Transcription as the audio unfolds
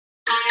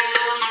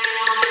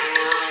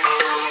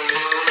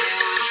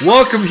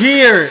Welcome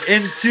here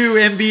into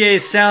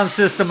NBA Sound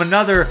System,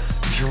 another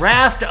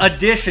draft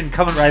edition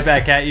coming right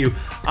back at you.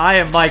 I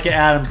am Mike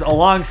Adams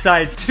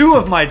alongside two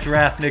of my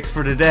draft nicks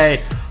for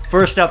today.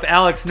 First up,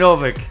 Alex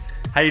Novick.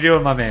 How you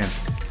doing, my man?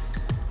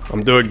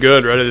 I'm doing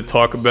good. Ready to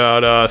talk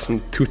about some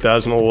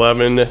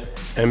 2011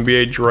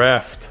 NBA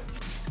draft.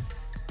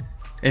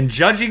 And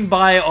judging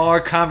by our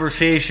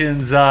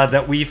conversations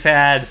that we've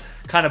had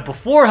kind of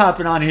before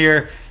hopping on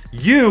here,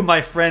 you,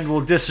 my friend,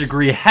 will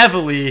disagree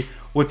heavily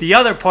with the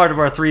other part of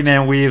our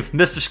three-man weave,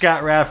 Mr.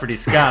 Scott Rafferty.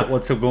 Scott,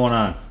 what's going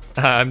on?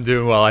 I'm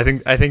doing well. I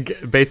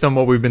think based on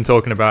what we've been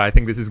talking about, I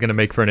think this is going to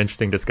make for an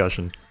interesting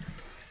discussion.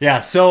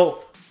 Yeah,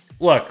 so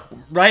look,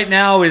 right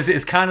now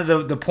is kind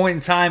of the point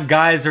in time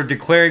guys are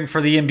declaring for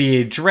the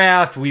NBA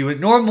draft. We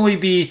would normally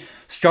be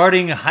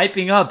starting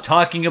hyping up,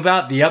 talking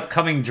about the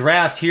upcoming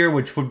draft here,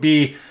 which would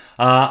be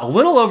a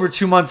little over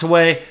 2 months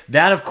away.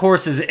 That, of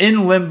course, is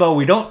in limbo.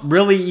 We don't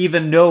really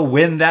even know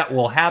when that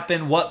will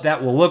happen, what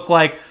that will look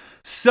like.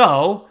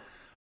 So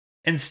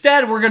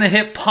instead, we're going to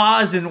hit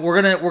pause and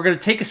we're going to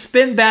take a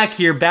spin back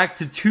here, back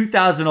to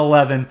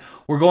 2011.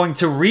 We're going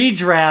to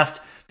redraft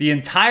the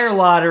entire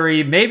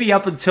lottery, maybe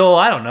up until,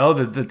 I don't know,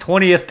 the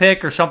 20th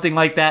pick or something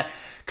like that.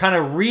 Kind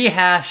of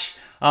rehash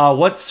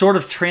what sort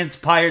of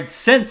transpired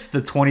since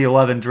the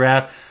 2011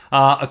 draft.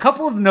 A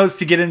couple of notes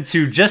to get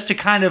into just to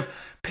kind of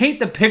paint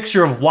the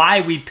picture of why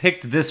we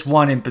picked this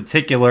one in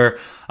particular.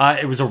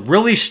 It was a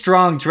really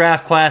strong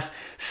draft class.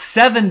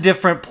 7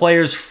 different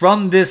players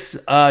from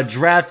this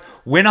draft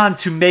went on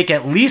to make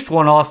at least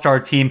one All-Star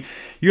team.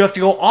 You have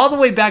to go all the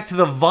way back to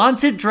the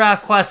vaunted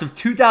draft class of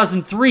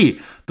 2003,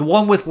 the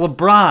one with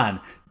LeBron,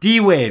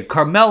 D-Wade,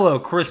 Carmelo,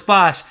 Chris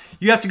Bosh.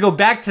 You have to go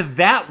back to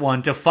that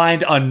one to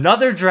find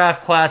another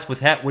draft class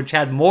which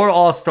had more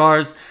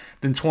All-Stars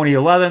than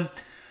 2011.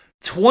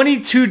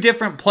 22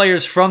 different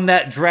players from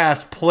that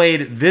draft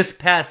played this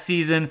past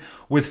season,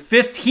 with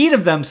 15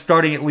 of them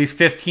starting at least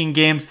 15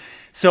 games.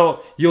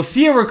 So you'll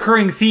see a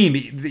recurring theme.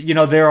 You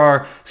know, there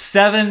are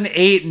 7,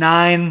 8,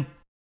 9,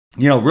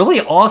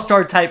 really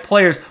all-star type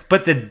players,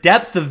 but the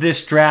depth of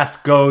this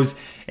draft goes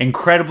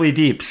incredibly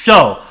deep.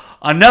 So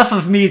enough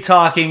of me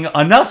talking,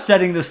 enough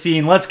setting the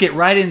scene. Let's get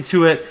right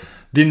into it.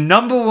 The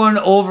number 1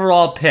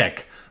 overall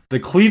pick, the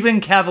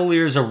Cleveland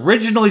Cavaliers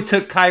originally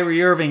took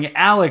Kyrie Irving.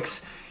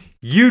 Alex,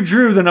 you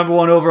drew the number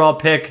 1 overall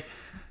pick.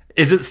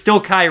 Is it still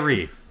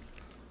Kyrie?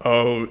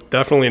 Oh,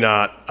 definitely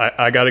not.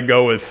 I got to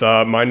go with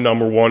my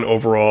number 1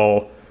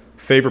 overall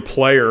favorite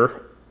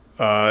player,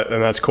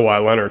 and that's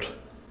Kawhi Leonard.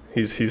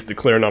 He's the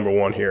clear number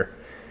 1 here.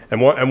 And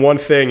one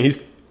thing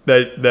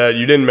that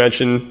you didn't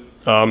mention,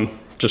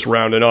 just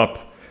rounding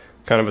up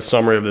kind of a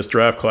summary of this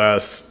draft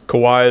class,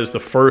 Kawhi is the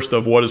first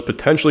of what is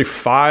potentially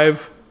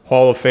 5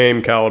 Hall of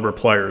Fame caliber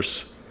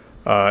players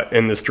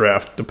in this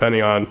draft,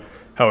 depending on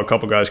how a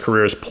couple guys'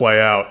 careers play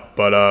out,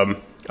 but I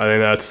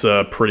think that's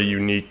a pretty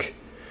unique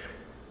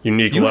you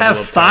level. You have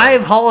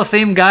 5 Hall of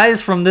Fame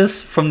guys from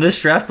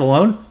this draft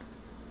alone?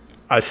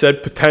 I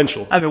said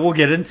potential. I mean, we'll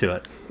get into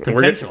it.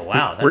 Potential.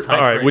 Wow, that's high.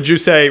 All right. Would you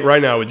say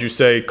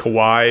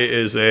Kawhi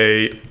is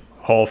a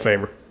Hall of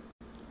Famer?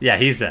 Yeah,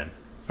 he's in.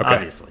 Okay.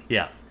 Obviously,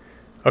 yeah.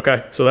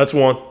 Okay, so that's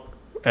one,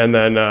 and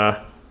then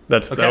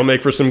that'll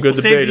make for some good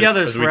debate save the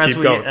others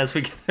as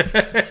we keep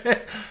going.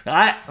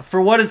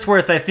 For what it's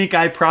worth, I think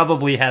I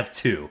probably have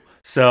 2.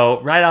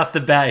 So right off the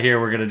bat here,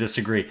 we're going to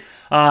disagree.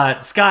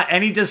 Scott,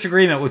 any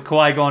disagreement with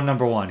Kawhi going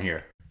number 1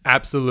 here?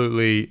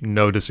 Absolutely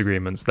no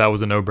disagreements. That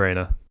was a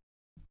no-brainer.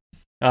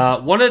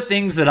 One of the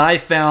things that I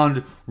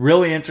found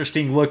really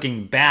interesting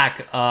looking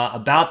back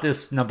about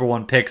this number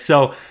 1 pick,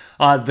 so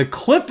the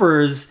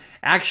Clippers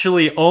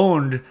actually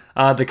owned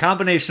the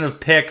combination of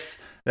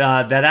picks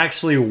that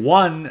actually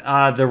won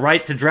the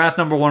right to draft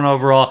number 1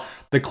 overall.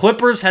 The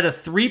Clippers had a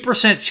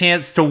 3%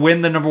 chance to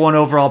win the number 1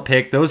 overall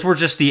pick. Those were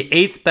just the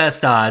 8th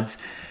best odds.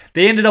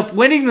 They ended up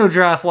winning the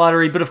draft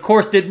lottery, but of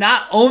course did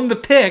not own the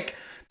pick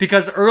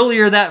because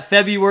earlier that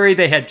February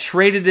they had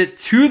traded it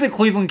to the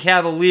Cleveland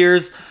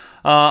Cavaliers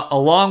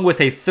along with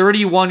a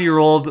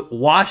 31-year-old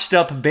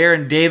washed-up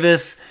Baron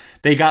Davis.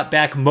 They got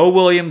back Mo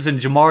Williams and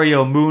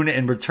Jamario Moon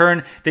in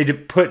return. They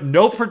put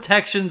no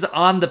protections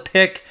on the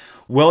pick.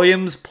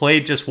 Williams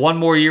played just 1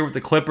 more year with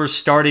the Clippers,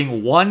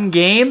 starting 1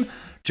 game.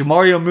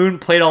 Jamario Moon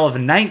played all of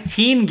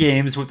 19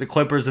 games with the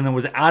Clippers and then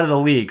was out of the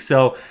league.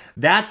 So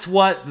that's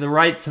what the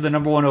right to the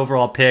number 1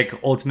 overall pick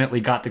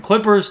ultimately got the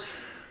Clippers,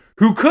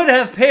 who could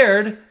have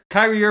paired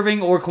Kyrie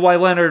Irving or Kawhi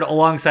Leonard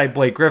alongside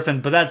Blake Griffin,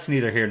 but that's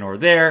neither here nor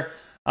there.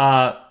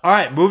 All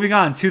right, moving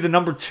on to the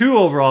number 2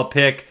 overall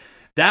pick.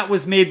 That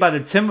was made by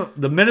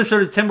the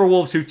Minnesota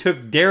Timberwolves, who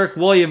took Derek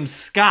Williams.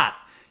 Scott,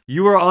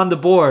 you were on the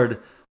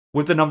board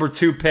with the number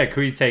 2 pick.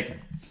 Who are you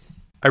taking?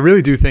 I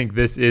really do think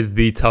this is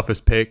the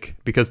toughest pick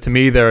because to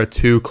me there are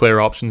 2 clear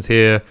options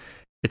here.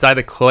 It's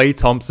either Klay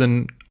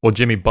Thompson or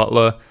Jimmy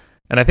Butler.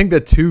 And I think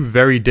they're 2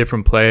 very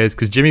different players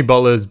because Jimmy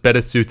Butler is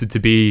better suited to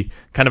be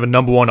kind of a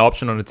number 1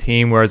 option on a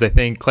team, whereas I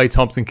think Klay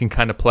Thompson can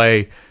kind of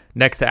play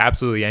next to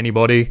absolutely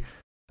anybody.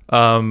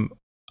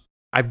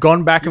 I've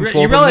gone back and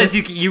forth.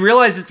 You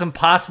realize it's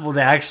impossible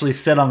to actually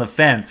sit on the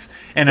fence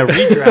in a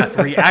redraft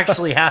where you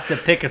actually have to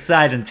pick a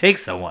side and take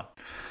someone.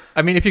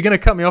 I mean, if you're going to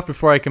cut me off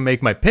before I can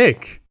make my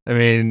pick, I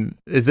mean,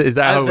 is that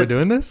how we're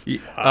doing this?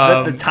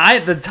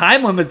 The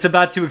time limit's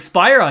about to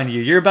expire on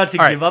you. You're about to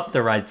give up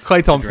the rights.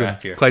 Klay Thompson.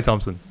 Draft here. Klay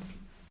Thompson.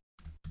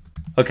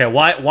 Okay,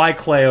 why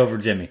Klay over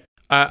Jimmy?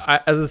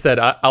 As I said,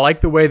 I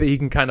like the way that he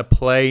can kind of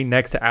play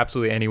next to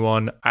absolutely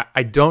anyone.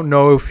 I don't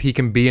know if he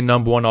can be a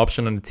number one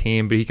option on the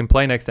team, but he can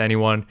play next to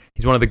anyone.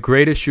 He's one of the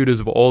greatest shooters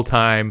of all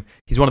time.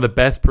 He's one of the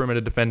best perimeter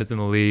defenders in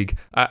the league.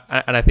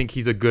 And I think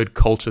he's a good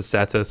culture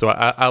setter. So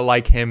I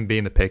like him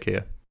being the pick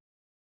here.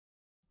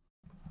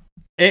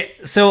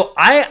 So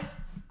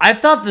I've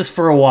thought this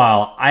for a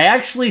while. I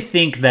actually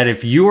think that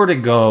if you were to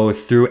go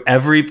through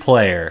every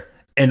player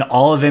in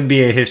all of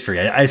NBA history,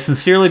 I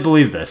sincerely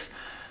believe this.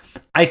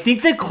 I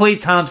think that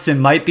Klay Thompson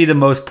might be the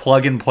most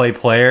plug-and-play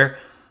player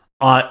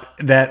that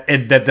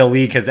the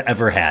league has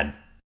ever had.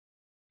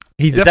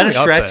 Is that a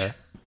stretch?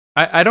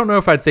 I don't know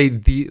if I'd say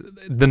the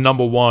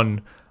number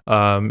one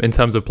in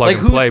terms of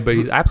plug-and-play, but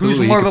he's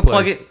absolutely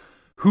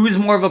who's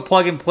more of a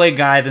plug-and-play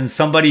guy than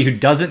somebody who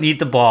doesn't need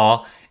the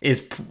ball,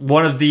 is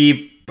one of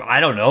the, I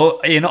don't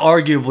know,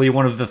 inarguably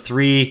one of the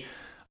three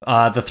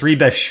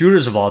best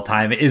shooters of all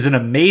time, is an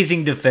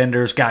amazing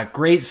defender, has got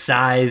great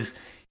size.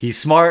 He's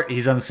smart.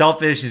 He's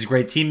unselfish. He's a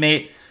great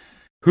teammate.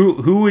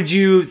 Who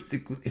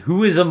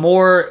is a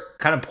more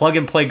kind of plug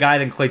and play guy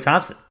than Klay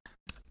Thompson?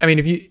 I mean,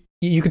 if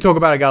you could talk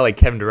about a guy like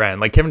Kevin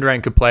Durant. Like Kevin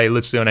Durant could play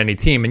literally on any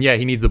team, and yeah,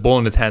 he needs the ball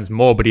in his hands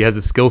more, but he has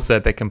a skill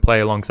set that can play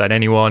alongside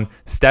anyone.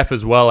 Steph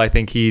as well. I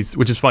think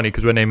which is funny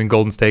because we're naming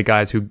Golden State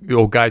guys who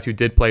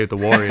did play with the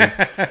Warriors.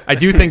 I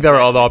do think there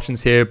are other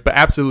options here, but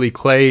absolutely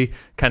Klay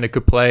kind of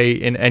could play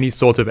in any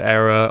sort of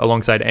era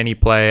alongside any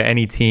player,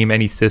 any team,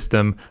 any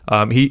system.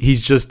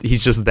 He's just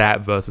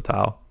that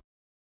versatile.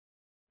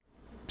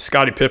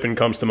 Scottie Pippen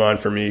comes to mind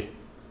for me.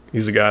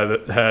 He's a guy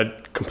that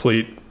had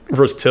complete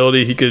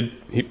versatility.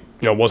 He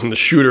wasn't the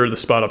shooter, the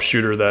spot up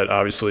shooter that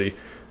obviously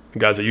the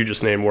guys that you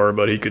just named were,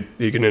 but he could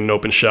hit an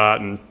open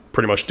shot and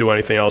pretty much do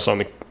anything else on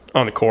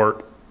the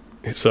court.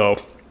 So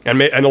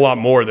and a lot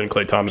more than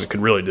Klay Thompson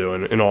could really do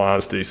in all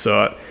honesty.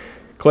 So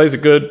Klay's a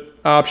good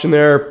option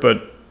there,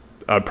 but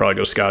I'd probably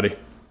go Scottie.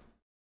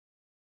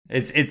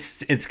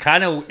 It's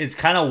kind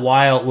of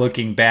wild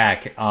looking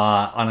back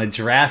on a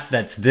draft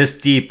that's this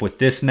deep with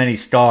this many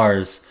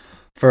stars.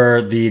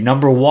 For the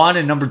number 1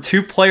 and number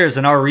 2 players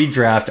in our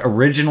redraft,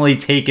 originally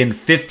taken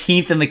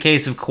 15th in the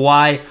case of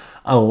Kawhi,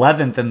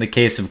 11th in the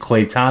case of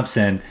Klay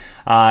Thompson,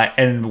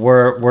 and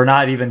we're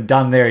not even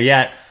done there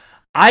yet.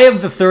 I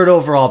have the 3rd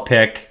overall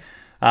pick.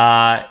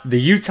 The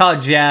Utah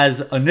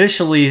Jazz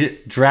initially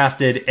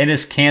drafted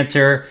Enes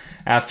Kanter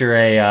after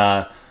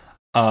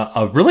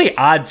a really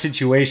odd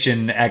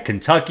situation at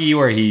Kentucky,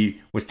 where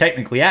he was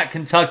technically at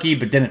Kentucky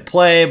but didn't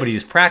play, but he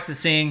was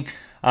practicing.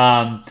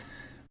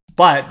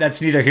 But that's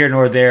neither here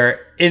nor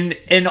there.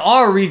 In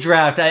our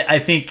redraft, I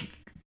think,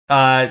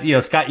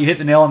 Scott, you hit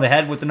the nail on the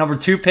head with the number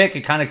 2 pick.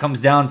 It kind of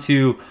comes down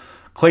to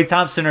Klay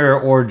Thompson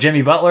or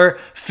Jimmy Butler.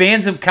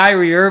 Fans of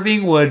Kyrie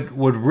Irving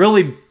would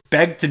really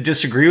beg to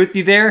disagree with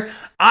you there.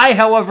 I,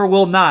 however,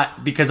 will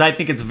not, because I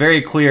think it's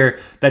very clear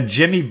that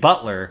Jimmy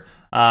Butler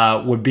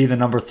would be the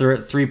number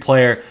 3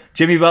 player.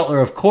 Jimmy Butler,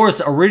 of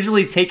course,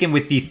 originally taken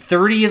with the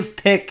 30th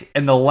pick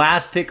and the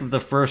last pick of the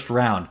first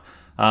round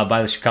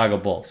by the Chicago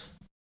Bulls.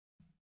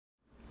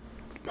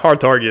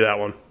 Hard to argue that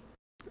one.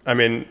 I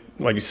mean,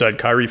 like you said,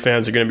 Kyrie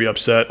fans are going to be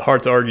upset.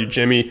 Hard to argue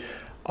Jimmy.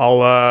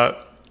 I'll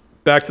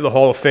back to the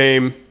Hall of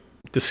Fame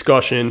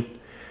discussion.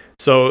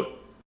 So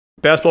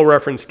Basketball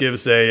Reference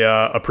gives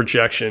a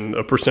projection,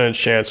 a percentage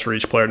chance for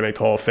each player to make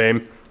the Hall of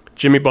Fame.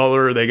 Jimmy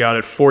Butler, they got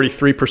it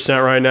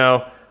 43% right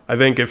now. I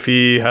think if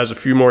he has a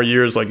few more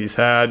years like he's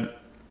had,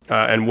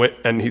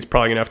 and he's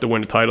probably going to have to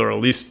win the title or at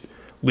least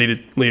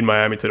lead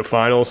Miami to the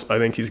finals, I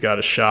think he's got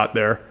a shot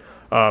there.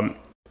 And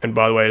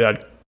by the way,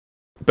 that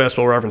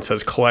Basketball Reference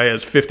says Klay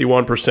has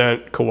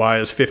 51%, Kawhi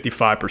has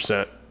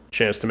 55%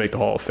 chance to make the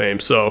Hall of Fame.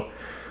 So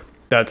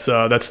that's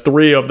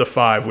 3 of the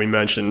 5 we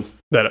mentioned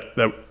that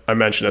I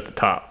mentioned at the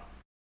top.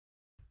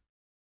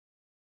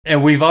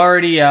 And we've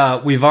already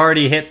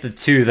hit the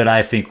 2 that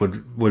I think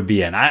would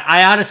be in.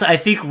 I honestly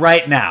think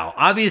right now,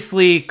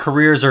 obviously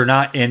careers are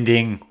not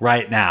ending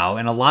right now,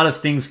 and a lot of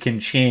things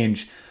can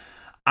change.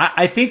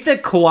 I think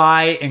that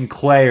Kawhi and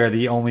Klay are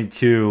the only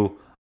 2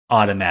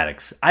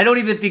 automatics. I don't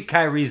even think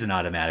Kyrie's an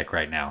automatic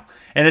right now,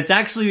 and it's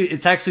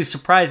actually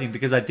surprising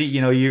because I think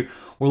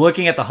we're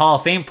looking at the Hall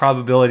of Fame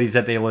probabilities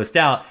that they list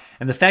out,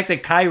 and the fact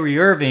that Kyrie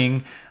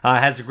Irving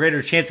has a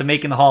greater chance of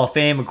making the Hall of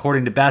Fame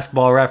according to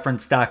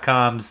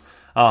BasketballReference.com's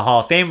Hall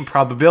of Fame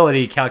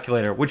probability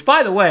calculator, which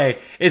by the way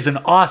is an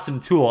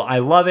awesome tool. I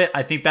love it.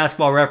 I think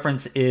Basketball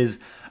Reference is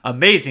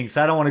amazing.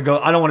 So I don't want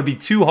to be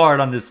too hard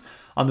on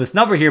this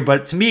number here,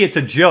 but to me it's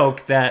a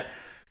joke that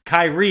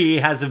Kyrie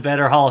has a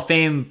better Hall of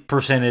Fame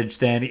percentage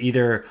than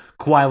either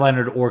Kawhi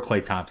Leonard or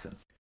Klay Thompson.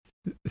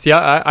 See,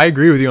 I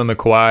agree with you on the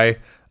Kawhi.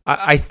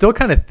 I still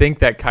kind of think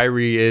that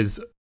Kyrie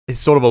is is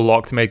sort of a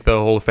lock to make the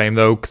Hall of Fame,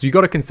 though, because you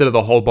got to consider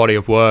the whole body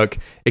of work.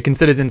 It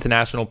considers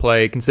international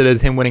play. It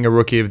considers him winning a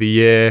Rookie of the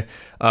Year,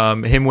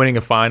 him winning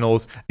a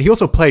finals. He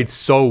also played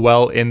so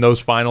well in those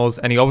finals,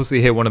 and he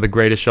obviously hit one of the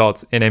greatest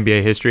shots in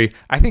NBA history.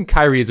 I think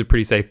Kyrie is a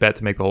pretty safe bet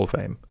to make the Hall of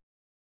Fame.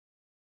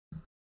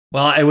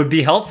 Well, it would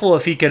be helpful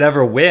if he could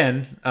ever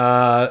win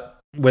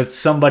with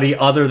somebody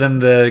other than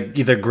the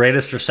either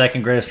greatest or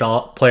second greatest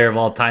player of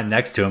all time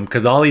next to him,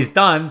 because all he's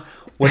done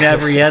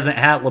whenever he hasn't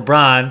had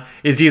LeBron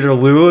is either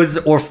lose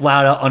or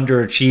flat out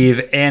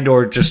underachieve and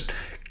or just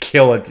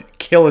kill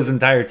his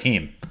entire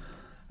team.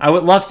 I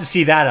would love to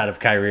see that out of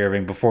Kyrie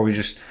Irving before we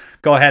just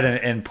go ahead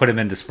and put him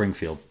into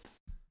Springfield.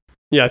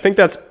 Yeah, I think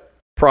that's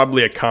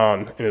probably a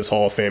con in his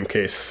Hall of Fame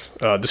case,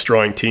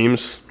 destroying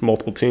teams,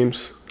 multiple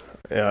teams.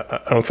 Yeah,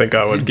 I don't think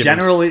I would give him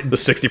the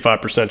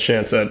 65%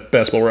 chance that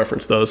Basketball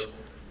Reference does.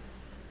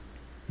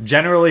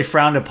 Generally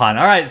frowned upon.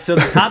 All right, so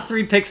the top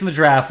 3 picks in the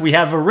draft. We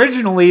have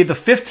originally the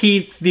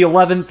 15th, the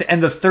 11th,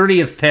 and the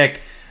 30th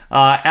pick.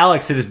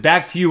 Alex, it is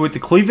back to you with the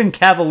Cleveland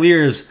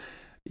Cavaliers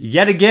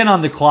yet again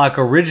on the clock.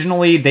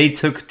 Originally, they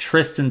took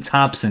Tristan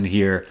Thompson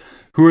here.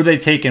 Who are they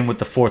taking with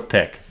the 4th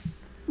pick?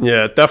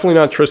 Yeah, definitely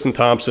not Tristan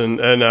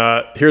Thompson. And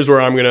here's where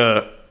I'm going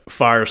to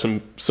fire some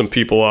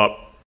people up.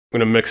 I'm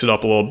going to mix it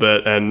up a little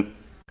bit. And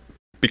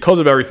because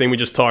of everything we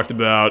just talked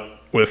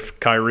about with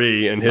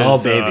Kyrie and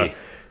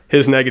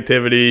his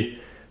negativity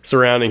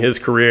surrounding his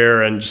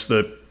career and just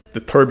the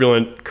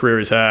turbulent career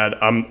he's had,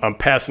 I'm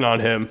passing on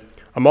him.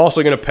 I'm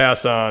also going to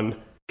pass on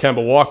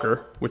Kemba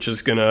Walker, which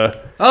is going to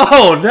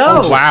going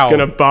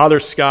to bother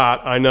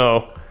Scott. I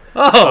know.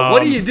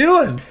 What are you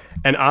doing?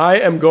 And I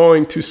am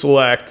going to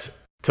select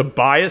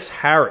Tobias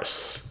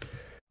Harris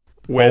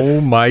with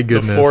the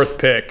 4th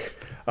pick.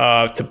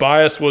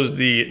 Tobias was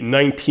the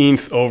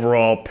 19th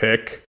overall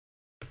pick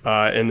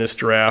in this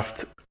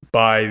draft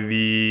by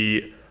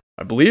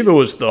I believe it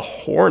was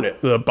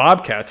the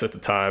Bobcats at the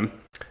time.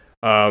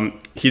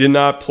 He did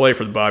not play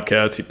for the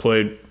Bobcats. He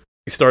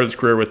started his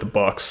career with the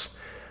Bucks.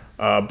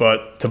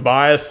 But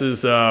Tobias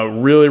is a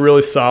really,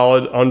 really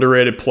solid,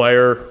 underrated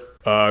player.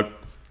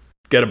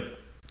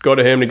 Go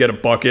to him to get a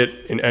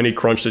bucket in any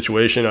crunch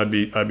situation. I'd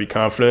be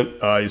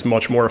confident. He's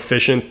much more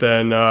efficient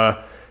than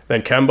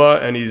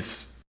Kemba, and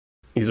he's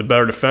a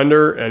better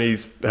defender, and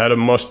he's had a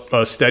much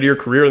steadier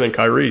career than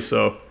Kyrie.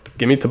 So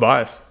give me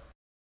Tobias.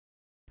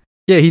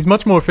 Yeah, he's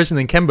much more efficient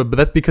than Kemba, but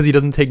that's because he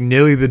doesn't take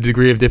nearly the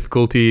degree of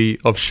difficulty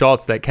of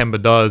shots that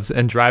Kemba does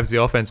and drives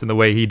the offense in the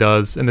way he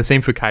does, and the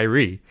same for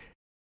Kyrie.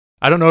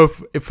 I don't know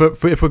if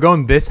we're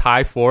going this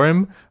high for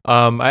him.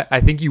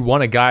 I think you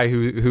want a guy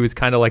who is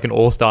kind of like an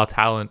all-star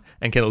talent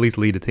and can at least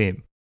lead a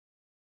team.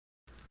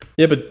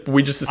 Yeah, but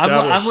we just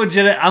established.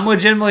 I'm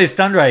legitimately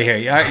stunned right here.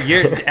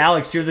 You're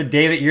Alex. You're the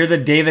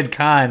David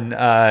Kahn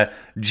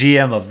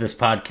GM of this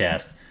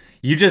podcast.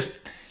 You just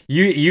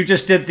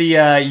did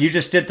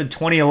the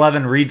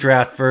 2011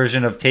 redraft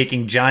version of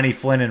taking Johnny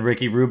Flynn and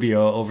Ricky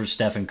Rubio over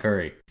Stephen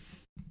Curry.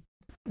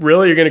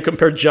 Really, you're going to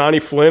compare Johnny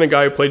Flynn, a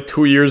guy who played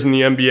 2 years in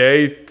the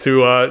NBA,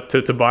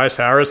 to Tobias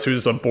Harris,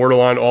 who's a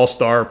borderline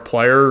all-star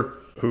player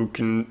who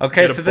can.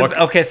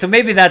 So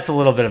maybe that's a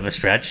little bit of a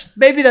stretch.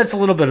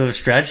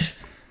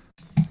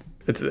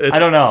 I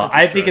don't know.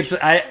 I think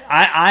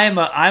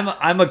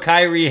I'm a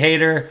Kyrie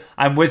hater.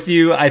 I'm with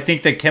you. I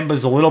think that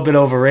Kemba's a little bit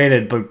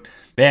overrated, but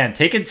man,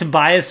 taking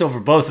Tobias over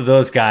both of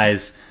those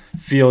guys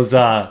feels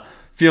odd.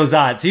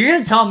 So you're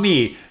gonna tell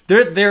me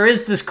there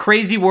is this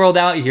crazy world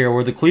out here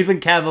where the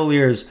Cleveland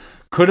Cavaliers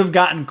could have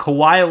gotten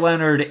Kawhi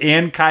Leonard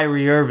and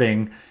Kyrie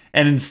Irving,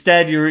 and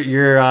instead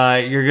you're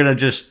gonna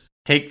just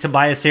take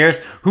Tobias Harris,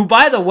 who,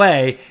 by the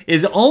way,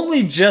 is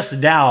only just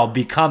now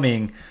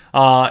becoming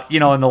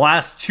in the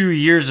last 2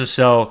 years or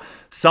so,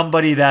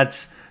 somebody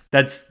that's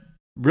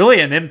really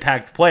an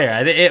impact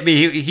player.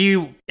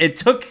 It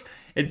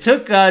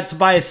took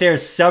Tobias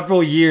Harris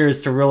several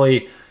years to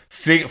really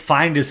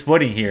find his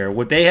footing here.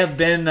 Would they have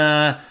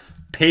been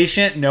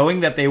patient, knowing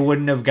that they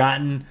wouldn't have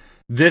gotten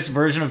this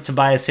version of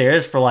Tobias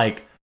Harris for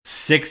like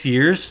 6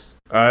 years?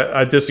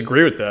 I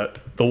disagree with that.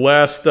 The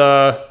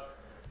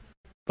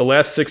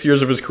last 6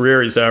 years of his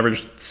career, he's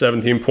averaged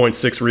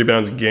 17.6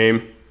 rebounds a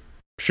game,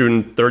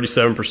 shooting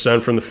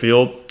 37% from the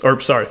field.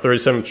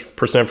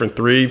 37% from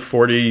three,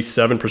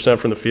 47%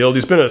 from the field.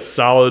 He's been a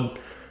solid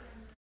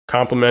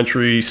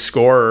complementary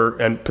scorer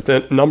and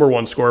number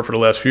one scorer for the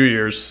last few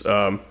years.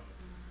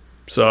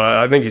 So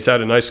I think he's had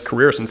a nice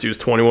career since he was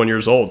 21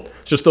 years old.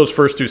 It's just those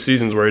first 2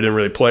 seasons where he didn't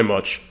really play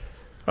much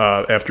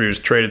after he was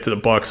traded to the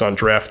Bucks on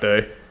draft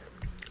day,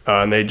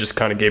 and they just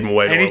kind of gave him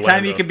away to Orlando.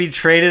 Anytime you could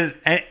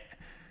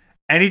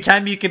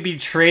be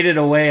traded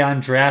away on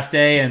draft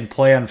day and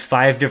play on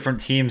 5 different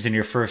teams in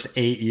your first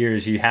 8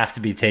 years, you have to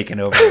be taken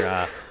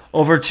over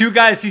over 2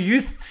 guys who you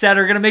said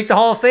are going to make the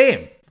Hall of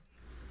Fame.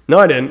 No,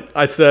 I didn't.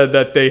 I said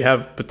that they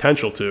have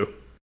potential to,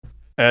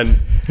 and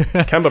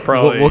Kemba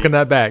probably walking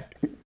that back.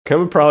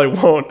 Kemba probably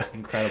won't.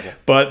 Incredible.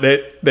 But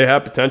they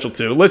have potential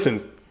to.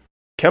 Listen,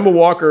 Kemba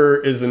Walker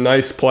is a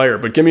nice player,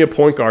 but give me a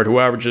point guard who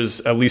averages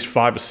at least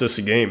 5 assists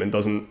a game and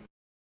doesn't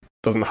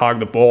doesn't hog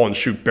the ball and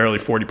shoot barely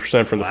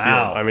 40% from the field.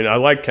 I mean, I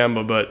like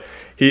Kemba, but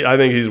I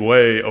think he's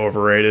way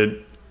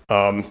overrated.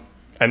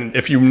 And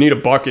if you need a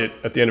bucket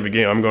at the end of a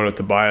game, I'm going to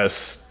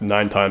Tobias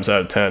 9 times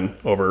out of 10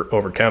 over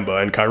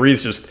Kemba. And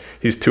Kyrie's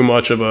he's too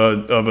much of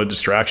a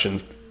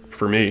distraction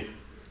for me.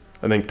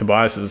 I think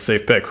Tobias is a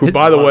safe pick. Who,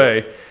 by the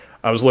way,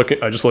 I just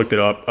looked it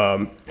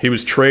up. He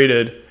was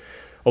traded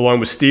along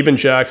with Steven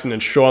Jackson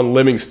and Sean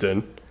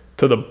Livingston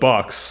to the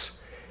Bucks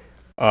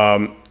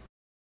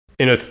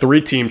in a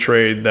 3-team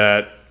trade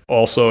that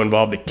also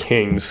involved the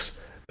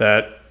Kings,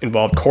 that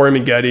involved Corey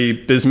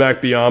Maggette,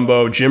 Bismack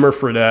Biyombo, Jimmer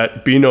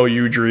Fredette, Bino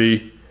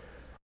Udrih,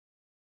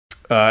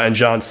 and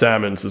John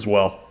Salmons as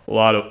well. A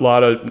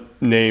lot of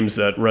names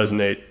that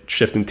resonate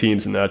shifting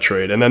teams in that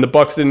trade. And then the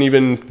Bucks didn't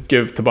even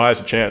give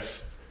Tobias a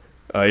chance.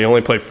 He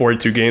only played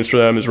 42 games for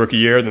them his rookie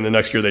year. Then the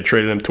next year they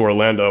traded him to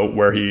Orlando,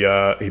 where he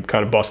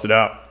kind of busted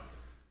out.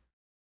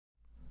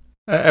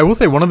 I will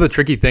say one of the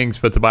tricky things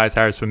for Tobias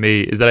Harris for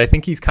me is that I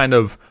think he's kind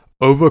of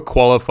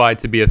overqualified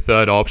to be a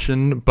third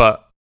option,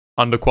 but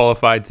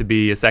underqualified to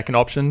be a second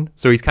option.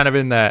 So he's kind of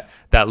in that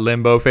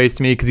limbo phase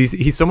to me, because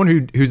he's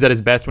someone who's at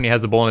his best when he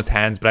has the ball in his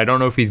hands, but I don't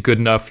know if he's good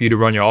enough for you to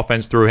run your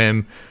offense through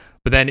him.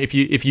 But then if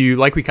you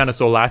like we kind of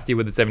saw last year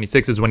with the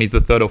 76ers, when he's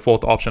the third or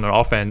fourth option on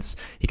offense,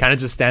 he kind of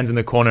just stands in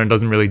the corner and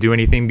doesn't really do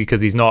anything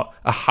because he's not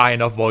a high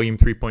enough volume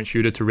 3-point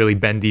shooter to really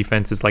bend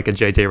defenses like a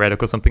JJ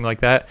Redick or something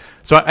like that.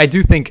 So I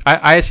do think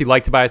I actually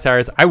like Tobias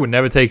Harris. I would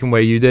never take him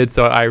where you did,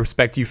 so I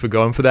respect you for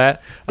going for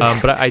that.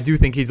 But I do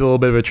think he's a little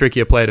bit of a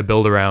trickier player to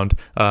build around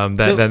than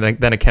a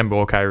Kemba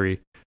or Kyrie.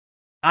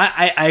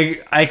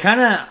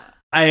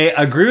 I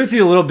agree with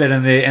you a little bit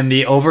in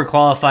the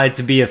overqualified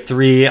to be a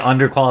 3,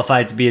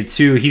 underqualified to be a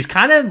 2. He's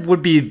kind of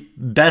would be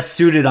best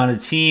suited on a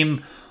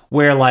team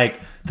where like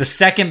the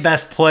second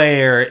best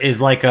player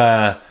is like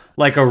a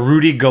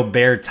Rudy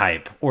Gobert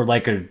type, or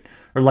like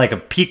a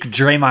peak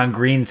Draymond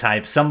Green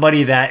type,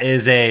 somebody that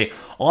is a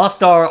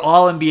all-star,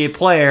 all-NBA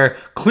player,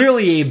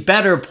 clearly a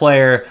better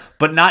player,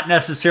 but not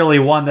necessarily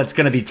one that's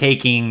going to be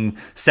taking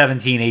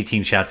 17,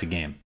 18 shots a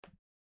game.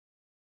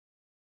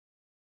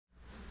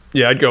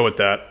 Yeah, I'd go with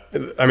that.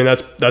 I mean,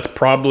 that's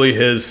probably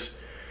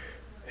his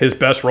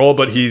best role,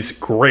 but he's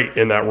great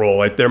in that role.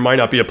 Like, there might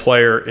not be a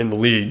player in the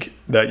league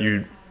that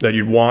you'd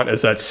want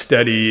as that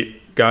steady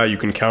guy you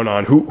can count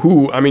on.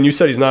 Who I mean, you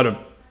said he's not a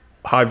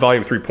high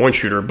volume 3-point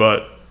shooter,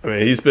 but I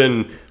mean, he's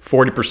been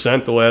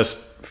 40% the last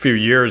few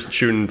years,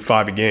 shooting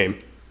 5 a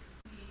game.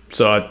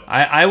 So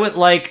I would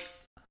like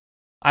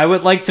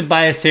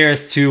Tobias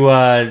Harris to.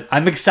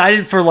 I'm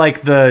excited for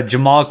like the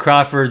Jamal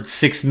Crawford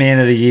 6th Man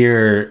of the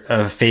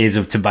Year phase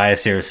of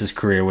Tobias Harris's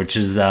career, which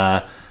is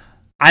I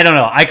don't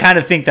know. I kind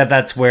of think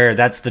that's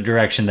the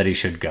direction that he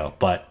should go,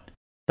 but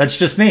that's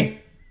just me.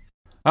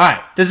 All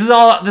right, this is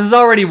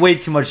already way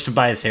too much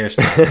Tobias Harris.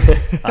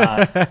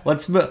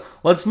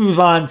 Let's move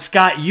on.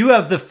 Scott, you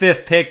have the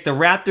 5th pick. The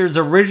Raptors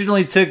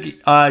originally took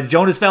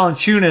Jonas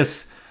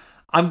Valanciunas.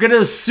 I'm gonna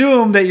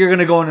assume that you're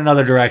gonna go in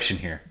another direction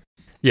here.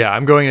 Yeah,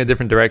 I'm going in a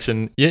different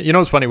direction. You know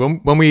what's funny?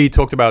 When we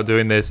talked about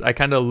doing this, I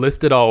kind of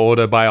listed our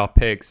order by our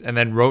picks and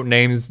then wrote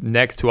names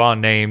next to our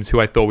names who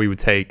I thought we would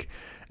take.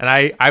 And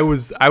I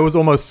was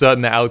almost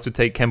certain that Alex would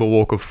take Kemba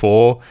Walker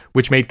 4,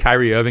 which made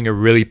Kyrie Irving a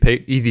really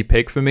easy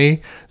pick for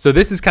me. So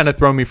this has kind of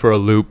thrown me for a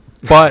loop.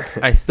 But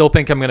I still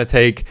think I'm going to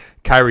take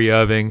Kyrie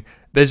Irving.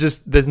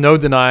 There's no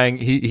denying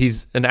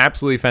he's an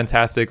absolutely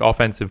fantastic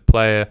offensive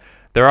player.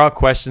 There are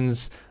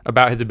questions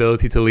about his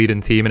ability to lead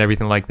a team and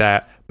everything like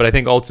that. But I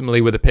think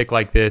ultimately with a pick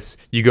like this,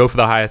 you go for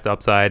the highest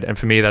upside. And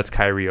for me, that's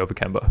Kyrie over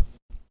Kemba.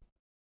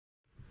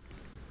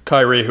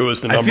 Kyrie, who is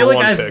the number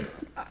one pick,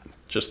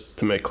 just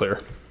to make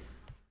clear.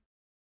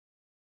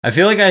 I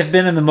feel like I've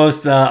been in the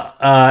most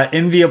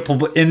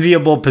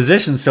enviable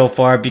position so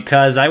far,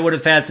 because I would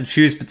have had to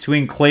choose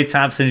between Klay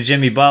Thompson and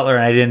Jimmy Butler,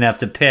 and I didn't have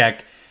to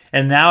pick.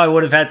 And now I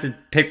would have had to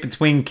pick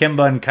between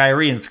Kemba and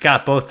Kyrie. And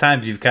Scott, both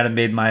times you've kind of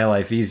made my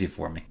life easy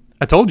for me.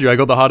 I told you I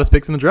got the hardest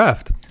picks in the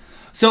draft.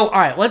 So, all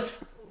right,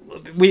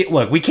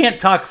 we can't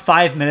talk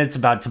 5 minutes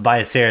about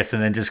Tobias Harris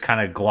and then just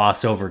kind of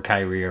gloss over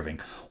Kyrie Irving.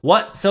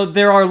 So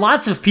there are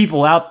lots of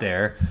people out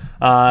there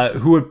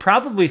who would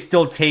probably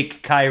still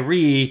take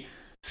Kyrie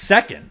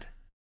second,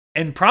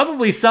 and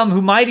probably some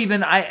who might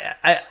even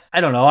I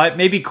don't know,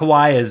 maybe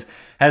Kawhi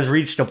has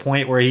reached a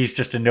point where he's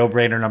just a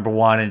no-brainer number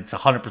 1 and it's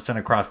 100%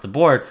 across the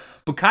board.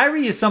 But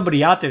Kyrie is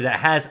somebody out there that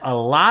has a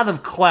lot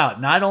of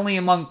clout, not only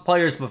among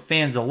players but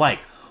fans alike.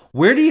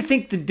 Where do you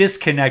think the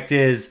disconnect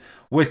is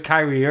with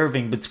Kyrie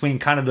Irving between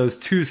kind of those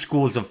two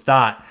schools of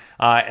thought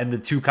and the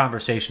two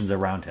conversations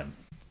around him?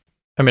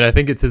 I mean, I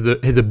think it's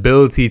his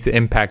ability to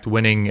impact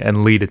winning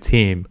and lead a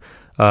team.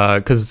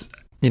 Because,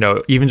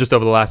 even just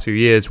over the last few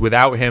years,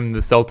 without him, the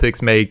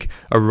Celtics make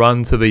a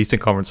run to the Eastern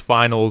Conference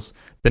Finals.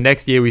 The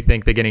next year, we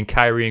think they're getting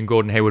Kyrie and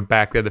Gordon Hayward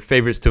back. They're the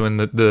favorites to win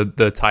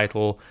the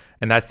title.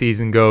 And that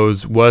season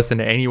goes worse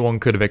than anyone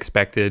could have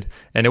expected.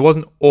 And it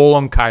wasn't all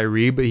on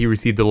Kyrie, but he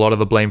received a lot of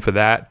the blame for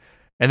that.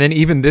 And then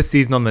even this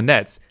season on the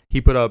Nets, he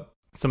put up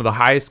some of the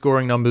highest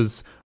scoring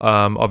numbers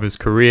of his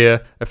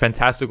career, a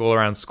fantastic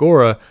all-around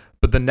scorer.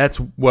 but the Nets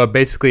were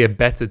basically a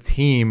better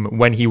team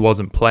when he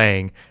wasn't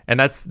playing. And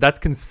that's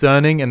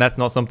concerning, and that's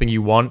not something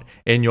you want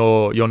in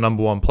your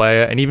number one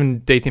player. And even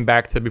dating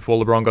back to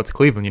before LeBron got to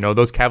Cleveland,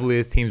 those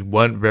Cavaliers teams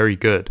weren't very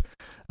good.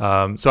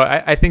 So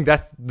I think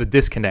that's the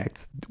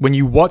disconnect. When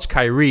you watch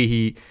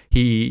Kyrie,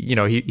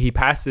 he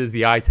passes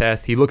the eye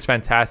test. He looks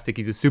fantastic.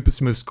 He's a super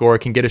smooth scorer,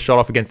 can get a shot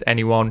off against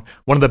anyone.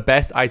 One of the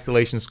best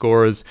isolation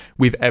scorers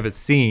we've ever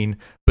seen.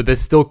 But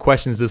there's still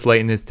questions this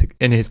late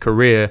in his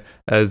career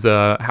as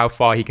how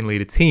far he can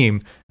lead a team.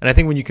 And I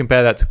think when you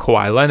compare that to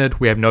Kawhi Leonard,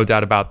 we have no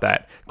doubt about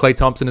that. Klay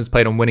Thompson has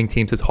played on winning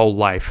teams his whole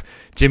life.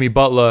 Jimmy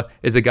Butler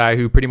is a guy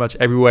who pretty much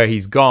everywhere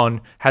he's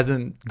gone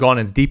hasn't gone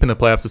as deep in the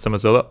playoffs as some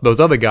of those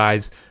other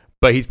guys,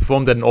 but he's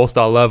performed at an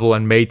all-star level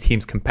and made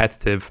teams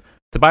competitive.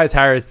 Tobias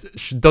Harris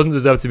doesn't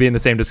deserve to be in the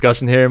same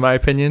discussion here, in my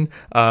opinion.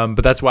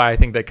 But that's why I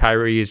think that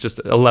Kyrie is just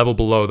a level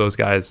below those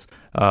guys,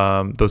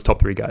 those top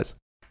three guys.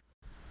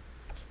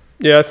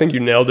 Yeah, I think you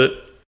nailed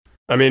it.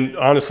 I mean,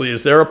 honestly,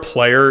 is there a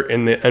player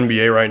in the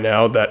NBA right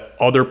now that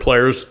other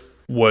players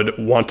would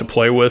want to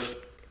play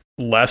with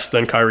less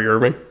than Kyrie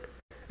Irving?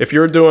 If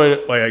you're doing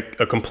like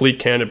a complete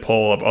candid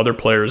poll of other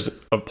players,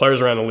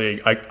 around the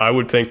league, I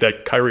would think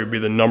that Kyrie would be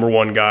the number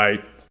one guy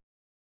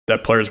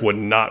that players would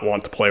not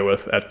want to play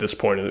with at this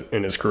point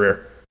in his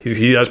career.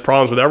 He has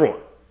problems with everyone.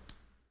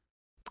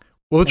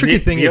 Well, the tricky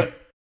thing is...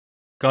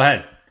 Go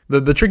ahead.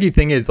 The tricky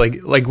thing is,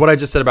 like what I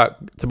just said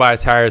about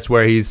Tobias Harris,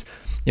 where he's,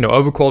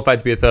 overqualified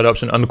to be a third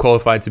option,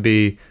 underqualified to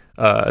be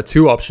a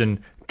two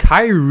option.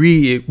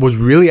 Kyrie was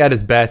really at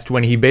his best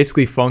when he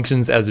basically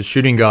functions as a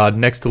shooting guard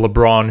next to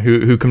LeBron,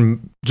 who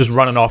can just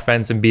run an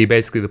offense and be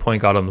basically the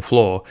point guard on the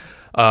floor.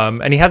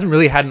 And he hasn't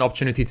really had an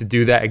opportunity to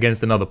do that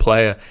against another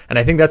player. And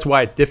I think that's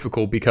why it's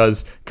difficult,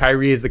 because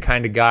Kyrie is the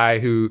kind of guy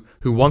who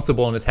wants the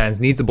ball in his hands,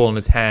 needs the ball in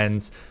his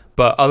hands.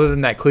 But other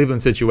than that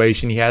Cleveland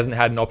situation, he hasn't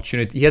had an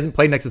opportunity. He hasn't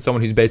played next to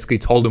someone who's basically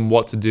told him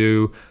what to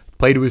do,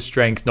 play to his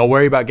strengths, not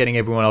worry about getting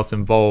everyone else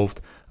involved.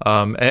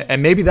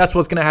 And maybe that's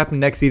what's going to happen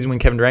next season when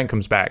Kevin Durant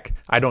comes back.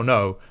 I don't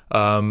know.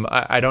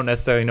 I don't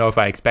necessarily know if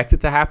I expect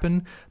it to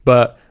happen,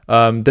 but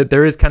that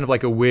there is kind of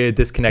like a weird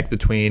disconnect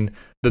between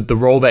the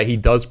role that he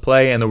does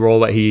play and the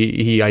role that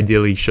he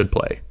ideally should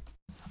play.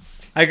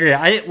 I agree.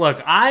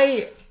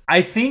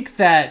 I think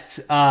that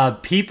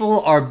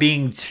people are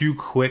being too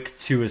quick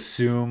to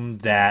assume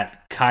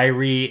that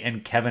Kyrie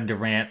and Kevin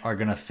Durant are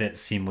going to fit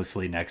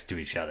seamlessly next to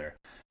each other.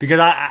 Because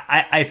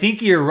I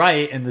think you're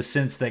right in the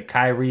sense that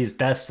Kyrie's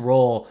best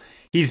role,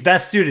 he's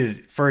best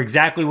suited for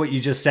exactly what you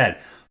just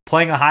said.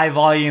 Playing a high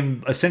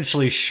volume,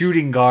 essentially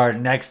shooting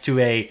guard next to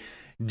a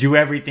do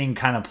everything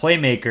kind of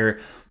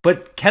playmaker.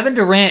 But Kevin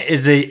Durant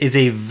is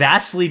a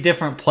vastly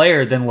different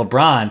player than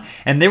LeBron.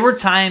 And there were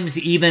times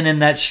even in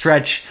that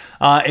stretch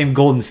in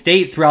Golden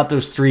State throughout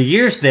those 3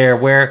 years there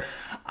where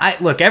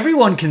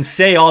everyone can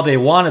say all they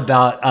want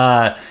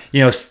about,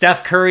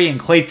 Steph Curry and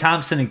Klay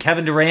Thompson and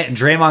Kevin Durant and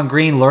Draymond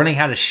Green learning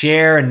how to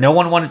share, and no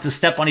one wanted to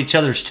step on each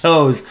other's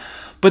toes.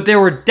 But there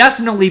were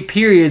definitely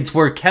periods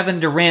where Kevin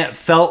Durant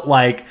felt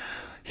like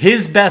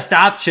his best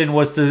option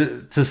was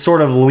to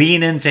sort of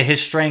lean into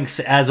his strengths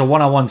as a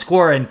one-on-one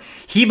scorer, and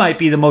he might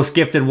be the most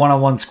gifted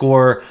one-on-one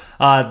scorer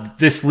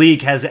this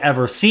league has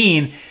ever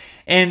seen.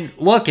 And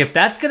look, if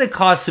that's going to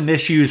cause some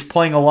issues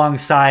playing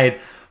alongside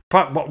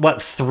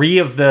three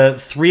of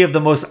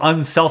the most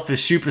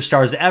unselfish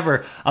superstars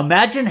ever.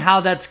 Imagine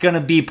how that's going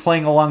to be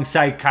playing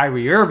alongside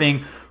Kyrie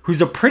Irving,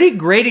 who's a pretty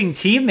grating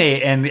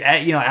teammate, and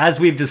as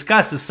we've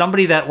discussed, is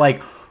somebody that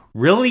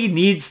really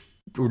needs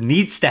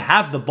to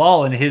have the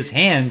ball in his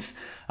hands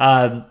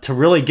to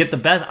really get the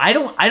best. I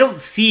don't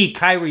see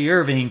Kyrie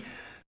Irving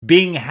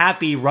being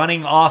happy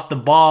running off the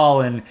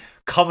ball and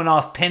coming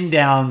off pin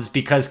downs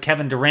because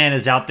Kevin Durant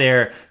is out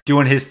there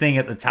doing his thing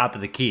at the top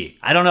of the key.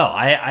 I don't know.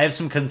 I have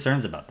some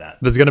concerns about that.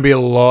 There's going to be a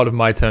lot of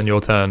my turn,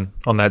 your turn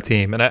on that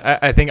team. And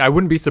I think I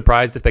wouldn't be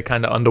surprised if they're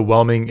kind of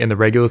underwhelming in the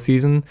regular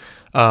season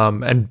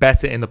and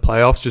better in the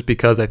playoffs, just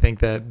because I think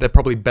that they're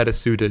probably better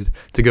suited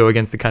to go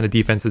against the kind of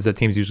defenses that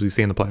teams usually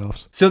see in the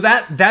playoffs. So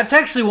that's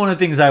actually one of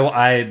the things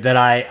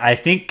I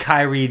think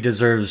Kyrie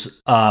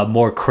deserves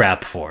more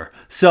crap for.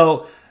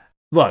 So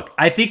look,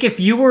 I think if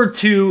you were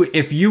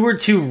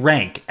to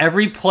rank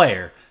every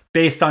player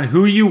based on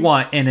who you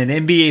want in an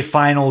NBA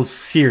Finals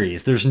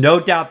series, there's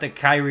no doubt that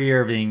Kyrie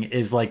Irving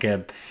is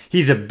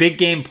he's a big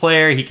game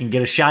player. He can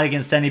get a shot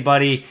against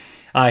anybody.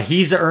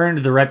 He's earned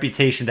the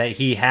reputation that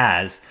he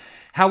has.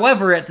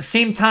 However, at the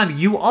same time,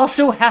 you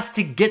also have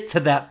to get to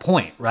that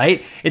point,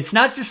 right? It's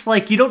not just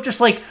you don't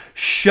just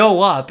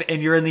show up and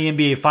you're in the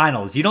NBA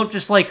Finals. You don't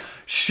just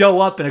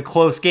show up in a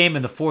close game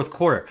in the fourth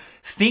quarter.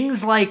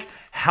 Things like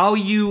how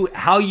you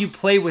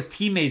play with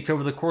teammates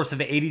over the course of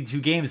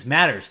 82 games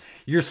matters.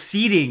 Your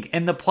seeding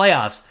in the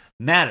playoffs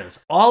matters.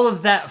 All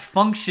of that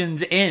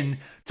functions in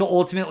to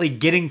ultimately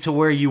getting to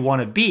where you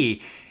want to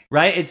be.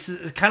 right?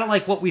 It's kind of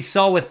like what we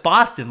saw with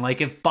Boston. Like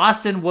if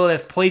Boston will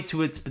have played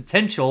to its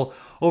potential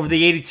over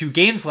the 82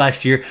 games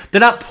last year,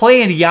 they're not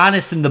playing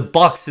Giannis and the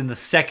Bucks in the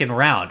second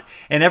round.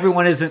 And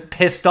everyone isn't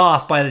pissed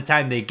off by the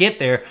time they get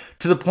there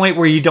to the point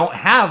where you don't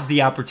have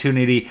the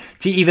opportunity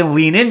to even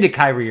lean into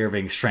Kyrie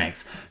Irving's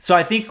strengths. So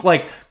I think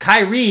like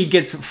Kyrie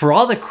gets, for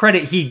all the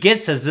credit he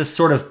gets as this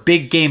sort of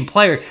big game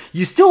player,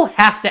 you still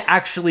have to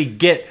actually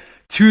get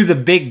to the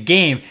big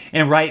game.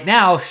 And right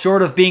now,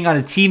 short of being on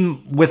a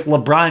team with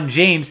LeBron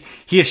James,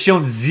 he has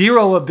shown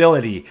zero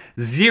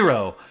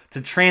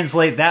to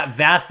translate that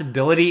vast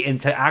ability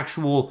into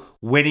actual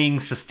winning,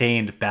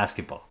 sustained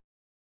basketball.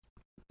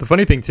 The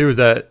funny thing too is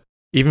that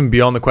even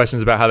beyond the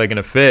questions about how they're going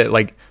to fit,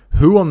 like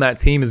who on that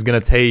team is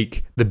going to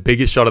take the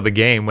biggest shot of the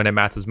game when it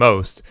matters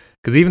most?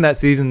 Because even that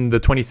season, the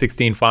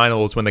 2016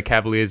 finals, when the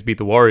Cavaliers beat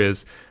the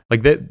Warriors,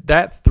 like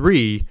that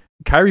three,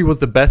 Kyrie was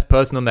the best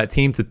person on that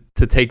team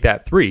to take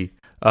that three.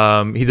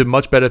 He's a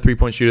much better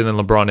three-point shooter than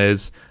LeBron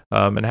is,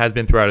 and has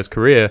been throughout his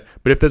career.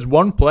 But if there's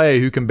one player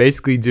who can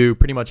basically do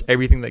pretty much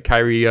everything that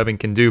Kyrie Irving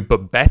can do,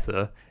 but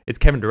better, it's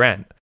Kevin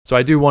Durant. So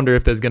I do wonder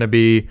if there's going to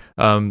be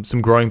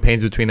some growing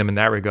pains between them in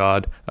that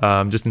regard,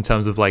 just in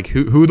terms of like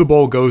who the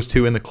ball goes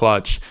to in the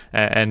clutch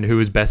and who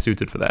is best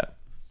suited for that.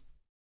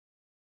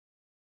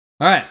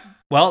 All right.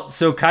 Well,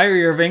 so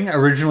Kyrie Irving,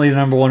 originally the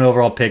number 1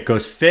 overall pick,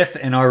 goes 5th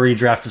in our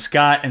redraft to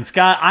Scott. And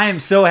Scott, I am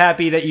so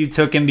happy that you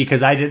took him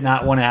because I did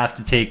not want to have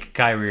to take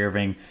Kyrie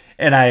Irving,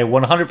 and I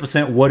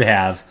 100% would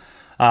have.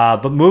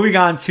 But moving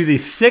on to the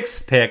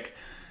 6th pick,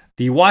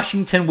 the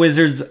Washington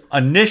Wizards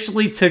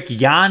initially took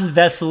Jan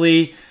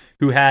Vesely,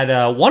 who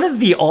had one of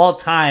the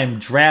all-time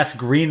draft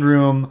green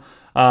room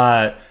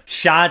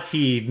shots.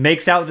 He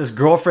makes out with his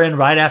girlfriend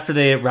right after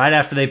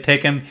they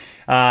pick him.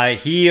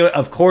 He,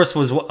 of course,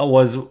 was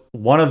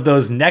one of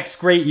those next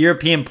great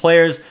European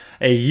players,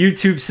 a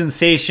YouTube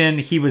sensation.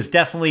 He was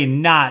definitely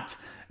not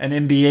an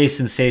NBA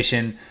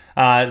sensation.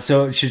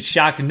 So it should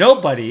shock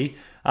nobody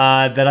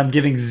that I'm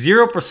giving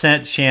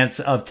 0% chance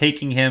of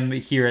taking him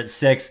here at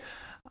 6.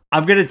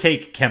 I'm going to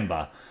take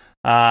Kemba.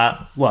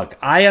 Look,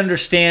 I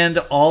understand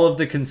all of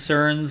the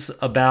concerns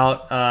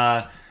about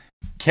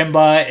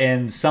Kemba,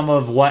 and some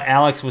of what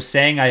Alex was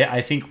saying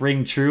I think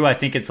ring true. I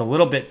think it's a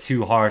little bit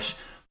too harsh.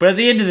 But at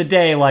the end of the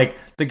day, like,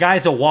 the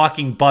guy's a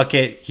walking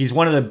bucket. He's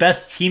one of the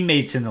best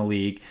teammates in the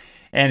league.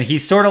 And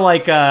he's sort of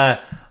like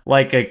a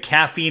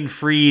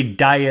caffeine-free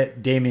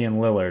diet Damian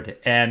Lillard.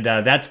 And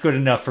that's good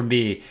enough for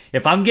me.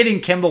 If I'm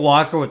getting Kemba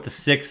Walker with the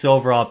 6th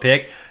overall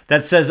pick,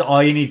 that says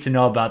all you need to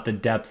know about the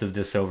depth of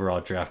this overall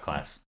draft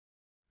class.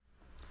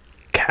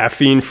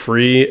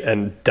 Caffeine-free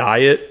and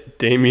diet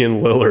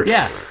Damian Lillard.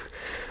 Yeah.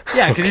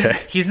 Yeah, because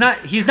okay. he's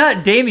not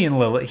Damian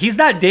Lillard. He's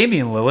not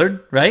Damian Lillard,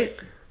 right?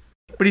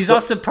 But he's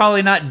also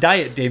probably not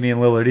diet Damian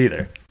Lillard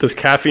either. Does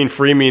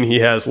caffeine-free mean he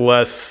has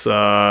less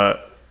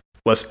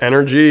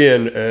energy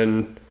and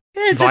vibrancy?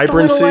 Just a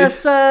little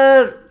less,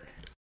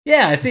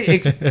 yeah, I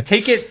think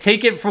take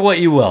it for what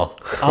you will.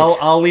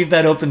 I'll leave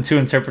that open to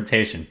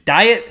interpretation.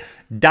 Diet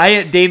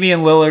Damian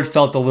Lillard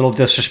felt a little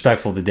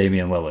disrespectful to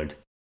Damian Lillard.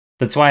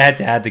 That's why I had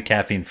to add the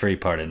caffeine-free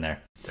part in there.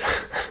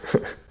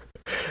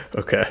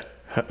 Okay.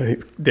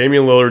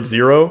 Damian Lillard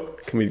 0.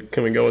 Can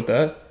we go with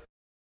that?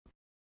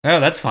 Oh,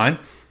 that's fine.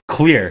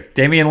 Clear.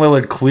 Damian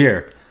Lillard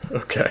clear.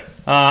 Okay.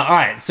 All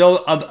right. So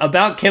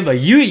about Kemba,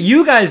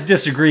 you guys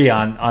disagree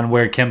on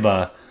where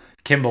Kemba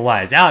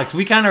lies. Alex,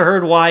 we kind of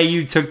heard why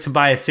you took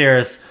Tobias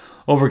Harris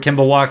over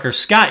Kemba Walker.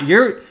 Scott,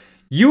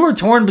 you were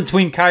torn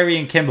between Kyrie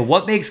and Kemba.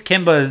 What makes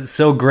Kemba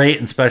so great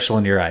and special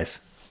in your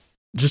eyes?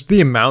 Just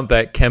the amount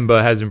that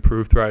Kemba has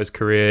improved throughout his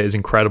career is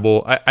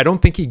incredible. I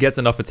don't think he gets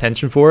enough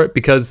attention for it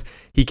because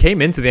he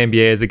came into the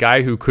NBA as a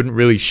guy who couldn't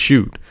really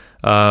shoot.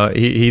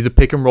 He's a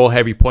pick and roll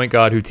heavy point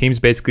guard who teams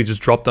basically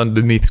just dropped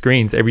underneath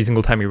screens every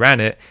single time he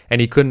ran it,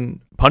 and he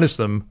couldn't punish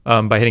them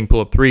by hitting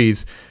pull-up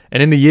threes.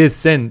 And in the years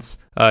since,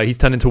 he's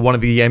turned into one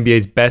of the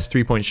NBA's best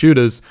three-point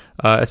shooters,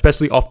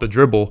 especially off the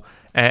dribble.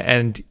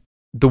 And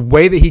the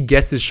way that he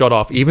gets his shot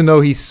off, even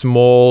though he's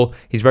small,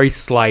 he's very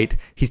slight,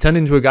 he's turned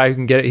into a guy who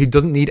can get it. He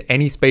doesn't need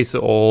any space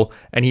at all,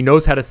 and he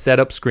knows how to set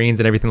up screens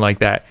and everything like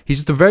that. He's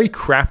just a very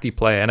crafty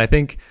player, and I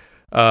think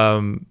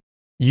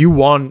you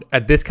want,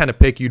 at this kind of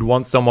pick, you'd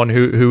want someone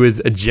who is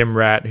a gym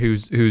rat,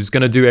 who's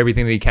going to do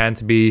everything that he can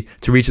to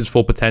reach his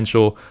full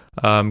potential,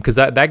 because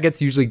that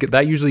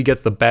usually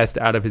gets the best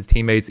out of his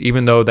teammates,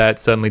 even though that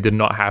certainly did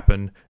not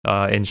happen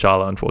in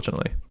Charlotte,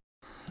 unfortunately.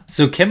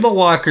 So Kemba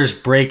Walker's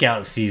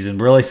breakout season,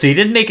 really, so he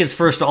didn't make his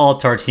first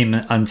All-Star team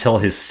until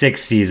his 6th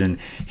season.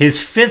 His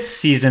 5th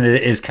season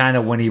is kind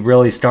of when he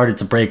really started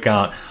to break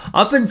out.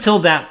 Up until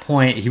that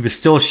point, he was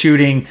still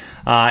shooting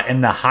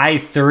in the high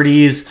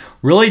 30s.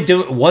 Really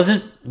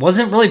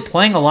wasn't really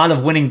playing a lot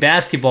of winning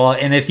basketball.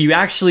 And if you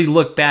actually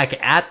look back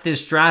at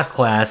this draft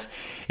class,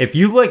 if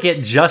you look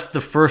at just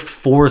the first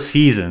 4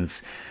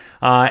 seasons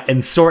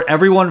and sort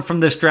everyone from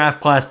this draft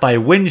class by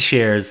win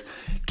shares,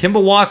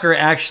 Kemba Walker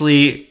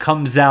actually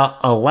comes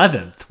out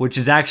 11th, which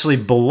is actually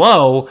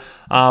below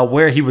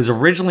where he was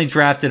originally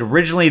drafted,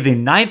 originally the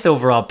 9th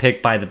overall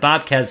pick by the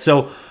Bobcats.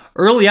 So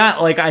early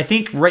on, like I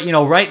think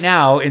right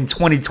now in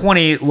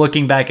 2020,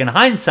 looking back in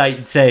hindsight,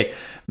 you'd say,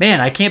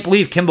 man, I can't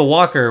believe Kemba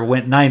Walker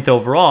went 9th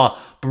overall.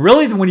 But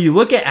really, when you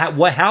look at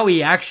how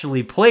he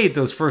actually played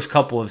those first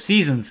couple of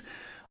seasons,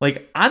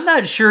 like I'm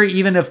not sure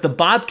even if the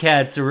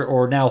Bobcats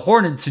or now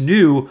Hornets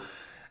knew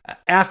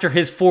after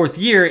his 4th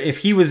year if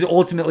he was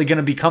ultimately going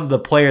to become the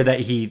player that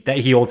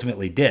he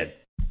ultimately did.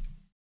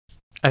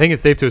 I think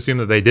it's safe to assume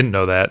that they didn't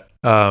know that,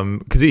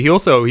 because he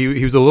was a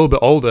little bit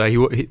older. He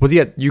was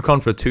at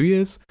UConn for 2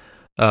 years,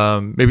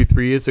 maybe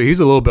 3 years. So he was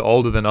a little bit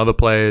older than other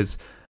players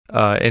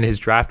in his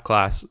draft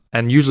class.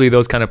 And usually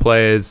those kind of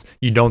players,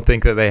 you don't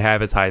think that they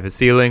have as high of a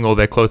ceiling or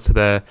they're close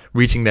to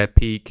reaching their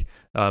peak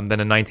than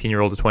a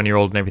 19-year-old, a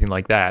 20-year-old, and everything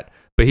like that.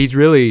 But he's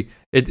really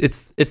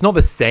it's not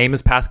the same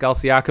as Pascal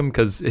Siakam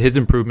because his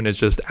improvement is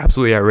just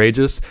absolutely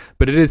outrageous.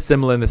 But it is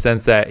similar in the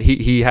sense that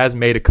he has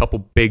made a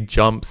couple big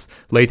jumps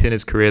later in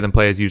his career than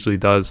players usually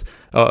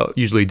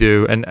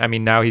do. And I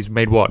mean, now he's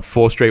made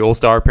 4 straight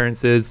All-Star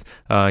appearances.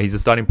 He's a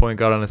starting point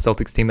guard on a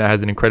Celtics team that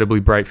has an incredibly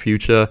bright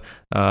future.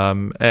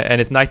 And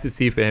it's nice to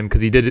see for him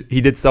because he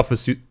did suffer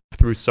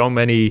through so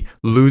many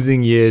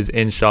losing years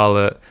in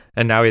Charlotte,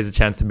 and now he has a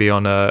chance to be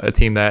on a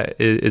team that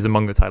is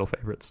among the title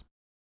favorites.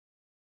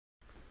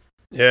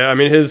 Yeah, I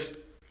mean,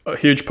 a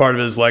huge part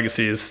of his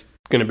legacy is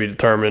going to be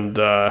determined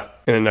in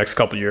the next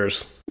couple of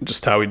years,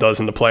 just how he does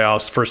in the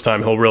playoffs. First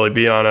time he'll really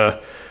be on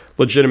a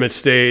legitimate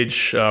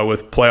stage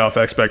with playoff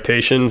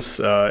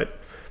expectations.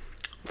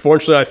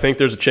 Fortunately, I think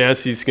there's a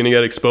chance he's going to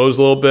get exposed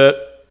a little bit.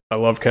 I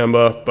love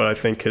Kemba, but I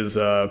think his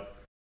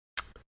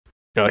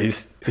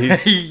he's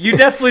You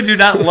definitely do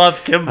not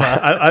love Kemba.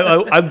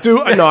 I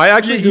do. No, I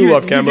actually do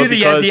love Kemba. You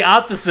do the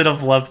opposite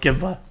of love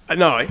Kemba.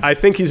 No, I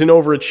think he's an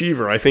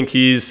overachiever. I think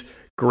he's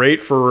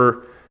great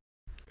for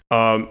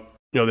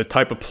the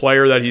type of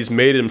player that he's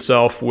made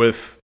himself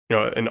with,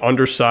 an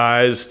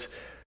undersized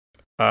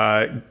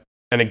and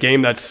a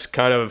game that's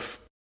kind of,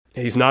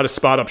 he's not a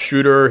spot up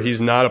shooter, he's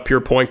not a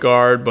pure point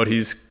guard, but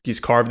he's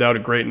carved out a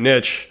great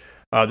niche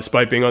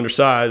despite being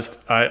undersized.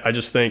 I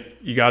just think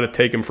you got to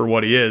take him for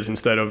what he is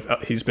instead of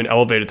he's been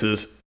elevated to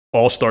this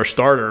all-star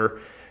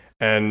starter,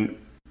 and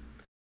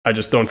I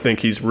just don't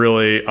think he's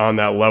really on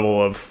that level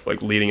of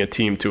like leading a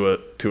team to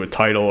a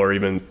title or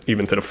even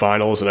to the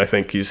finals. And I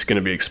think he's going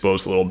to be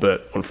exposed a little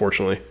bit,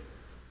 unfortunately.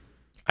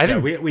 I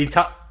think we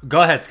talk.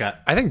 Go ahead, Scott.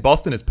 I think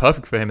Boston is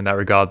perfect for him in that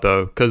regard,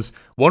 though, because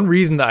one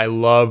reason that I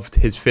loved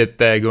his fit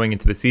there going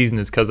into the season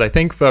is because I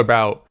think for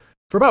about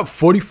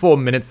 44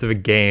 minutes of a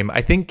game,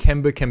 I think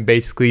Kemba can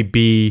basically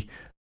be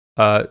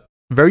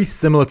very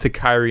similar to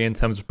Kyrie in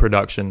terms of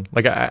production.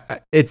 Like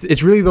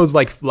it's really those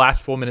like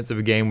last 4 minutes of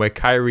a game where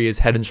Kyrie is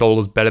head and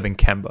shoulders better than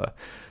Kemba.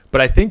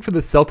 But I think for the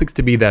Celtics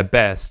to be their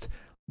best,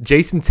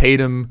 Jason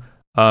Tatum,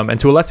 and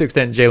to a lesser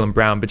extent Jaylen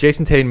Brown, but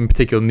Jason Tatum in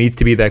particular needs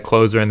to be their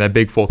closer and their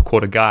big fourth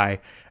quarter guy.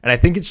 And I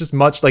think it's just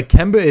much like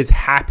Kemba is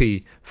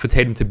happy for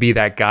Tatum to be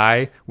that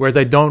guy, whereas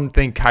I don't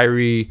think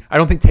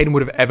Tatum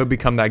would have ever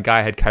become that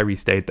guy had Kyrie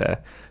stayed there.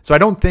 So I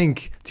don't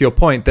think, to your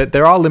point, that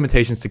there are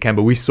limitations to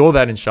Kemba. We saw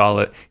that in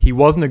Charlotte. He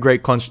wasn't a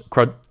great crunch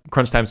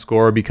time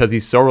scorer because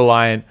he's so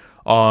reliant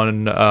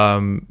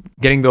on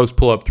getting those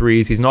pull-up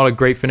threes. He's not a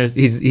great finish.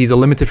 He's a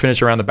limited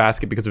finisher around the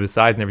basket because of his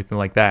size and everything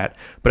like that.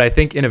 But I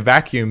think in a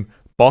vacuum,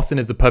 Boston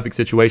is the perfect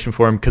situation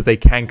for him because they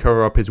can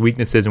cover up his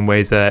weaknesses in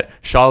ways that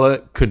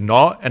Charlotte could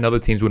not and other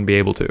teams wouldn't be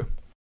able to.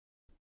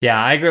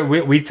 Yeah, I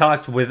agree. We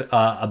talked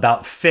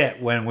about fit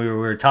when we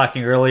were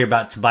talking earlier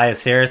about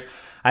Tobias Harris.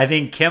 I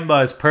think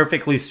Kemba is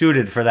perfectly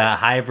suited for that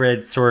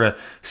hybrid sort of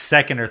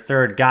second or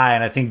third guy.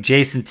 And I think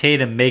Jason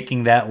Tatum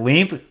making that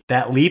leap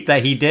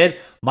that he did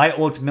might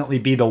ultimately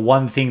be the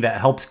one thing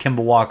that helps Kemba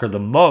Walker the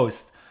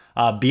most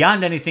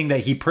beyond anything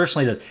that he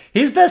personally does.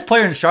 His best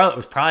player in Charlotte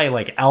was probably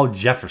like Al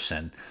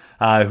Jefferson.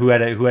 Who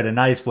had a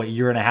nice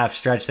year and a half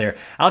stretch there.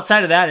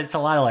 Outside of that, it's a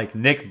lot of like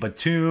Nick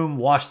Batum,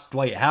 washed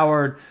Dwight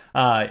Howard.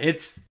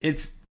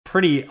 It's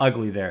pretty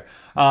ugly there.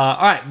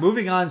 All right,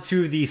 moving on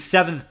to the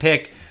 7th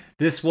pick.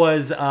 This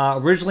was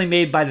originally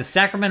made by the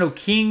Sacramento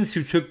Kings,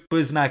 who took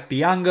Bismack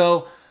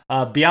Biyombo.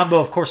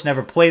 Biyombo, of course,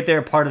 never played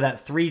there. Part of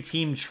that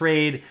 3-team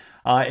trade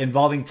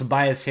involving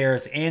Tobias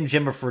Harris and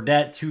Jimmer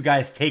Fredette, 2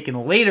 guys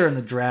taken later in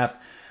the draft.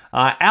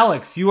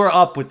 Alex, you are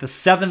up with the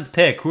 7th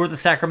pick. Who are the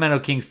Sacramento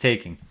Kings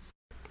taking?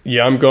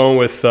 Yeah, I'm going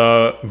with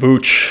Nikola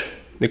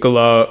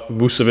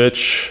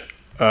Vucevic,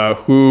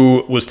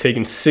 who was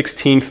taken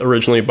 16th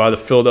originally by the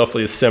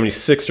Philadelphia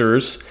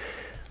 76ers.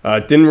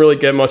 Didn't really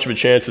get much of a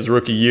chance his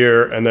rookie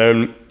year, and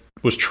then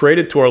was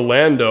traded to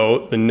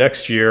Orlando the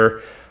next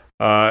year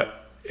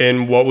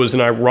in what was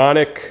an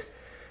ironic,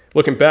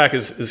 looking back,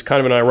 is kind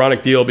of an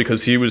ironic deal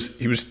because he was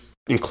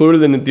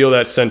included in the deal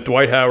that sent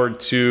Dwight Howard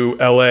to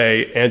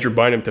L.A., Andrew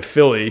Bynum to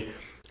Philly,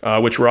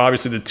 which were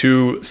obviously the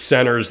 2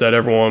 centers that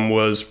everyone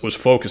was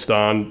focused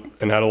on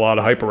and had a lot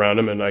of hype around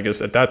him, and I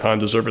guess at that time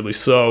deservedly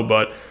so.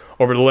 But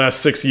over the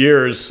last 6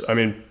 years, I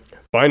mean,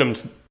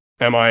 Bynum's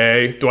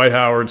MIA, Dwight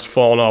Howard's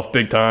fallen off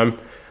big time.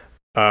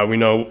 We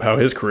know how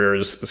his career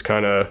is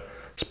kind of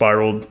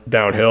spiraled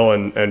downhill,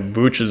 and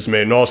Vooch has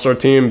made an all-star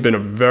team, been a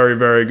very,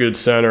 very good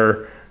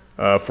center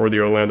for the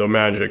Orlando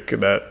Magic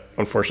that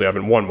unfortunately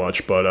haven't won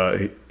much,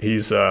 but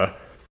he's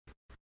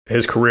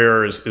his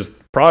career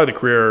is probably the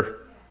career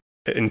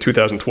in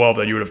 2012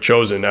 that you would have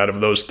chosen out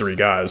of those three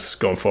guys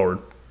going forward.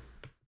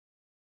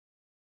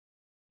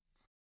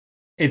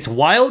 It's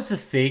wild to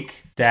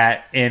think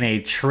that in a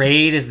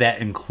trade that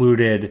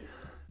included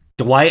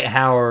Dwight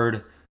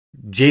Howard,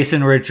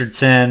 Jason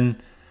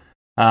Richardson,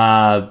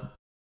 Andrew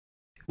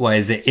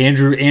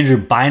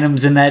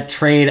Bynum's in that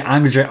trade,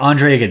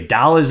 Andre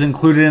Iguodala is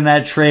included in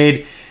that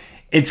trade.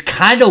 It's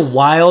kind of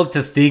wild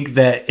to think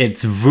that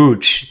it's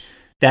Vooch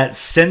that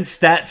since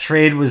that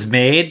trade was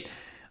made,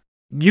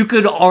 you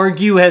could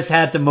argue has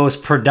had the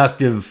most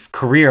productive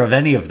career of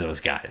any of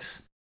those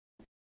guys.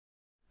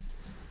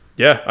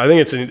 Yeah, I think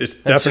it's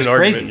definitely an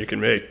argument you can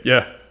make.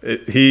 Yeah,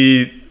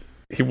 he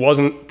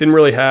didn't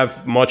really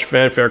have much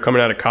fanfare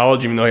coming out of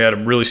college, even though he had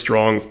a really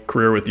strong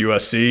career with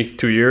USC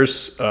 2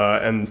 years,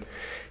 and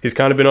he's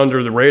kind of been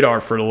under the radar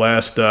for the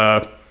last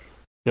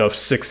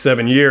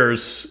 6-7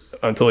 years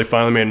until he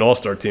finally made an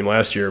All-Star team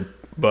last year.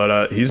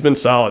 But he's been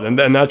solid,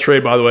 and that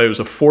trade, by the way, was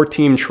a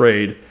 4-team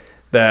trade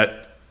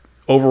that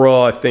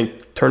overall I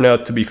think turned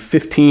out to be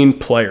 15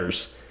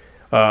 players.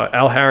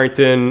 Al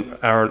Harrington,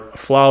 Aaron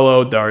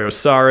Aflalo, Dario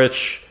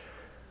Saric,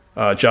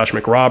 Josh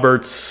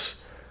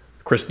McRoberts,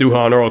 Chris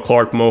Duhon, Earl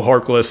Clark, Mo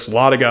Harkless, a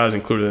lot of guys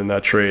included in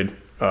that trade.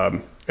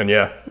 And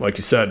yeah, like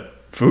you said,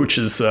 Vooch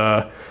is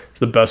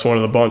the best one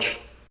of the bunch.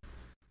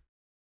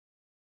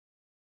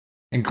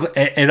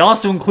 It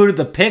also included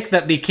the pick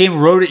that became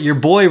your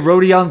boy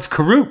Rodions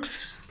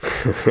Kurucs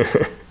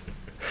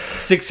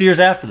 6 years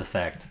after the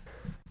fact.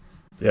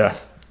 Yeah.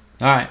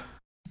 All right.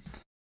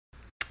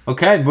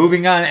 Okay,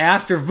 moving on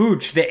after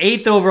Vooch, the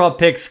 8th overall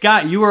pick.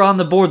 Scott, you were on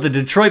the board. The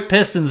Detroit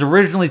Pistons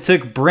originally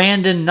took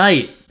Brandon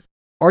Knight.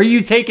 Are you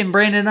taking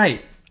Brandon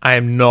Knight? I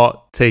am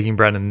not taking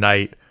Brandon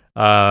Knight.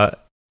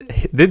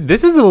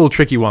 This is a little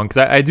tricky one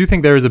because I do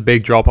think there is a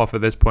big drop-off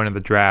at this point in the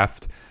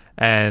draft,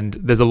 and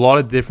there's a lot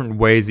of different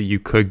ways that you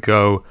could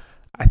go.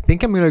 I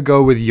think I'm going to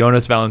go with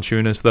Jonas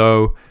Valanciunas,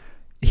 though.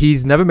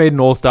 He's never made an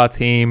all-star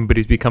team, but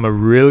he's become a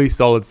really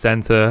solid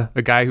center,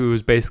 a guy who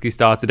has basically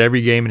started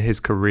every game in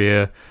his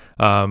career.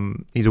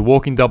 He's a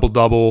walking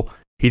double-double.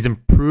 He's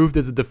improved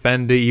as a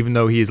defender, even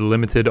though he is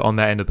limited on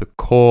that end of the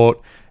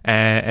court.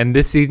 And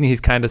this season,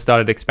 he's kind of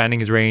started expanding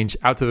his range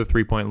out to the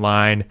three-point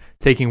line,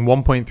 taking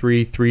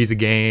 1.3 threes a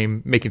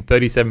game, making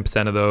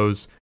 37% of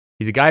those.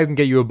 He's a guy who can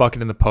get you a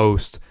bucket in the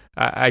post.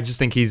 I just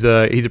think he's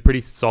a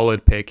pretty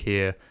solid pick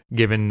here,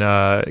 given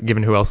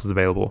who else is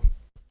available.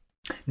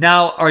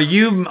 Now, are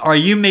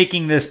you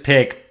making this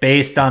pick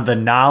based on the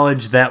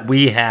knowledge that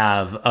we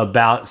have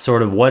about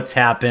sort of what's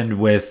happened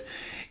with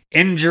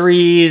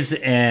injuries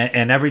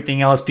and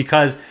everything else?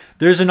 Because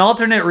there's an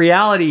alternate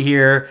reality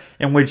here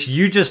in which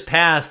you just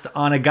passed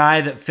on a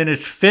guy that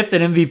finished 5th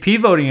in MVP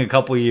voting a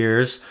couple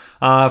years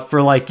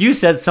for, like you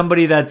said,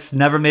 somebody that's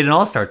never made an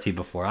All-Star team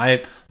before.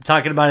 I'm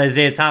talking about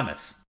Isaiah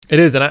Thomas. It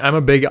is, and I'm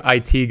a big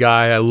IT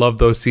guy. I love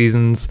those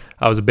seasons.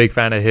 I was a big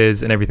fan of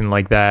his and everything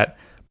like that.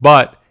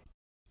 But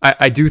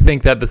I do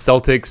think that the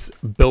Celtics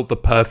built the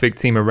perfect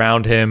team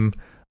around him,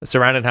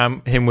 surrounded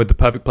him with the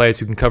perfect players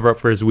who can cover up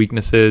for his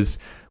weaknesses.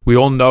 We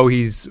all know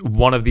he's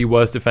one of the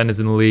worst defenders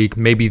in the league,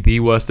 maybe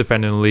the worst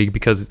defender in the league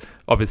because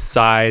of his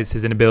size,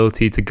 his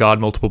inability to guard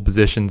multiple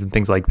positions and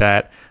things like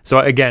that. So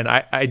again,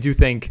 I do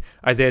think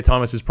Isaiah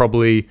Thomas is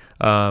probably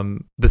the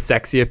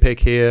sexier pick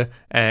here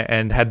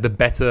and had the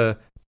better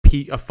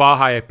peak, a far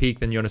higher peak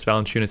than Jonas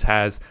Valanciunas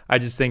has. I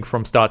just think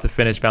from start to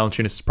finish,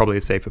 Valanciunas is probably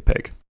a safer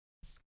pick.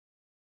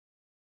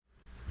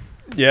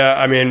 Yeah,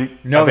 I mean...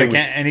 No,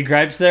 any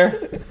gripes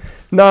there?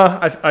 No,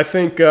 I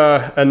think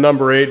at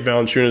number 8,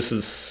 Valanciunas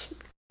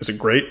is a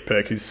great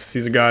pick. He's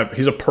a guy.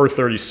 He's a per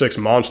 36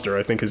 monster.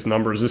 I think his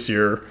numbers this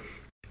year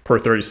per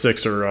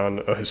 36 are on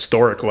a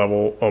historic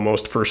level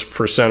almost for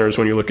centers.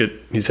 When you look at,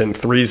 he's hitting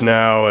threes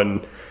now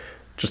and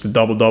just a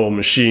double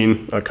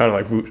machine, kind of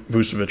like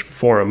Vucevic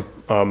before him.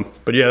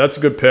 But yeah, that's a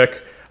good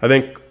pick. I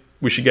think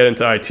we should get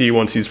into IT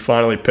once he's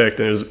finally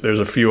picked. And there's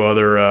a few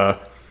other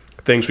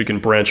things we can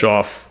branch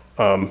off,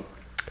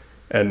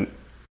 and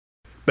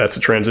that's a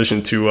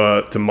transition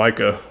to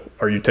Micah.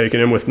 Are you taking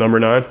him with number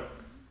 9?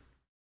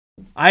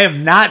 I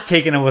am not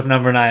taking him with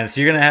number 9,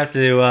 so you're gonna have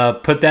to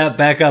put that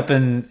back up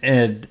in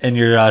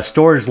your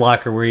storage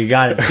locker where you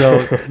got it. So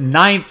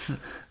 9th,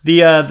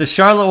 the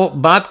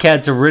Charlotte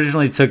Bobcats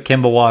originally took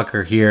Kemba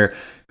Walker here,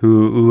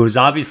 who was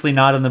obviously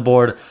not on the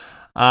board.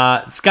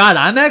 Scott,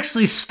 I'm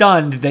actually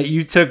stunned that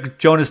you took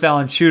Jonas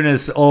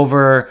Valanciunas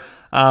over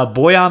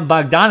Bojan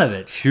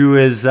Bogdanovic, who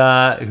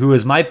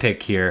is my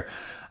pick here.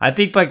 I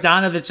think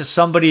Bogdanovic is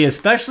somebody,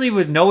 especially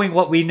with knowing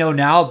what we know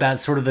now about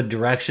sort of the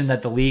direction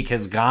that the league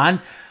has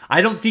gone.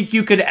 I don't think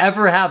you could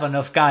ever have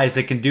enough guys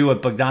that can do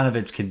what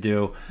Bogdanovic can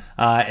do.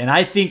 And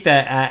I think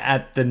that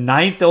at the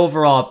 9th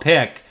overall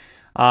pick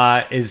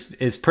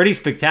is pretty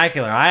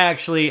spectacular. I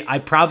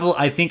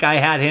think I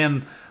had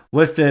him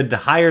listed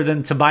higher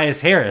than Tobias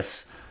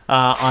Harris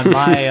on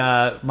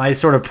my my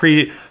sort of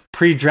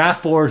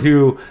pre-draft board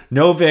who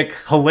Novik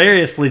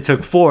hilariously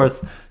took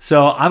fourth.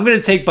 So I'm going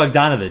to take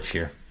Bogdanovic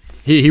here.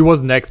 He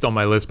was next on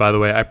my list, by the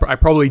way. I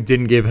probably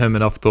didn't give him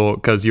enough thought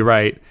because you're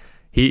right.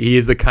 He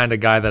is the kind of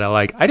guy that I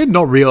like. I did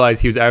not realize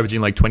he was averaging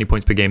like 20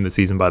 points per game this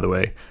season, by the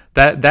way.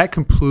 That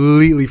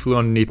completely flew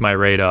underneath my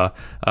radar.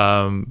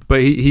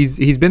 But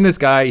he's been this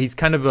guy. He's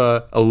kind of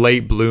a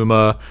late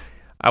bloomer.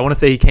 I want to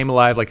say he came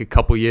alive like a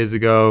couple years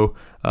ago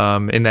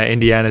in that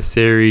Indiana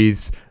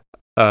series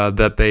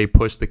that they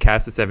pushed the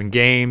Cavs to 7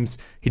 games.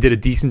 He did a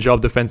decent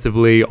job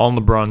defensively on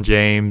LeBron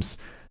James.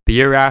 The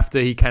year after,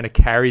 he kind of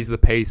carries the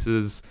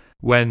Pacers.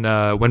 When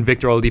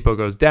Victor Oladipo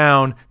goes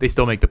down, they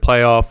still make the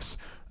playoffs.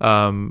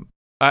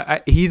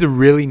 He's a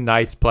really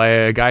nice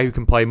player, a guy who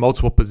can play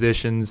multiple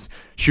positions,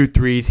 shoot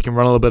threes. He can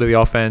run a little bit of the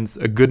offense,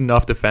 a good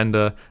enough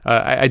defender.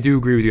 I do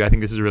agree with you. I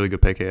think this is a really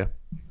good pick here.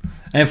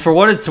 And for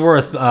what it's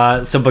worth,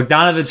 so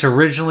Bogdanovic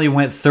originally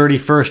went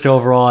 31st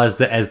overall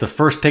as the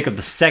first pick of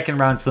the second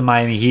round to the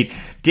Miami Heat.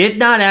 Did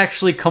not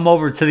actually come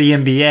over to the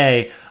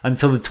NBA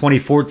until the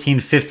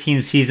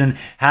 2014-15 season.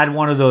 Had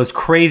one of those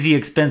crazy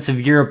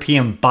expensive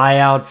European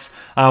buyouts,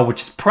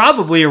 which is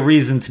probably a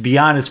reason, to be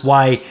honest,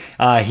 why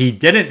he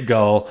didn't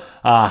go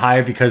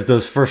higher, because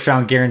those first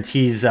round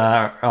guarantees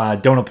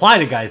don't apply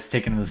to guys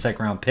taken in the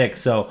second round pick.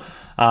 So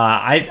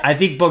I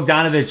think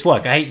Bogdanovic,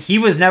 look, he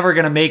was never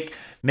going to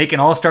make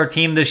an all-star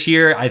team this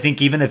year. I think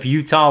even if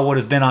Utah would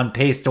have been on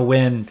pace to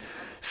win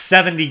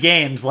 70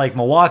 games like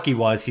Milwaukee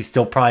was, he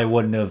still probably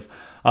wouldn't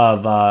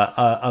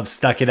have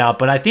stuck it out.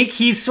 But I think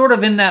he's sort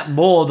of in that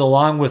mold,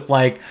 along with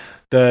like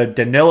the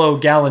Danilo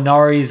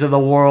Gallinaris of the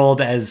world,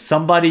 as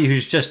somebody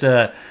who's just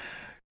a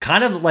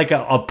kind of like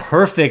a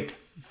perfect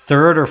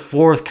third or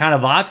fourth kind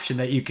of option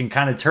that you can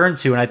kind of turn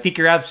to. And I think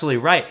you're absolutely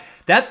right.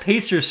 That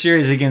Pacers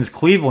series against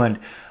Cleveland,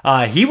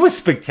 he was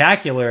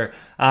spectacular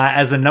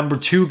as a number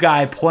 2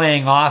 guy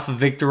playing off of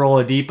Victor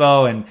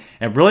Oladipo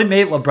and really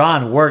made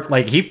LeBron work.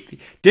 Like, he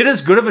did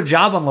as good of a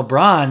job on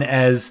LeBron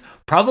as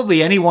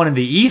probably anyone in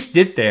the East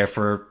did there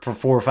for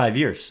 4 or 5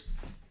 years.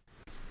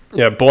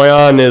 Yeah,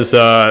 Bojan is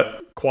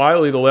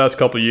quietly the last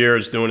couple of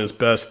years doing his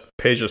best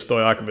Peja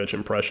Stojakovic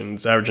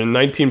impressions, averaging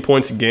 19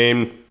 points a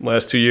game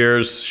last 2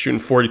 years, shooting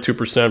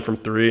 42% from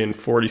 3 and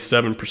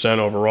 47%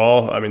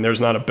 overall. I mean,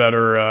 there's not a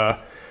better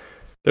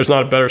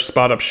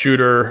spot-up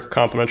shooter,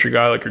 complimentary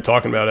guy like you're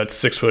talking about at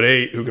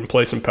 6'8" who can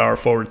play some power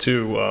forward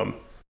too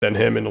than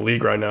him in the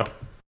league right now.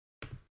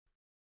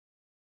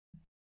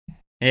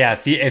 Yeah,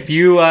 if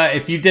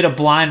you did a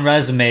blind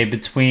resume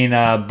between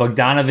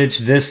Bogdanovic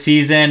this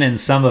season and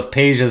some of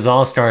Peja's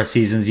All-Star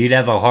seasons, you'd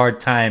have a hard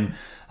time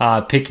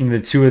picking the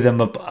two of them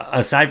up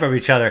aside from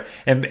each other,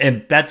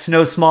 and that's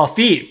no small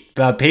feat.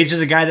 Peja's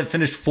a guy that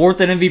finished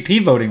 4th in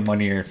MVP voting one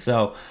year,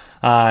 so.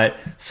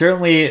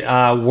 Certainly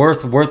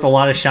worth a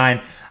lot of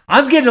shine.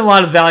 I'm getting a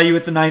lot of value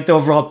with the 9th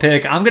overall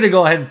pick. I'm going to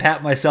go ahead and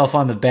pat myself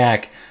on the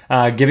back,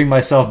 giving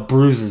myself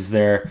bruises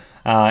there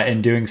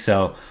in doing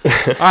so.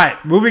 All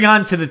right, moving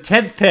on to the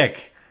 10th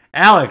pick.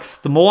 Alex,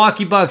 the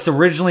Milwaukee Bucks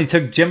originally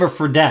took Jimmer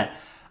Fredette.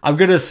 I'm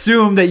going to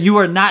assume that you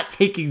are not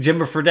taking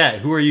Jimmer Fredette.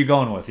 Who are you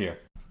going with here?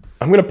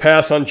 I'm going to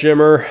pass on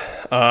Jimmer.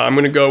 I'm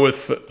going to go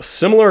with a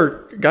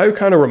similar guy who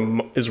kind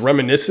of is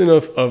reminiscent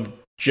of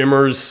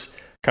Jimmer's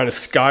kind of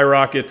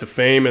skyrocket to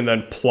fame and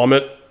then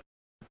plummet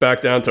back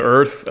down to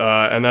earth,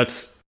 and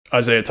that's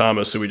Isaiah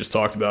Thomas, who we just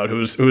talked about, who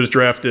was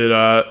drafted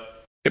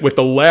with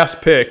the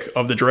last pick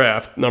of the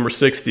draft, number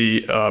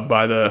 60,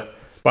 by the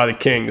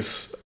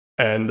Kings,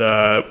 and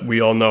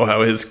we all know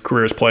how his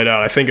career has played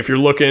out. I think if you're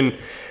looking,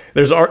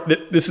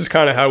 this is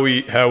kind of how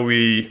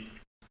we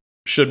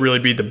should really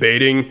be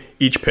debating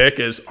each pick: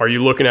 is, are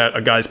you looking at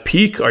a guy's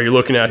peak? Are you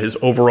looking at his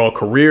overall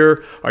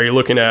career? Are you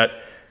looking at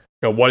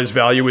what his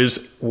value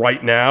is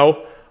right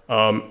now?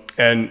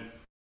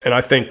 And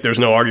I think there's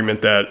no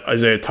argument that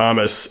Isaiah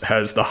Thomas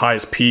has the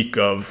highest peak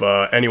of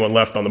anyone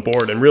left on the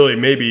board. And really,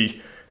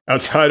 maybe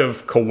outside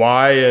of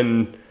Kawhi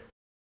and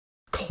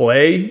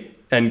Clay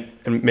and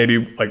maybe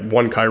like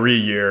one Kyrie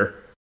year,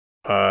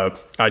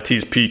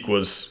 IT's peak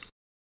was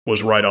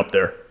right up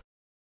there.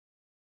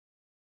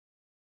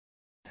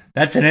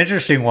 That's an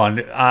interesting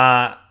one.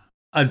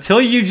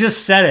 Until you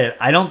just said it,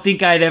 I don't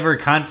think I'd ever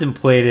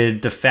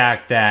contemplated the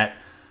fact that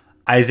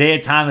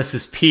Isaiah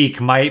Thomas's peak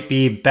might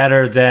be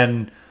better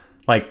than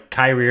like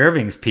Kyrie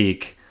Irving's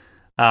peak.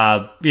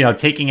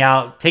 Taking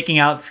out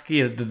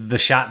the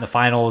shot in the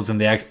finals and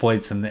the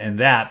exploits and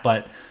that,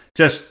 but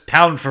just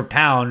pound for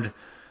pound,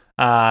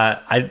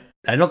 I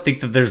don't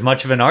think that there's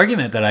much of an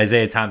argument that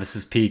Isaiah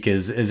Thomas's peak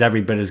is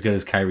every bit as good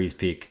as Kyrie's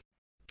peak.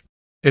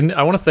 And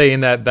I want to say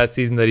in that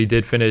season that he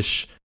did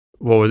finish,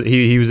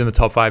 he was in the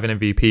top 5 in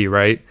MVP,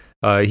 right?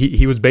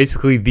 He was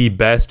basically the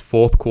best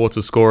fourth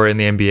quarter scorer in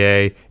the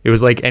NBA. It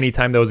was like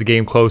anytime there was a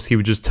game close, he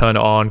would just turn it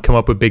on, come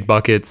up with big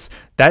buckets.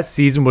 That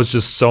season was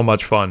just so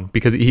much fun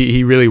because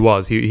he really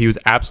was. He was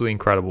absolutely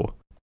incredible.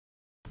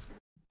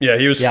 Yeah,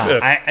 he was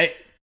fifth.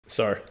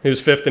 He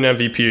was 5th in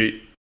MVP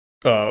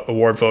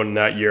award voting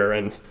that year,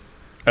 and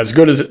as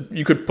good as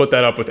you could put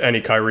that up with any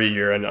Kyrie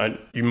year, and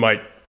you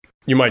might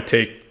you might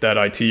take that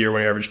IT year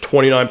when he averaged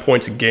 29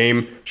 points a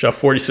game, shot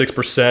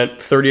 46%,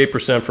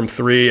 38% from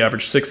three,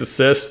 averaged 6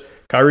 assists.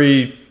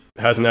 Kyrie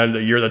hasn't had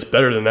a year that's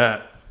better than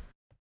that.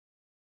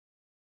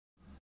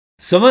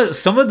 Some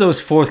of those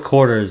fourth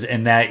quarters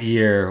in that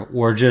year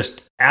were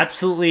just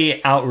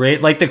absolutely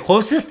outrageous. Like the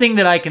closest thing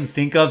that I can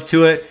think of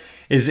to it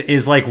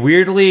is like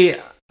weirdly,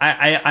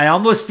 I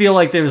almost feel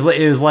like it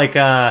was like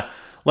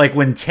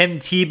when Tim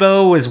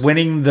Tebow was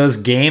winning those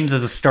games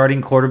as a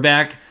starting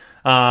quarterback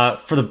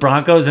for the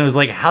Broncos, and it was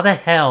like, how the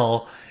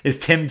hell is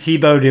Tim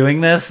Tebow doing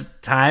this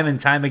time and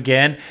time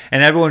again?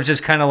 And everyone's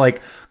just kind of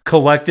like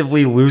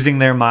collectively losing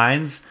their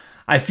minds.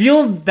 I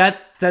feel that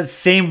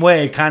same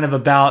way kind of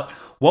about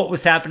what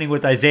was happening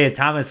with Isaiah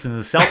Thomas and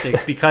the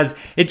Celtics because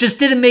it just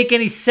didn't make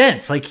any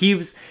sense. Like he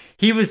was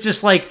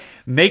just like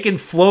making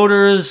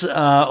floaters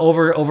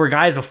over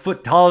guys a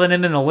foot taller than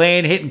him in the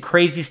lane, hitting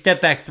crazy step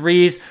back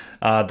threes.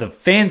 The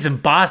fans in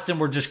Boston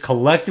were just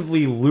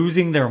collectively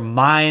losing their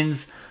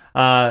minds.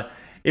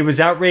 It was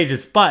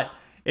outrageous, but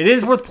it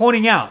is worth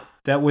pointing out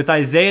that with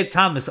Isaiah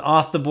Thomas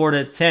off the board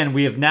at 10,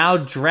 we have now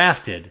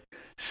drafted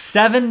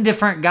 7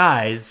 different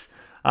guys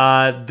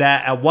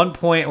that at one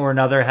point or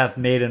another have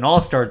made an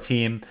all-star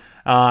team.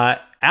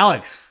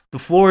 Alex, the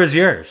floor is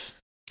yours.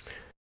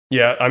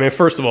 Yeah, I mean,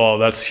 first of all,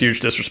 that's huge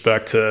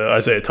disrespect to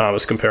Isaiah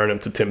Thomas comparing him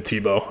to Tim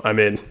Tebow. I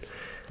mean,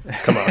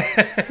 come on.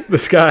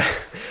 This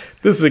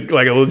is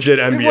like a legit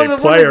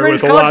NBA player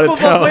with a lot of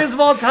talent. Players of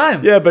all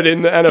time. Yeah, but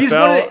in the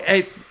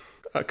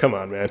NFL, come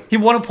on, man. He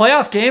won a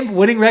playoff game,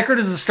 winning record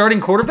as a starting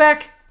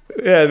quarterback.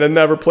 Yeah, and then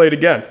never played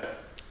again.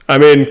 I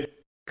mean,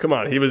 come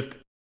on. He was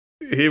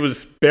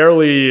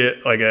barely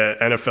like a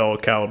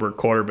NFL caliber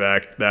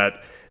quarterback.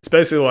 That it's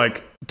basically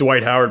like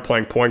Dwight Howard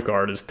playing point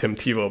guard is Tim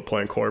Tebow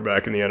playing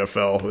quarterback in the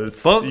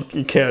NFL.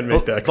 You can't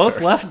make that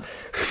comparison.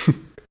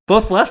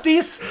 Both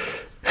lefties.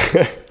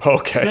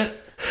 Okay.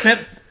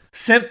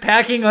 Sent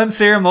packing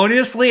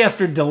unceremoniously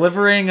after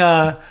delivering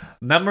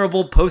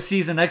memorable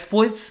postseason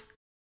exploits.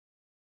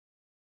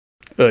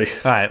 All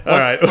right.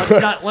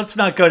 Let's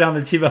not go down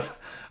the Tebow.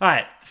 All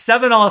right,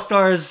 7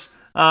 All-Stars.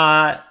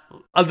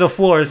 The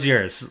floor is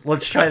yours.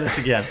 Let's try this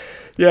again.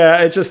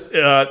 Yeah, it just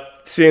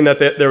seeing that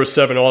there were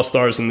 7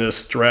 All-Stars in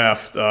this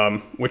draft,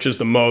 which is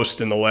the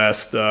most in the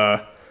last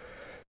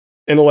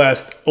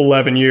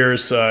 11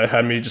 years,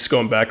 had me just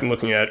going back and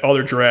looking at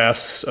other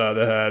drafts that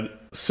had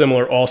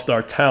similar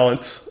All-Star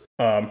talent.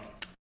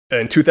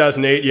 In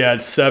 2008, you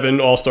had 7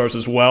 All-Stars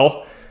as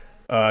well.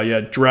 You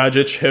had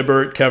Dragic,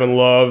 Hibbert, Kevin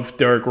Love,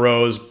 Derrick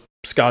Rose,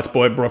 Scott's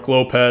boy, Brook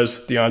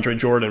Lopez, DeAndre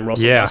Jordan,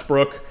 Russell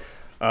Westbrook.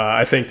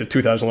 I think the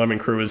 2011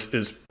 crew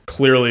is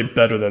clearly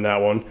better than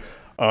that one.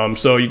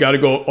 So you got to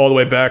go all the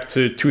way back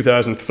to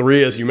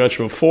 2003, as you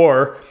mentioned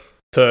before,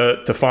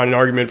 to find an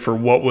argument for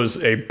what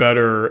was a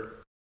better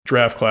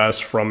draft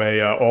class from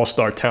a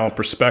all-star talent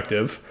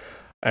perspective.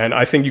 And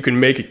I think you can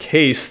make a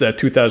case that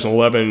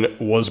 2011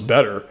 was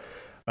better.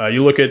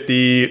 You look at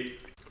the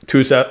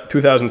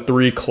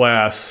 2003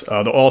 class,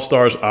 the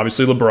all-stars,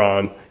 obviously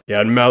LeBron. You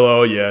had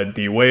Melo, you had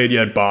D-Wade, you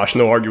had Bosh.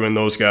 No arguing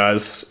those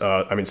guys.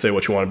 I mean, say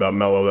what you want about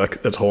Melo.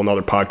 That's a whole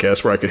other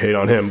podcast where I could hate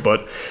on him.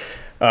 But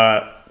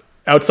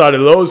outside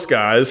of those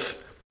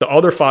guys, the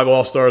other 5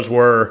 All-Stars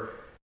were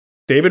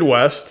David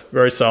West,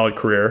 very solid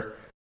career.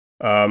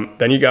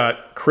 Then you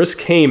got Chris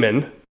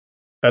Kaman.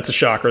 That's a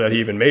shocker that he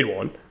even made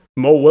one.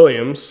 Mo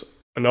Williams,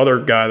 another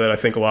guy that I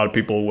think a lot of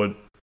people would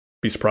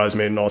be surprised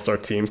made an All-Star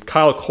team.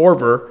 Kyle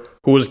Korver,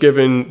 who was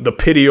given the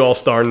pity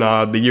All-Star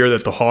nod the year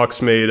that the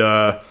Hawks made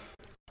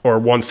or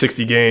won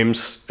 60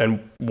 games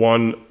and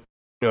won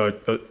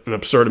an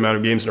absurd amount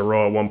of games in a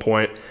row at one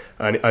point.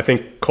 And I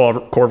think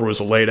Korver was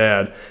a late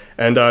ad.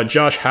 And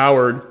Josh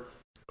Howard,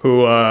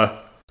 who, I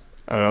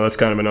don't know, that's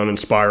kind of an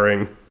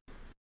uninspiring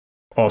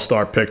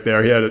all-star pick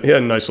there. He had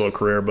a nice little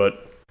career,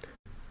 but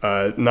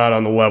not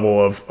on the level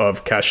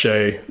of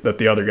cachet that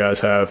the other guys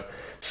have.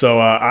 So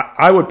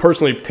I would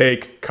personally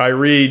take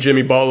Kyrie,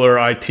 Jimmy Butler,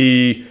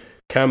 IT,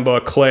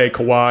 Kemba, Clay,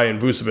 Kawhi,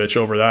 and Vucevic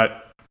over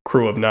that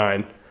crew of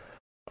 9.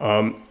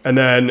 And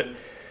then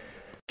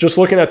just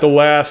looking at the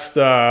last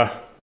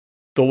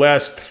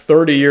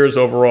 30 years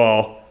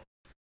overall,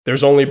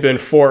 there's only been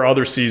 4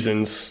 other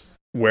seasons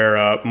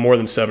where more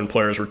than 7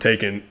 players were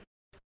taken.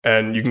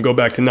 And you can go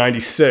back to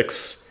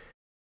 96,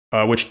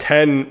 which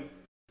 10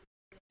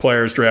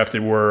 players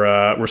drafted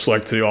were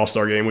selected to the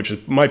All-Star game,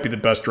 which might be the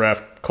best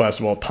draft class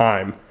of all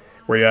time,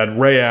 where you had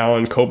Ray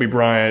Allen, Kobe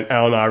Bryant,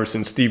 Allen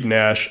Iverson, Steve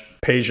Nash,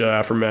 Peja,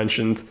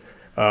 aforementioned,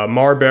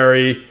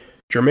 Marbury,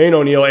 Jermaine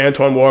O'Neal,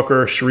 Antoine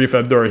Walker, Sharif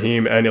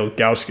Abdur-Rahim, and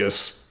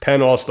Ilgauskas.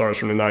 10 All-Stars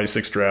from the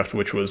 96 draft,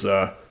 which was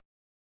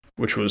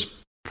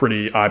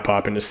pretty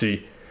eye-popping to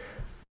see.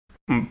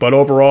 But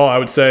overall, I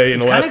would say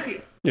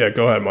yeah,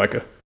 go ahead,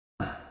 Micah.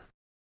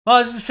 Well, I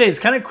was going to say, it's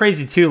kind of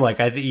crazy, too. Like,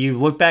 I think you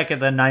look back at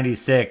the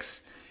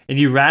 96, and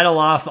you rattle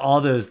off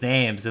all those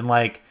names, and,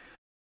 like,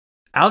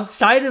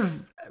 outside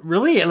of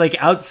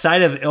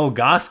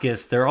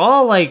Ilgauskas, they're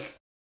all, like,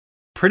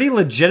 pretty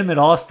legitimate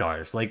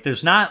all-stars. Like,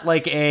 there's not,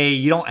 like,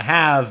 you don't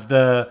have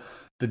the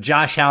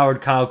Josh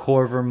Howard, Kyle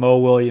Korver, Mo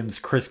Williams,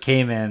 Chris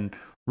Kaman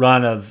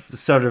run of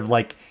sort of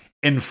like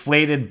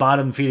inflated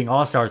bottom feeding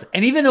all-stars.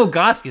 And even though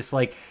Ilgauskas,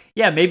 like,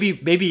 yeah,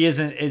 maybe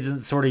isn't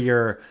sort of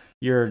your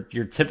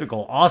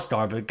typical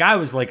all-star, but the guy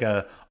was like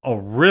a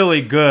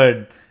really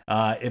good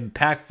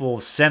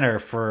impactful center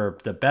for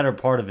the better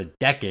part of a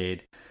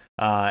decade.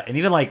 And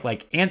even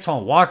like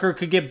Antoine Walker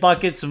could get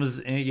buckets and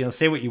was,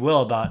 say what you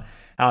will about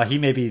how he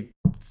maybe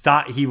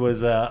thought he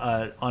was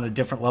on a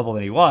different level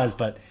than he was,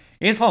 but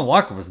Antoine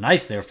Walker was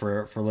nice there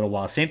for a little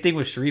while. Same thing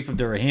with Sharif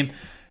Abdurrahim.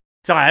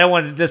 Sorry, I don't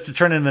want this to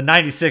turn into the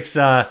 96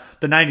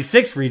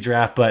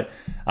 redraft, but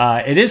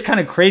it is kind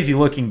of crazy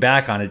looking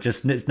back on it.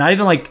 Just it's not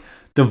even like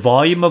the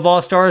volume of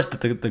all-stars,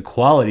 but the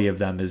quality of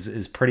them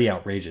is pretty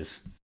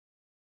outrageous.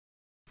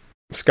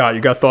 Scott,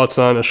 you got thoughts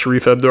on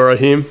Sharif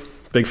Abdurrahim?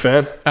 Big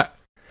fan?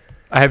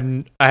 I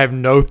have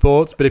no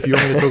thoughts, but if you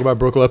want me to talk about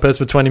Brook Lopez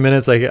for 20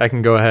 minutes, I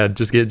can go ahead.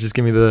 Just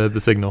give me the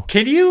signal.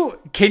 Can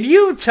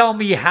you tell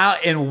me how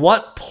in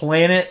what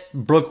planet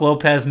Brook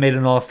Lopez made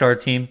an all-star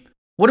team?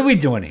 What are we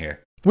doing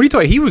here? What are you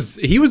talking? He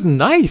was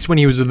nice when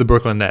he was with the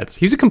Brooklyn Nets.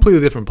 He was a completely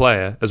different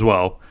player as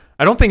well.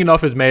 I don't think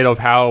enough is made of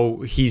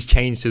how he's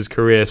changed his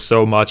career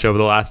so much over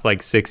the last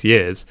 6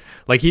 years.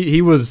 Like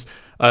he was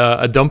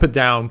a dump it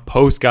down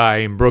post guy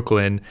in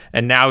Brooklyn,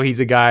 and now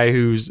he's a guy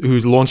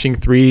who's launching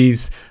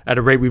threes at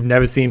a rate we've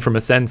never seen from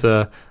a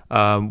center,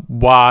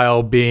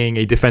 while being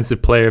a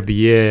defensive player of the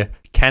year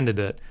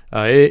candidate.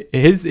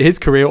 His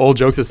career, all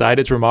jokes aside,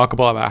 it's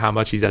remarkable about how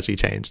much he's actually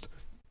changed.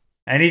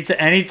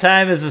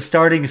 Anytime as a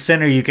starting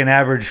center, you can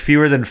average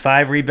fewer than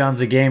 5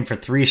 rebounds a game for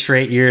 3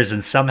 straight years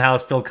and somehow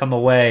still come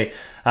away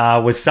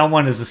with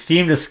someone as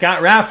esteemed as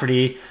Scott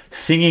Rafferty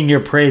singing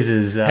your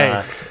praises.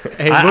 I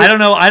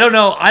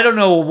don't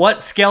know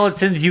what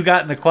skeletons you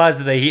got in the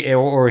closet that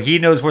he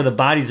knows where the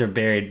bodies are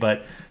buried,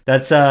 but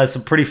that's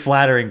some pretty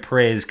flattering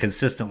praise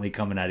consistently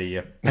coming out of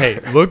you. Hey,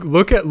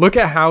 look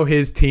at how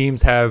his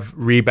teams have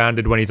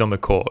rebounded when he's on the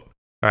court.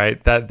 All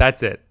right,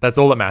 that's it. That's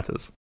all that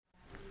matters.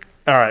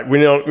 All right, we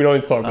don't need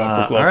to talk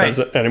about Brook Lopez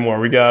anymore.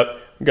 We got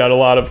a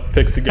lot of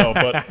picks to go,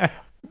 but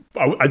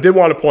I did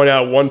want to point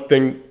out one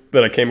thing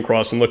that I came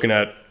across in looking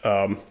at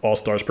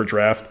All-Stars per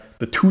draft.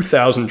 The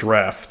 2000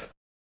 draft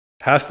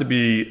has to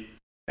be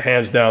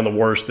hands down the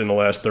worst in the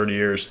last 30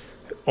 years.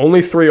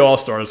 Only 3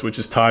 All-Stars, which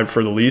is tied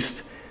for the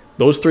least.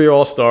 Those 3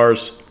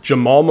 All-Stars,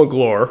 Jamal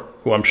McGlure,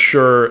 who I'm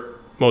sure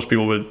most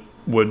people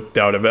would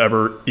doubt have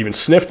ever even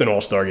sniffed an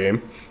All-Star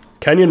game.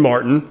 Kenyon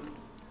Martin,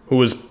 who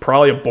was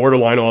probably a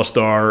borderline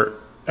All-Star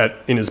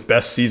in his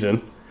best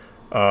season,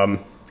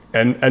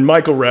 and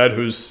Michael Redd,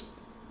 who's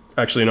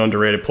actually an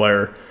underrated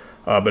player,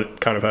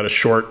 but kind of had a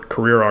short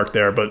career arc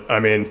there. But,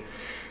 I mean,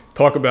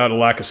 talk about a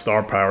lack of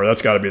star power.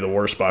 That's got to be the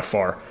worst by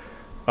far.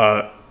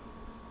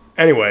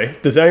 Anyway,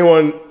 does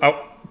anyone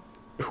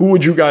who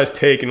would you guys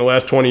take in the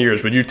last 20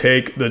 years? Would you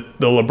take the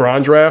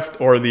LeBron draft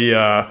or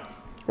the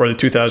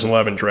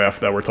 2011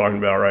 draft that we're talking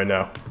about right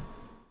now?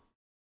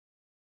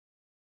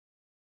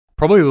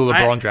 Probably the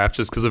LeBron draft,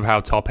 just because of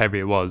how top heavy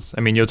it was.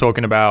 I mean, you're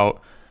talking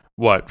about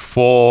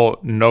 4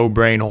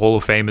 no-brain Hall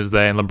of Famers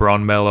there in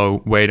LeBron,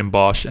 Melo, Wade, and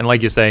Bosh. And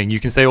like you're saying, you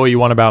can say all you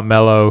want about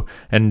Melo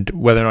and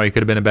whether or not he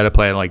could have been a better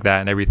player like that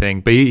and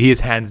everything, but he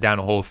is hands down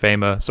a Hall of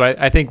Famer. So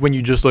I think when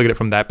you just look at it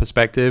from that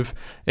perspective,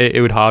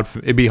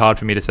 it'd be hard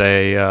for me to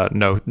say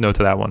no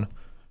to that one.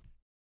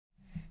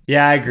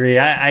 Yeah, I agree.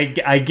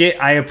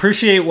 I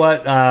appreciate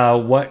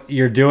what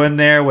you're doing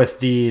there with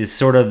the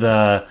sort of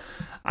the.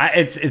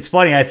 It's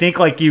funny. I think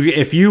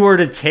if you were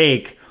to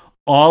take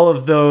all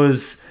of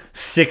those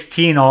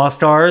 16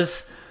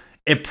 All-Stars,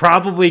 it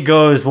probably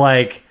goes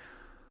like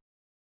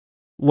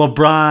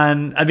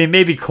LeBron. I mean,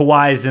 maybe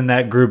Kawhi's in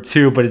that group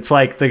too, but it's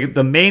like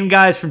the main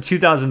guys from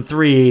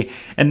 2003,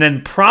 and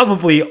then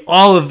probably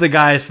all of the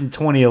guys from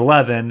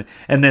 2011,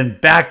 and then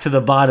back to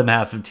the bottom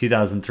half of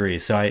 2003.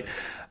 So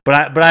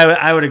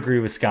I would agree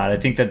with Scott. I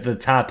think that the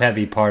top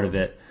heavy part of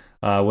it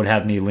would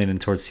have me leaning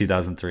towards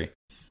 2003.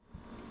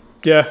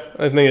 Yeah,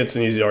 I think it's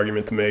an easy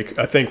argument to make.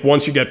 I think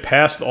once you get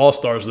past the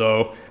All-Stars,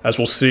 though, as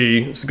we'll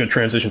see, it's a good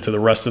transition to the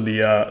rest of the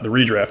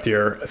redraft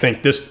here. I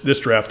think this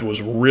draft was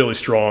really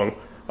strong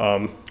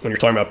when you're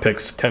talking about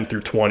picks 10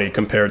 through 20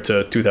 compared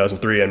to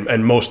 2003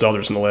 and most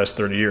others in the last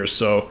 30 years.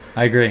 So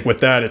I agree. With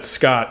that, it's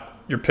Scott.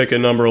 You're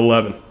picking number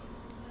 11.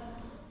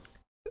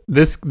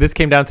 This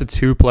came down to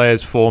 2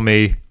 players for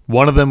me.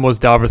 One of them was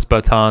Davis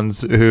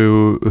Bertans,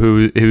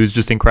 who's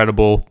just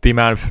incredible. The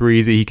amount of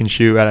threes that he can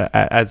shoot at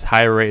as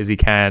high a rate as he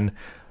can.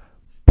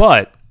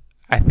 But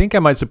I think I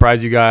might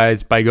surprise you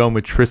guys by going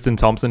with Tristan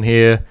Thompson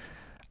here.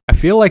 I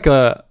feel like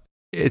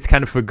it's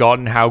kind of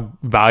forgotten how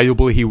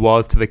valuable he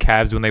was to the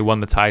Cavs when they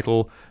won the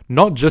title.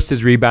 Not just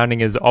his rebounding,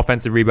 his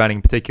offensive rebounding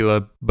in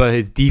particular, but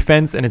his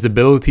defense and his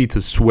ability to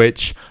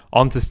switch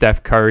onto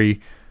Steph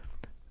Curry.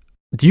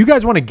 Do you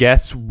guys want to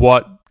guess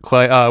what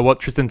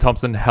Tristan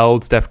Thompson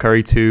held Steph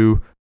Curry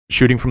to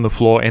shooting from the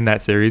floor in that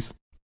series?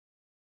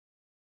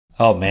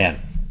 Oh, man.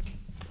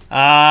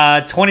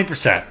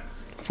 20%.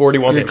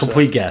 41%.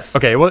 Complete guess.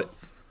 Okay,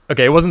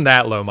 it wasn't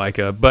that low,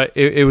 Micah, but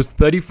it was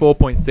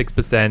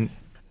 34.6%,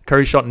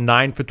 Curry shot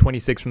 9 for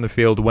 26 from the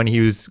field when he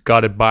was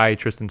guarded by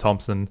Tristan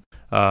Thompson.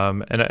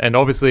 And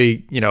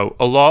obviously,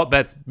 a lot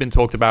that's been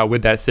talked about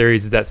with that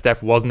series is that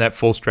Steph wasn't at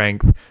full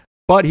strength,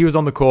 but he was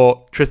on the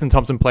court. Tristan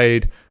Thompson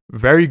played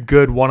very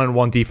good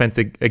one-on-one defense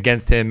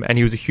against him, and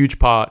he was a huge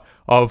part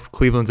of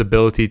Cleveland's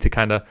ability to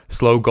kind of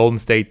slow Golden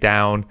State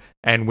down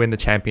and win the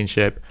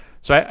championship.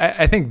 So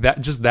I think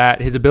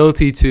that his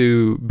ability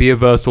to be a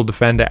versatile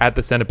defender at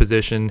the center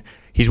position,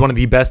 he's one of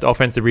the best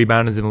offensive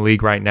rebounders in the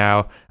league right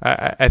now.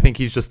 I think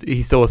he's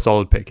still a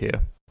solid pick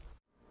here.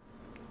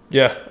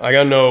 Yeah, I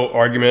got no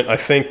argument. I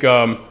think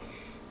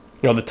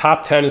the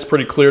top 10 is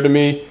pretty clear to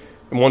me,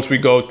 and once we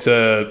go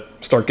to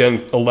start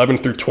getting 11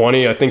 through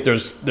 20, I think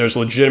there's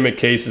legitimate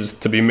cases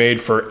to be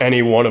made for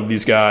any one of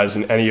these guys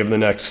in any of the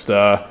next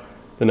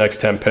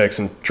 10 picks,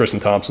 and Tristan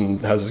Thompson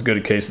has as good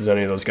a case as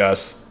any of those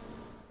guys.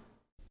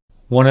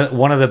 One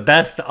of the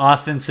best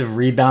offensive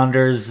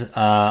rebounders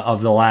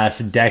of the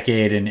last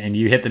decade, and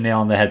you hit the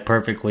nail on the head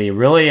perfectly.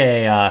 Really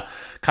a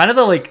kind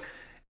of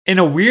in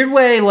a weird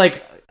way,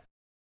 like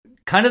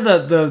kind of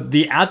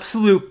the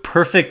absolute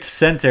perfect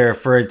center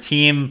for a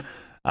team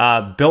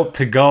built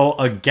to go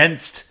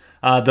against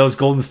those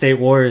Golden State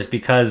Warriors,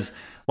 because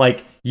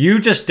you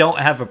just don't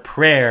have a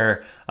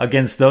prayer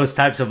against those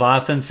types of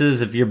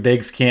offenses if your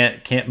bigs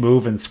can't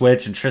move and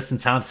switch. And Tristan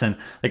Thompson,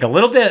 a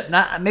little bit,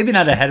 maybe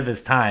not ahead of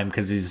his time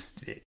because he's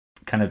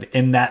kind of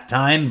in that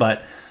time,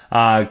 but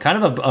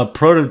kind of a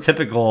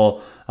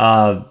prototypical,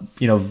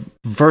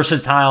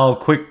 versatile,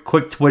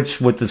 quick twitch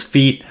with his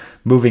feet,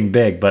 moving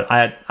big. But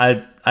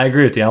I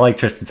agree with you. I like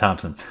Tristan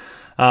Thompson.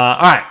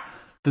 All right,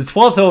 the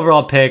 12th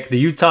overall pick, the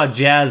Utah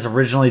Jazz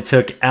originally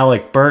took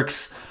Alec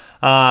Burks.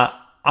 I'm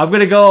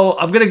gonna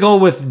go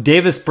with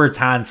Davis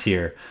Bertans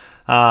here.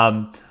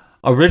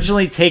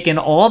 Originally taken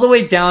all the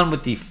way down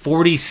with the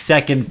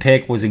 42nd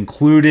pick, was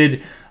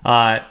included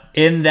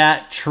in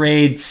that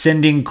trade,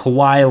 sending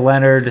Kawhi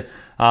Leonard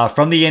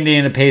from the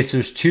Indiana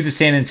Pacers to the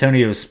San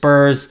Antonio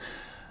Spurs.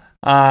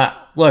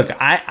 Look,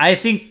 I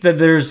think that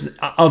there's,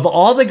 of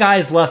all the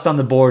guys left on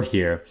the board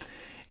here,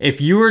 if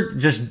you were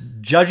just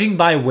judging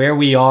by where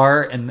we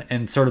are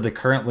and sort of the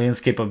current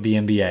landscape of the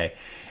NBA,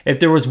 if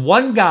there was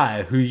one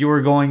guy who you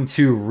were going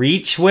to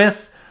reach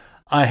with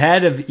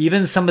ahead of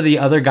even some of the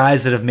other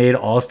guys that have made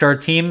all-star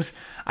teams,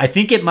 I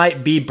think it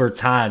might be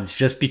Bertans,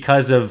 just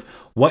because of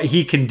what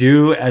he can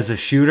do as a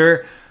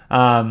shooter.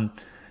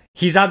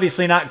 He's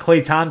obviously not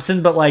Klay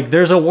Thompson, but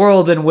there's a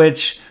world in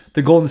which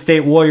the Golden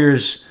State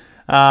Warriors,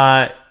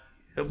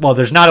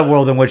 there's not a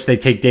world in which they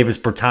take Davis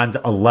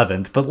Bertans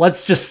 11th, but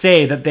let's just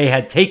say that they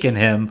had taken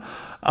him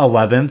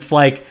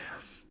 11th.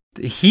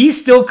 He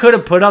still could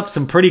have put up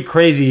some pretty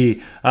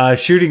crazy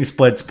shooting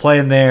splits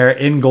playing there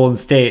in Golden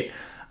State.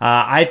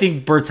 I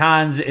think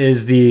Bertans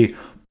is the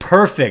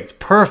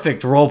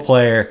perfect role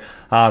player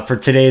for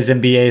today's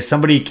NBA.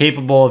 Somebody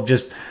capable of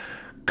just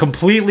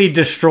completely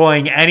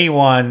destroying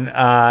anyone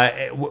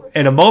at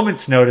a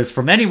moment's notice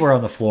from anywhere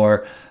on the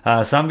floor.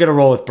 So I'm going to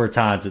roll with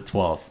Bertans at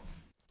 12.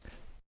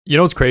 You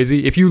know what's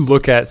crazy? If you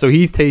look at, so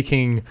he's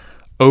taking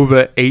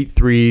over 8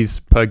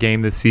 threes per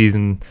game this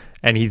season,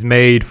 and he's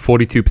made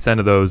 42%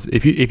 of those.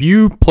 If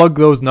you plug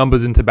those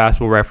numbers into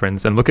Basketball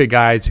Reference and look at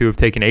guys who have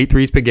taken 8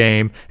 threes per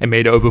game and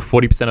made over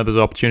 40% of those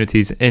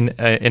opportunities in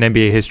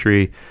NBA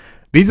history,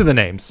 these are the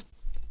names: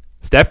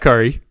 Steph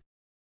Curry,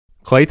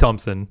 Klay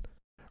Thompson,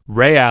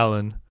 Ray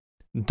Allen,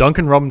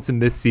 Duncan Robinson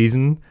this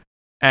season,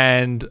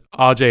 and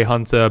RJ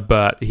Hunter,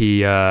 but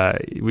he's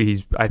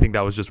I think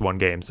that was just one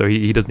game, so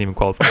he doesn't even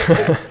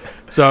qualify.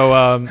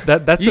 So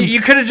that's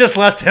you could have just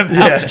left him out.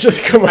 Yeah,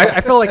 just come on. I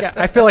feel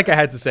like I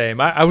had to say him.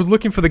 I was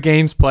looking for the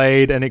games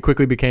played, and it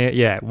quickly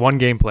became one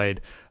game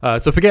played.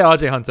 So forget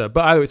RJ Hunter.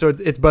 But either way, so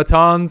it's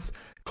Bertans,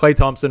 Klay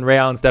Thompson, Ray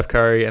Allen, Steph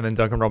Curry, and then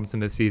Duncan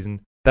Robinson this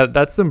season.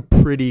 That's some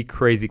pretty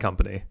crazy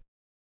company.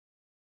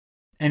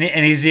 And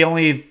he's the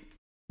only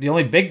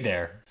big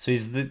there. So he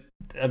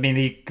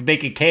could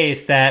make a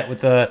case that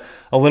with a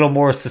little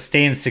more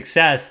sustained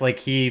success,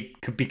 he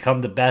could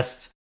become the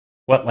best,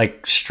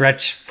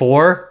 stretch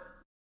 4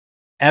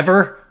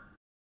 ever?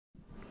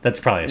 That's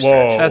probably a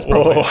stretch. That's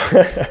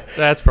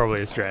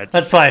probably a stretch.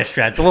 That's probably a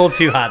stretch. A little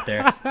too hot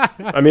there.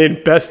 I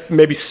mean, best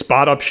maybe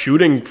spot up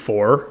shooting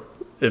 4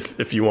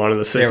 if you wanted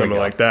to say something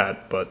like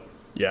that. But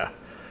yeah.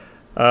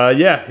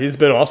 He's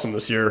been awesome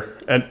this year.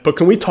 But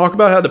can we talk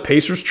about how the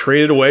Pacers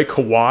traded away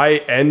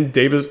Kawhi and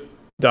Davis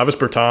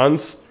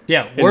Bertans?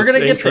 Yeah, we're gonna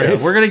get there.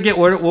 We're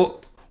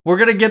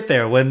gonna get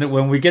there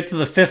when we get to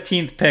the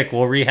 15th pick.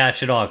 We'll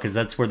rehash it all because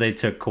that's where they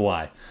took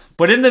Kawhi.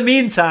 But in the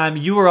meantime,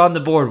 you were on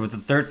the board with the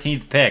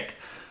 13th pick.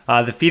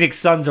 The Phoenix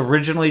Suns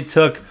originally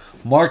took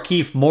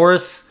Markieff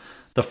Morris,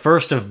 the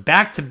first of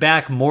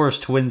back-to-back Morris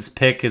twins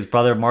pick. His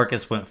brother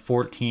Marcus went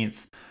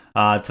 14th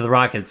to the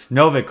Rockets.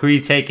 Novik, who are you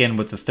taking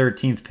with the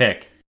 13th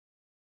pick?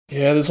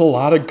 Yeah, there's a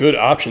lot of good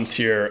options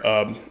here.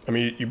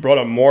 You brought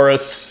up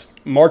Morris.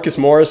 Marcus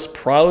Morris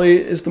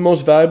probably is the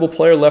most valuable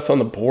player left on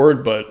the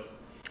board, but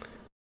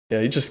yeah,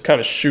 he just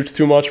kind of shoots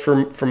too much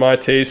for my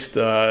taste.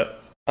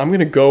 I'm going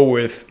to go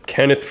with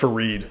Kenneth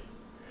Faried.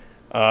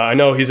 I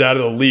know he's out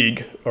of the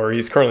league, or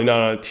he's currently not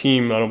on a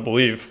team, I don't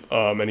believe,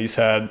 and he's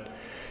kind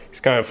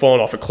of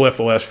fallen off a cliff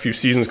the last few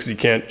seasons because he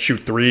can't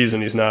shoot threes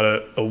and he's not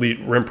an elite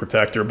rim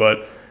protector.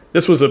 But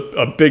this was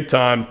a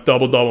big-time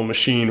double-double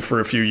machine for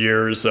a few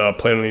years,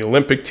 played on the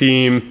Olympic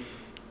team,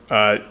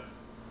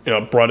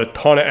 brought a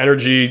ton of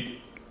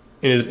energy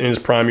in his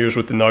prime years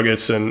with the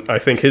Nuggets, and I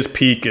think his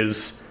peak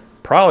is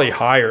probably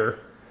higher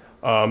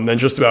than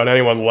just about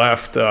anyone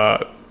left,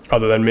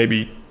 other than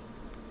maybe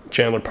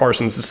Chandler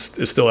Parsons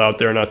is still out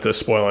there, not to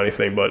spoil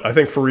anything, but I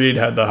think Faried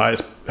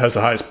has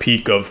the highest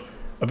peak of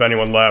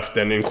anyone left,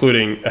 and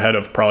including ahead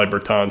of probably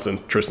Bertans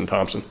and Tristan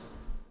Thompson.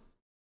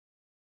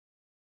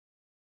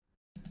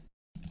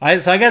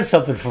 So I got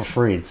something for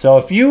Faried. So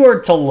if you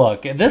were to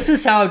look, and this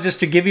is how, just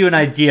to give you an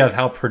idea of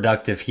how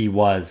productive he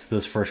was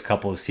those first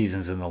couple of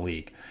seasons in the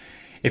league.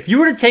 If you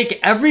were to take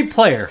every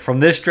player from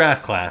this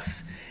draft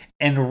class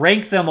and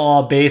rank them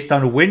all based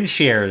on win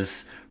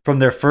shares from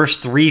their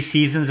first 3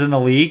 seasons in the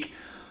league,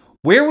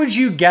 where would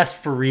you guess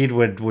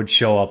Faried would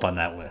show up on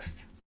that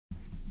list?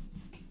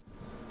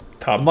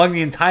 Among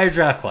the entire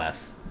draft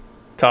class.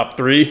 Top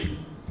 3,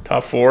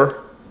 top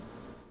 4.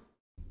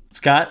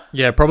 Scott?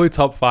 Yeah, probably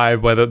top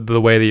 5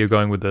 the way that you're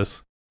going with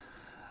this.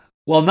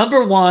 Well,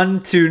 number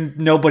 1, to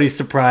nobody's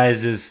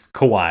surprise, is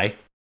Kawhi.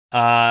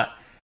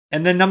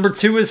 And then number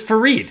 2 is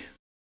Faried.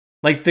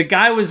 Like, the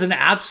guy was an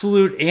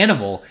absolute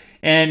animal.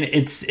 And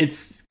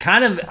it's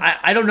kind of,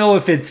 I don't know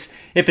if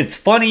it's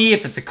funny,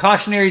 if it's a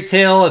cautionary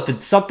tale, if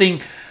it's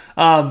something,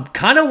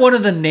 kind of one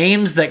of the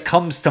names that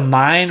comes to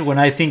mind when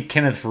I think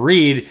Kenneth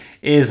Faried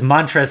is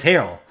Montrezl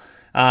Harrell.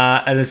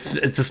 And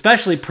it's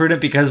especially prudent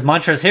because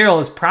Montrezl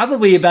Harrell is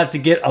probably about to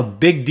get a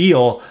big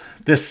deal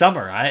this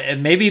summer.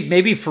 And maybe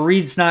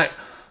Faried's not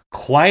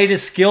quite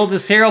as skilled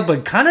as Harrell,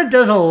 but kind of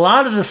does a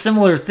lot of the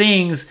similar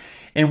things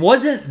and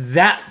wasn't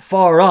that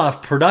far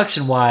off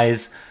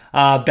production-wise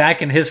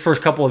back in his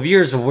first couple of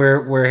years of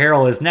where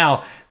Harrell is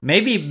now.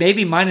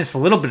 Maybe minus a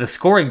little bit of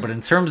scoring, but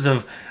in terms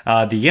of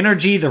the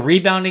energy, the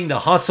rebounding, the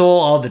hustle,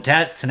 all the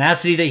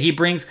tenacity that he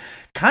brings,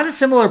 kind of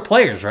similar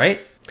players,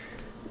 right?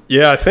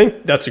 Yeah, I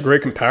think that's a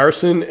great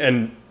comparison.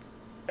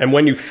 And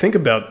when you think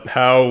about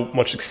how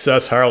much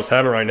success Harrell's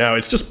having right now,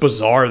 it's just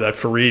bizarre that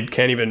Faried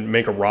can't even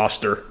make a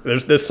roster.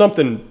 There's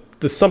something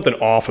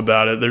off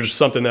about it. There's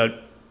something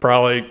that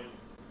probably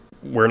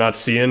we're not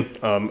seeing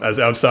as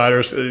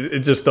outsiders. It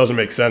just doesn't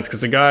make sense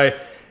because the guy,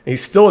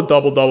 he's still a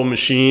double-double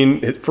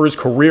machine. For his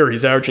career,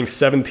 he's averaging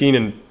 17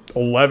 and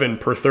 11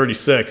 per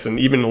 36, and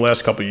even in the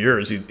last couple of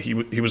years,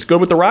 he was good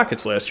with the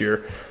Rockets last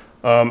year.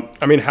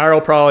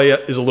 Harrell probably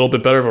is a little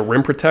bit better of a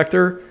rim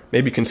protector,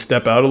 maybe can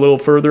step out a little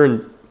further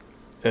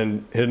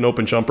and hit an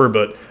open jumper,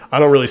 but I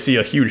don't really see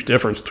a huge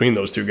difference between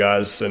those two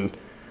guys. And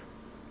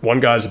one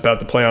guy's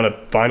about to play on a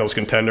finals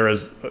contender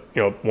as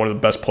one of the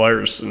best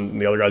players, and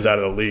the other guy's out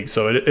of the league.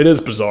 So it is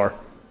bizarre.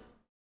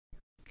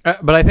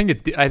 But I think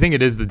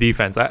it is the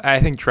defense. I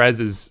think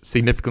Trez is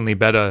significantly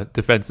better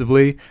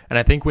defensively, and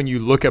I think when you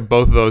look at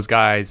both of those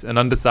guys, an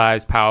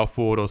undersized power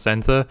forward or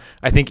center,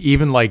 I think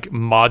even like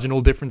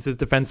marginal differences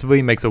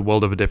defensively makes a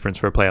world of a difference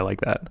for a player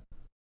like that.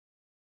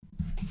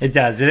 It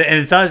does.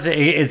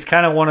 It's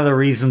kind of one of the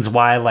reasons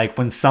why, like,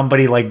 when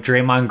somebody like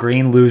Draymond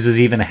Green loses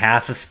even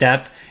half a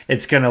step,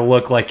 it's going to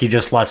look like he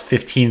just lost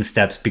 15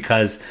 steps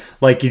because,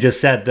 like you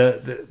just said,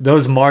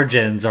 those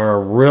margins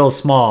are real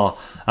small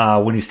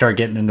when you start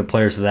getting into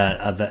players of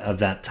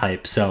that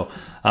type. So,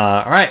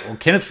 all right. Well,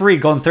 Kenneth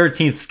Faried going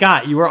 13th.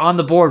 Scott, you were on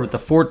the board with the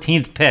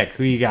 14th pick.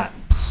 Who you got?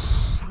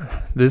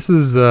 This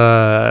is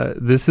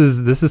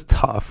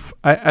tough.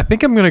 I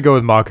think I'm going to go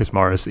with Marcus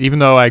Morris, even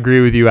though I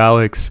agree with you,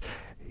 Alex.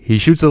 He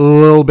shoots a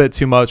little bit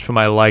too much for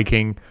my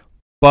liking,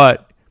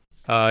 but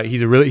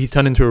he's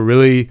turned into a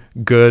really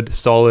good,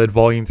 solid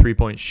volume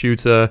 3-point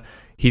shooter.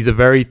 He's a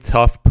very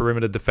tough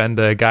perimeter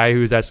defender, a guy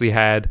who's actually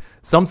had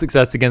some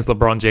success against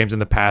LeBron James in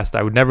the past.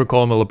 I would never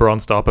call him a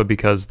LeBron stopper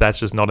because that's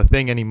just not a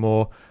thing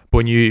anymore. But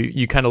when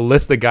you kind of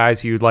list the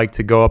guys who you'd like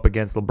to go up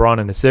against LeBron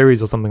in a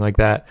series or something like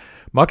that,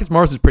 Marcus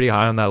Morris is pretty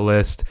high on that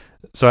list.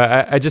 So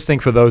I just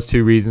think for those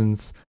two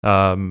reasons,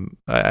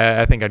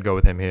 I think I'd go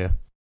with him here.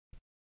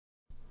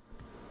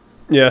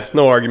 Yeah,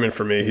 no argument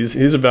for me.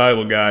 He's a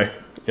valuable guy.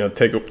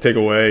 Take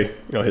away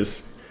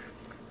his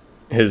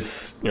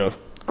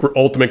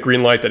ultimate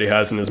green light that he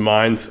has in his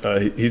mind.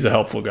 He's a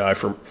helpful guy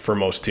for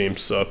most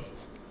teams, so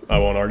I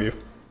won't argue.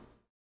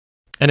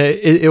 And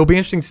it'll be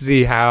interesting to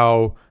see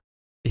how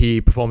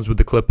he performs with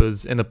the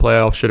Clippers in the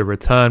playoffs should it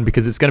return,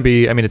 because it's going to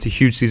be, it's a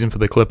huge season for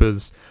the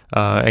Clippers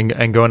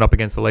and going up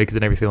against the Lakers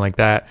and everything like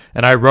that.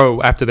 And I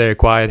wrote, after they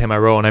acquired him, I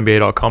wrote on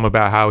NBA.com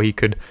about how he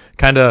could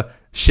kind of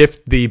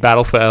shift the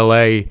battle for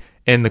LA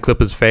in the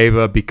Clippers'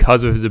 favor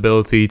because of his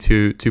ability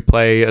to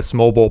play a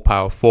small ball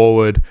power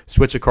forward,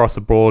 switch across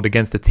the board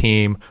against a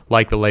team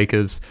like the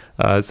Lakers.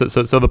 So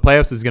the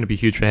playoffs is going to be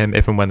huge for him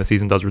if and when the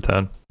season does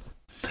return.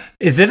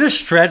 Is it a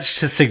stretch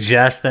to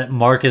suggest that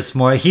Marcus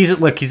Morris,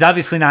 he's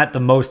obviously not the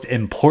most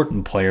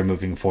important player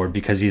moving forward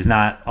because he's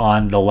not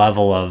on the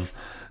level of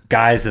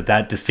guys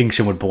that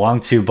distinction would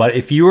belong to. But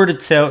if you were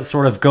to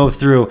sort of go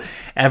through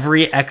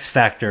every X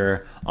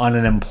factor on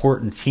an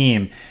important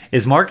team,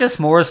 is Marcus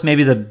Morris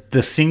maybe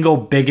the single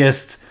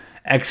biggest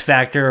X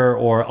factor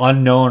or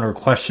unknown or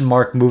question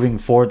mark moving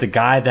forward? The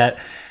guy that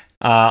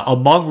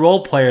among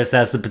role players that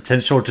has the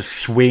potential to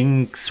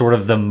swing sort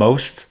of the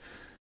most?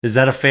 Is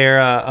that a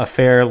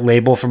fair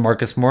label for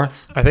Marcus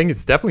Morris? I think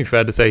it's definitely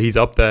fair to say he's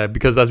up there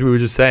because, as we were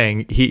just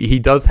saying, he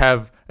does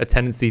have a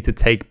tendency to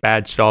take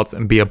bad shots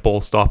and be a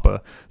ball stopper.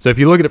 So if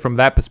you look at it from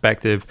that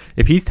perspective,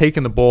 if he's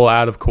taking the ball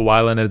out of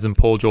Kawhi Leonard's and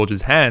Paul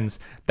George's hands,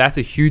 that's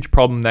a huge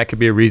problem. That could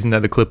be a reason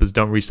that the Clippers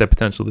don't reach their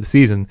potential this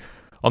season.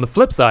 On the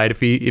flip side,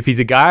 if he's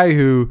a guy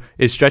who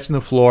is stretching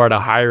the floor at a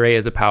high rate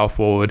as a power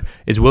forward,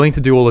 is willing to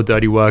do all the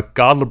dirty work,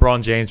 guard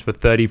LeBron James for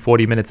 30,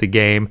 40 minutes a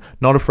game,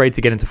 not afraid to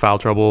get into foul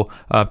trouble,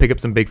 pick up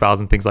some big fouls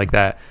and things like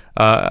that,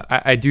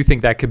 I do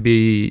think that could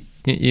be,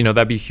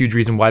 that'd be a huge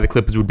reason why the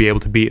Clippers would be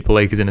able to beat the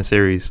Lakers in a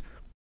series.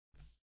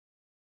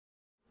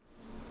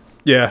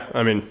 Yeah,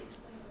 I mean,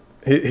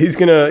 he's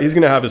gonna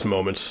have his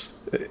moments.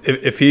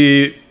 If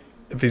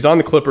he's on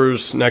the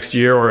Clippers next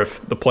year, or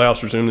if the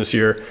playoffs resume this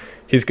year,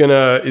 he's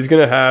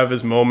gonna have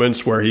his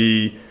moments where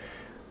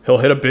he'll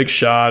hit a big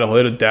shot, he'll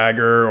hit a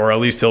dagger, or at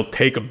least he'll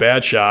take a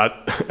bad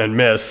shot and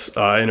miss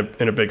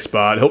in a big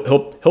spot.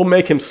 He'll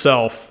make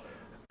himself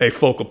a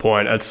focal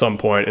point at some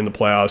point in the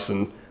playoffs,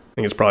 and I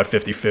think it's probably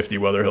 50-50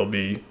 whether he'll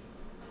be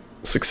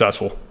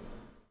successful.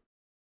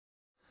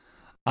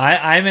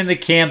 I'm in the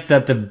camp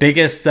that the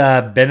biggest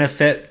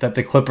benefit that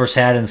the Clippers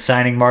had in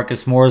signing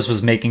Marcus Morris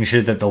was making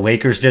sure that the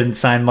Lakers didn't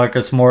sign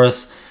Marcus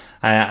Morris.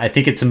 I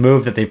think it's a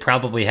move that they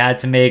probably had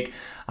to make.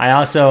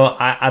 I'm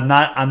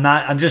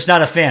just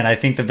not a fan. I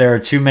think that there are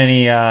too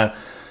many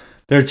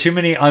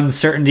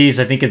uncertainties.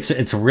 I think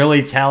it's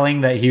really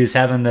telling that he was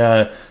having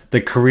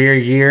the career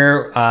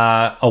year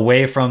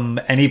away from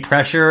any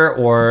pressure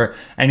or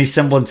any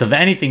semblance of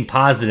anything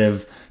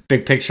positive,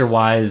 big picture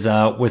wise,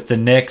 with the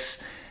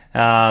Knicks.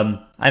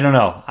 I don't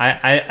know.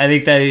 I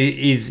think that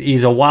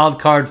he's a wild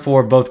card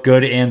for both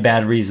good and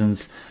bad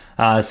reasons.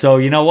 So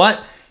you know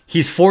what?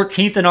 He's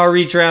 14th in our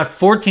redraft,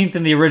 14th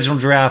in the original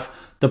draft.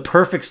 The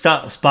perfect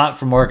spot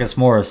for Marcus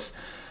Morris,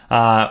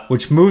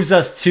 which moves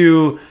us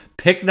to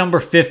pick number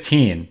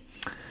 15.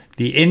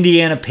 The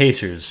Indiana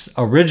Pacers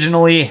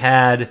originally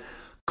had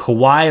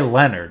Kawhi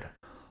Leonard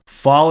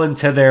fall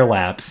into their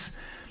laps.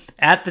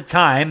 At the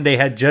time, they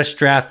had just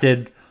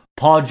drafted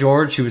Paul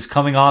George, who was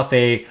coming off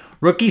a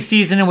rookie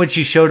season in which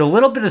he showed a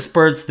little bit of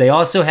spurts. They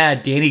also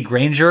had Danny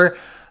Granger,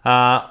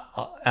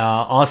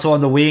 also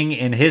on the wing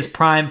in his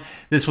prime.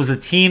 This was a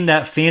team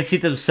that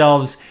fancied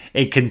themselves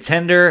a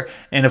contender,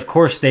 and of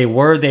course they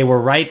were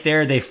right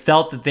there. They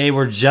felt that they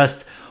were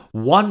just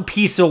one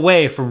piece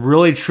away from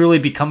really truly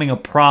becoming a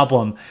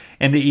problem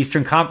in the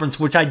Eastern Conference,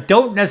 which I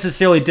don't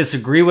necessarily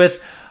disagree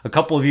with. A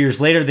couple of years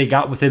later, they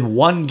got within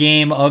one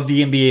game of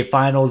the NBA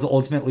Finals,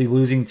 ultimately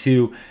losing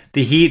to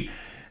the Heat.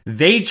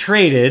 They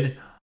traded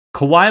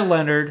Kawhi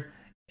Leonard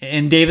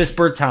and Davis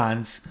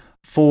Bertans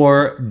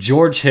for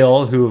George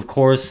Hill, who of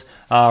course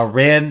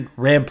ran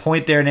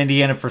point there in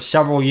Indiana for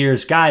several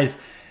years. Guys,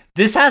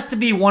 this has to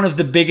be one of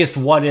the biggest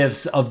what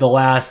ifs of the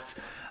last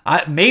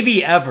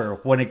maybe ever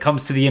when it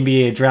comes to the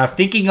NBA draft.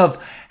 Thinking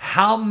of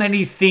how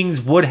many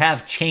things would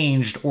have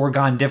changed or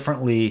gone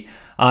differently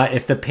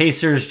if the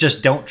Pacers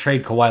just don't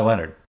trade Kawhi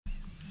Leonard.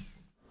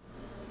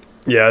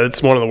 Yeah,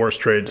 it's one of the worst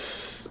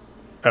trades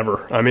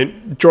ever. I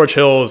mean, George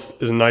Hill is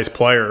a nice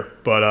player,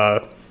 but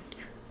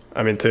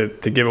I mean, to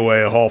give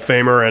away a Hall of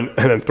Famer and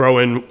then throw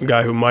in a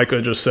guy who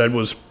Micah just said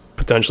was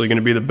potentially going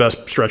to be the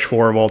best stretch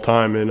four of all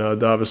time in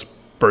Davis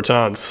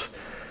Bertans,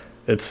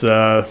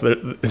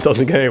 it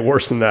doesn't get any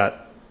worse than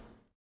that.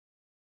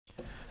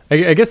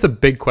 I guess the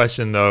big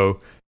question, though,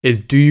 is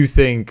do you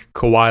think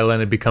Kawhi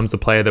Leonard becomes the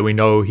player that we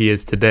know he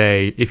is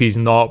today if he's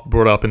not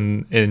brought up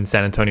in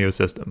San Antonio's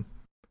system?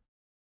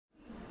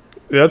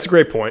 Yeah, that's a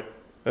great point.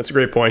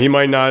 He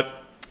might not.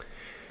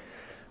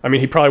 I mean,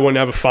 he probably wouldn't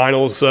have a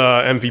Finals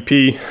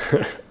MVP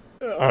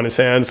on his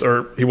hands,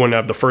 or he wouldn't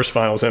have the first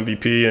Finals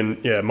MVP,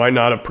 and yeah, might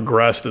not have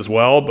progressed as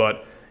well.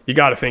 But you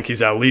got to think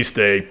he's at least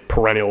a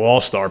perennial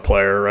All-Star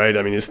player, right?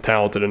 I mean, he's a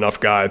talented enough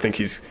guy. I think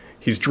he's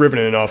driven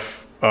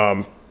enough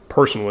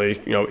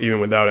personally, even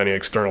without any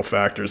external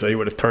factors, that he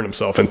would have turned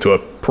himself into a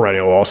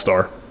perennial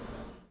All-Star.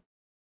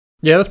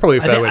 Yeah, that's probably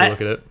a fair way to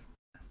look at it.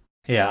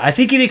 Yeah, I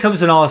think he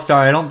becomes an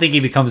all-star. I don't think he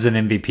becomes an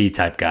MVP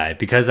type guy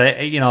because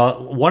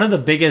one of the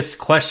biggest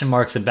question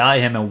marks about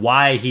him and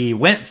why he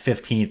went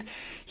 15th,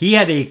 he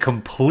had a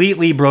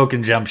completely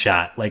broken jump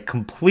shot, like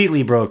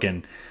completely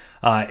broken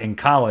in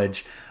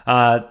college.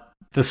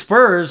 The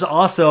Spurs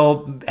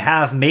also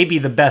have maybe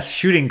the best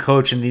shooting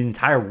coach in the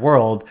entire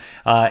world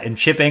in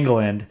Chip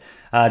England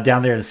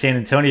down there in San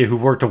Antonio, who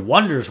worked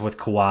wonders with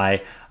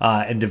Kawhi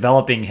in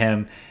developing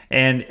him.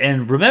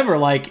 And remember,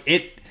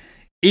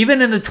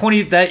 even in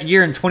that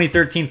year in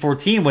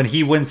 2013-14, when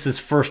he wins his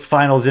first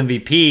Finals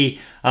MVP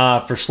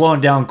for slowing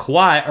down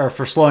Kawhi or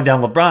for slowing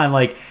down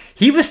LeBron,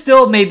 he was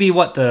still maybe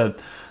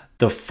the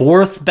the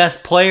fourth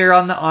best player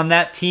on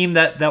that team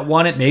that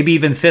won it, maybe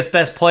even fifth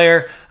best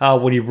player,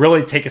 when you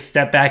really take a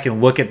step back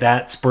and look at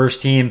that Spurs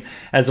team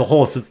as a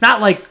whole. So it's not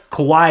like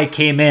Kawhi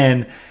came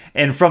in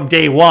and from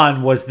day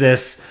one was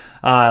this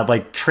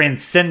like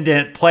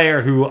transcendent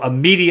player who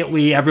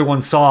immediately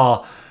everyone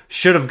saw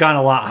should have gone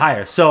a lot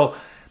higher. So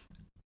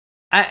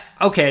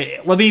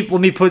let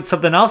me put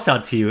something else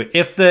out to you.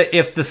 If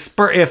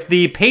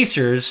the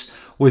Pacers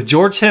with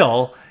George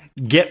Hill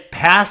get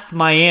past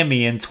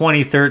Miami in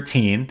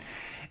 2013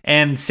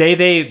 and say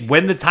they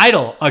win the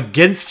title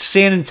against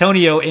San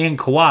Antonio and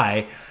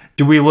Kawhi,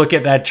 do we look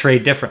at that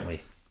trade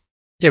differently?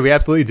 Yeah, we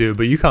absolutely do,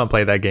 but you can't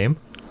play that game.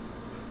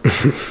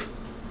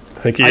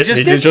 I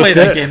just did play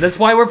that game. That's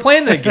why we're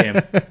playing that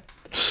game.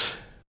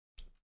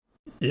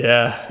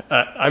 Yeah,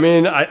 I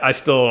mean, I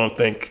still don't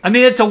think. I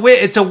mean, it's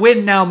a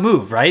win now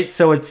move, right?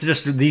 So it's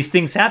just these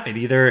things happen.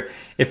 Either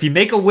if you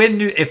make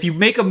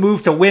a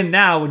move to win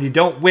now, when you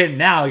don't win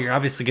now, you're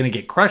obviously going to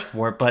get crushed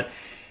for it. But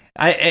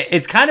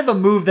it's kind of a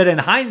move that, in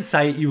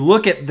hindsight, you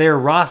look at their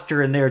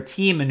roster and their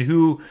team and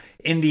who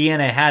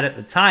Indiana had at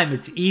the time.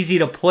 It's easy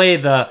to play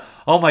the,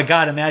 oh my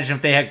God, imagine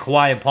if they had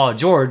Kawhi and Paul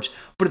George.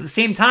 But at the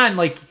same time,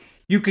 like,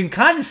 you can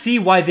kind of see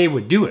why they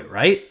would do it,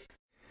 right?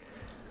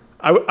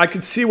 I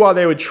could see why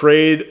they would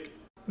trade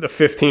the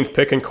 15th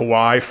pick in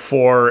Kawhi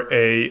for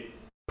a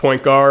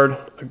point guard,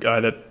 a guy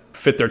that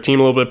fit their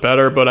team a little bit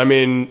better. But I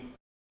mean,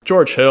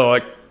 George Hill,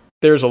 like,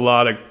 there's a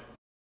lot of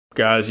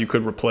guys you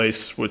could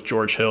replace with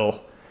George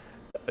Hill,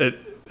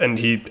 and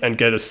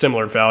get a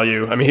similar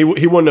value. I mean,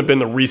 he wouldn't have been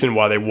the reason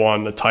why they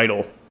won the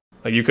title.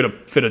 Like, you could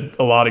have fitted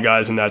a lot of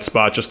guys in that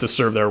spot just to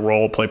serve their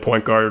role, play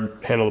point guard,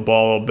 handle the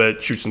ball a little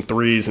bit, shoot some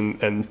threes,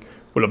 and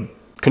would have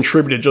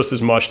contributed just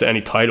as much to any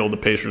title the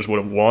Pacers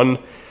would have won.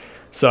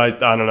 So I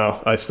don't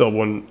know. I still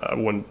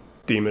wouldn't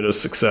deem it a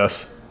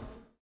success.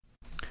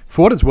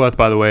 For what it's worth,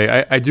 by the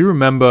way, I do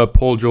remember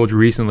Paul George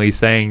recently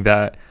saying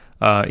that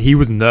he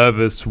was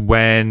nervous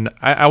when,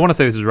 I want to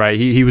say this is right,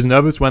 he was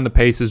nervous when the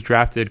Pacers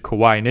drafted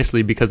Kawhi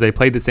initially because they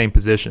played the same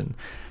position.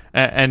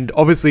 And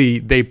obviously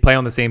they play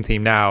on the same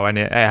team now and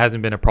it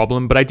hasn't been a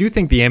problem. But I do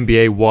think the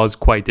NBA was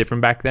quite different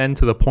back then,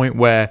 to the point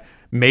where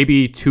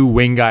maybe two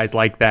wing guys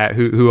like that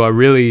who are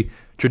really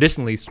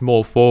traditionally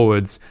small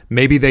forwards,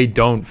 maybe they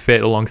don't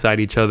fit alongside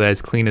each other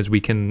as clean as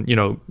we can,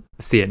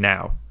 see it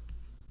now.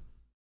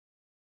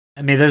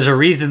 I mean, there's a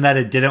reason that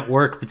it didn't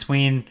work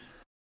between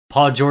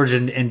Paul George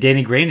and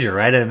Danny Granger,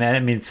 right? I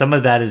mean, some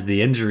of that is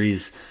the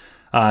injuries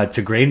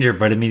to Granger,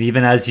 but I mean,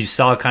 even as you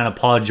saw kind of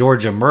Paul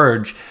George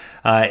emerge,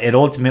 it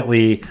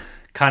ultimately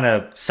kind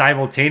of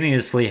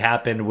simultaneously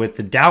happened with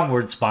the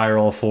downward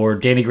spiral for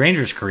Danny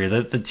Granger's career.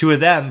 The two of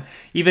them,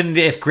 even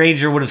if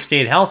Granger would have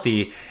stayed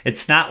healthy,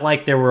 it's not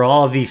like there were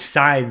all of these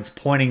signs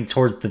pointing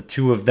towards the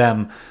two of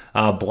them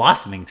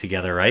blossoming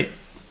together, right?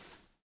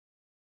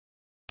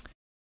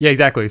 Yeah,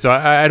 exactly. So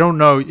I don't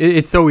know.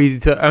 It's so easy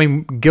to. I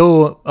mean,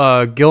 Gil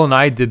and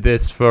I did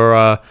this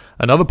for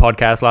another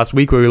podcast last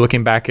week where we were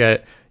looking back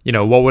at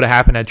what would have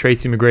happened had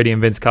Tracy McGrady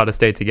and Vince Carter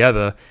stayed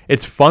together.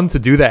 It's fun to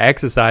do that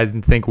exercise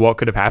and think what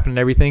could have happened and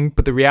everything.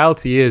 But the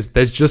reality is,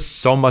 there's just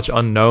so much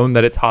unknown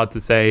that it's hard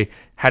to say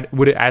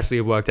would it actually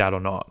have worked out or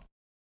not.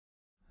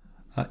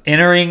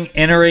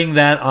 Entering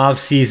that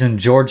offseason,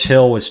 George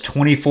Hill was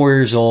 24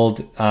 years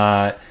old.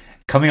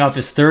 Coming off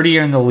his third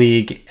year in the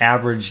league,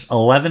 averaged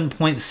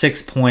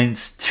 11.6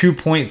 points,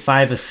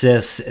 2.5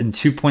 assists, and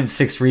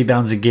 2.6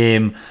 rebounds a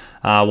game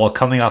while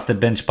coming off the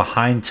bench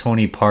behind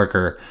Tony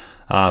Parker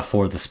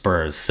for the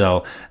Spurs.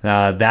 So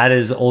that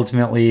is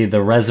ultimately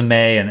the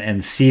resume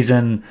and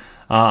season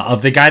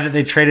of the guy that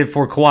they traded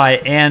for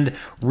Kawhi. And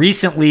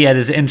recently at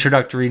his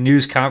introductory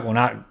news conference,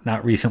 well,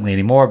 not recently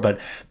anymore, but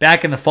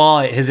back in the fall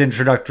at his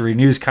introductory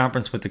news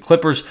conference with the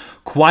Clippers,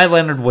 Kawhi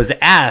Leonard was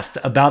asked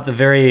about the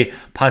very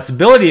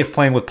possibility of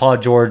playing with Paul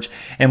George,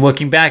 and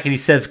looking back, and he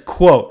said,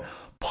 quote,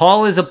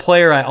 "Paul is a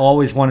player I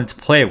always wanted to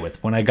play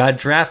with. When I got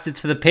drafted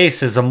to the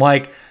Pacers, I'm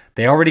like,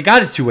 they already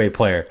got a two-way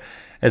player.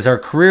 As our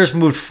careers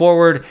moved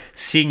forward,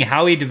 seeing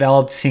how he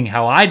developed, seeing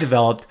how I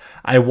developed,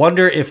 I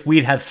wonder if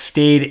we'd have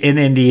stayed in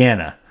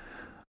Indiana."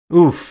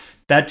 Oof,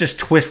 that just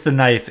twists the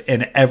knife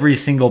in every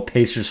single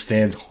Pacers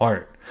fan's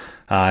heart,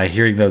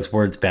 hearing those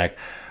words back.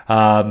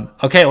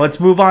 Okay, let's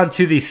move on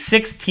to the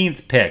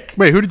 16th pick.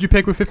 Wait, who did you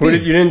pick with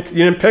 15? You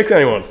didn't pick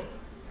anyone.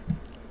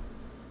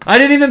 I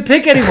didn't even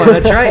pick anyone.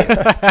 That's right.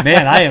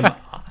 Man,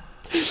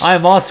 I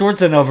am all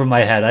sorts of over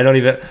my head. I don't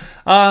even.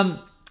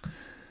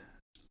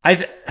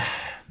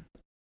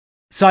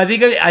 So I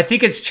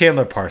think it's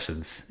Chandler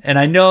Parsons, and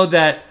I know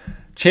that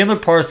Chandler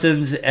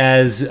Parsons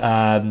as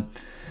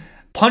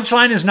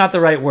punchline is not the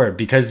right word,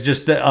 because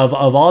just of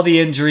all the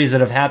injuries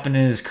that have happened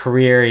in his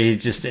career,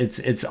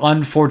 it's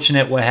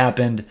unfortunate what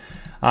happened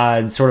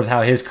and sort of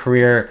how his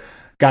career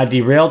got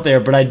derailed there.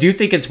 But I do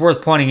think it's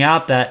worth pointing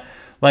out that,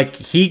 like,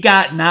 he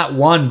got not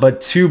one but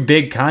two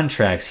big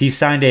contracts. He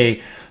signed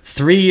a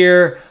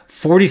 3-year,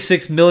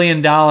 $46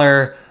 million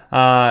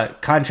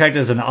contract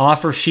as an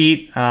offer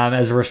sheet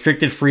as a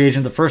restricted free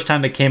agent the first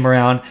time it came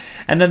around.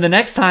 And then the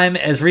next time,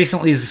 as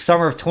recently as the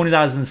summer of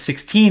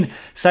 2016,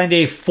 signed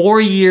a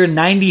 4-year,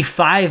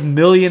 $95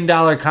 million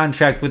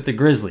contract with the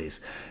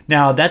Grizzlies.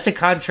 Now, that's a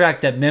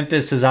contract that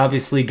Memphis has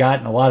obviously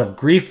gotten a lot of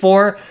grief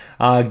for,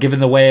 given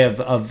the way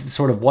of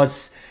sort of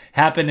what's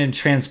happened and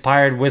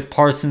transpired with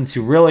Parsons,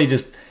 who really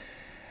just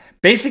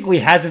basically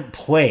hasn't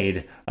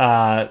played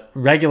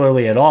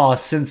regularly at all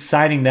since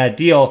signing that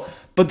deal.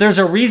 But there's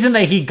a reason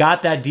that he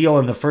got that deal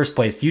in the first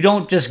place. You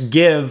don't just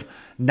give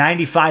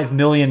 $95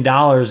 million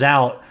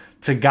out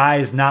to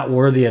guys not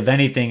worthy of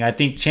anything. I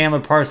think Chandler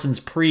Parsons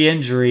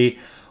pre-injury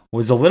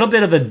was a little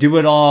bit of a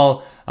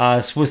do-it-all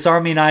Swiss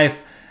Army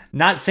knife.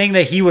 Not saying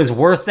that he was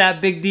worth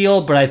that big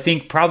deal, but I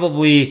think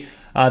probably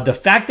the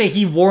fact that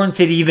he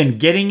warranted even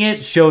getting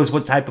it shows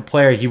what type of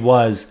player he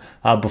was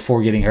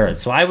before getting hurt.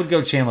 So I would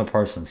go Chandler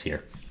Parsons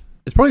here.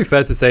 It's probably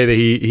fair to say that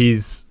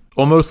he's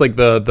almost like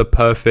the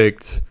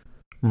perfect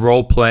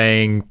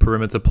role-playing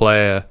perimeter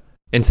player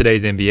in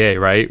today's NBA,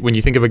 right? When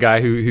you think of a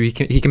guy who he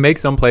can make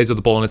some plays with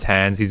the ball in his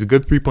hands, he's a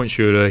good three-point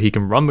shooter, he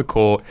can run the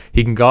court,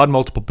 he can guard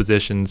multiple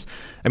positions.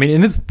 I mean,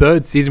 in his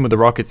third season with the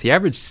Rockets, he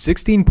averaged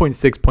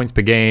 16.6 points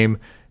per game,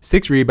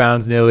 6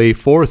 rebounds nearly,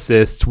 4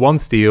 assists, 1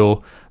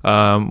 steal,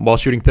 while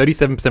shooting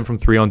 37% from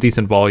 3 on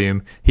decent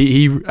volume.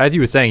 He as you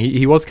were saying,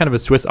 he was kind of a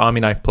Swiss Army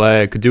knife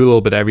player, could do a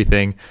little bit of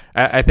everything.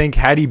 I think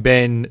had he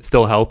been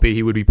still healthy,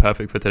 he would be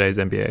perfect for today's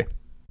NBA.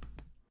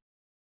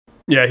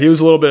 Yeah, he was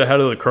a little bit ahead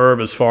of the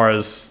curve as far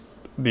as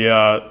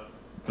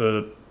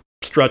the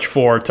stretch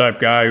four type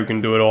guy who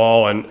can do it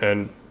all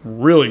and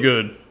really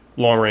good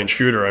long range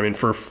shooter. I mean,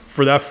 for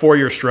that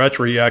 4-year stretch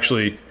where he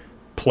actually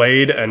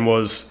played and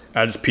was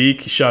at his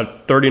peak, he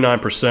shot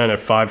 39% at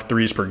 5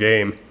 threes per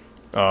game.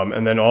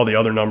 And then all the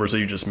other numbers that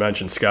you just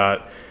mentioned,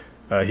 Scott,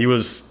 he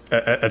was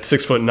at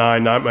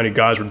 6'9". Not many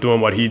guys were doing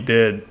what he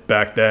did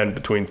back then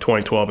between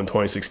 2012 and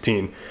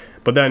 2016.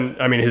 But then,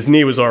 I mean, his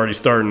knee was already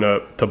starting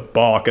to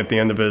balk at the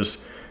end of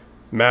his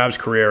Mavs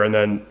career, and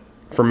then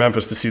for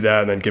Memphis to see that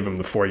and then give him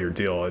the 4-year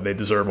deal, they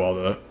deserve all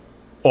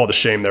the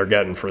shame they're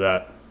getting for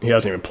that. He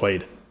hasn't even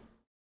played.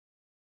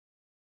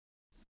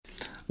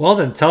 Well,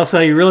 then tell us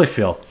how you really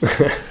feel.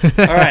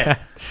 All right.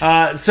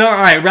 All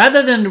right.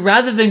 Rather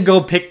than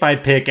go pick by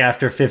pick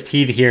after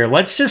 15 here,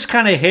 let's just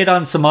kind of hit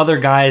on some other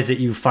guys that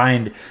you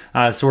find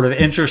sort of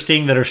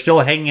interesting that are still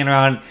hanging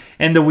around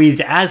in the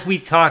weeds. As we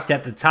talked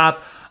at the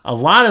top, a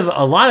lot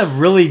of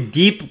really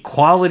deep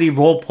quality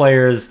role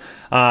players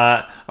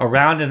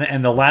around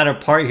in the latter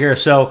part here.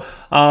 So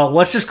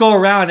let's just go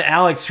around.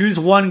 Alex, who's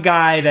one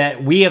guy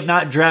that we have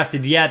not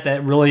drafted yet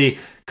that really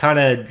kind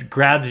of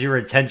grabs your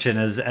attention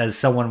as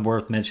someone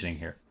worth mentioning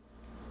here?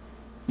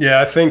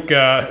 Yeah, I think,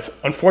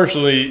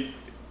 unfortunately,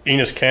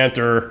 Enes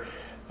Kanter,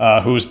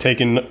 who was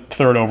taken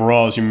third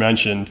overall, as you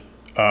mentioned,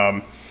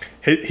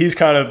 he's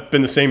kind of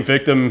been the same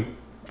victim,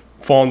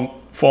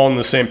 fallen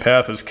the same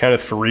path as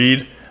Kenneth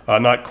Faried.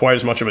 Not quite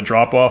as much of a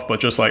drop-off, but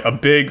just like a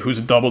big who's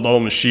a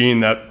double-double machine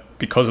that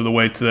because of the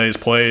way today is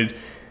played,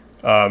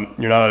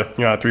 you're not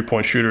a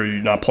three-point shooter,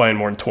 you're not playing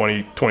more than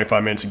 20,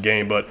 25 minutes a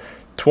game. But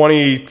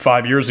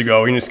 25 years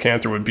ago, Enes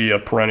Kanter would be a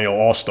perennial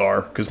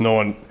all-star because no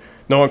one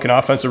can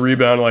offensive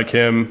rebound like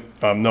him.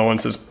 No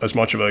one's as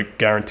much of a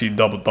guaranteed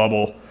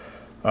double-double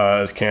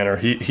as Kanter.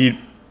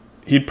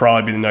 He'd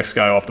probably be the next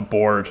guy off the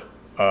board,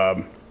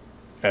 and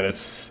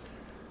it's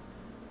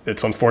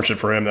unfortunate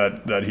for him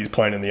that he's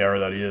playing in the era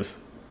that he is.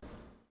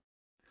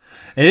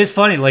 It is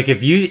funny, like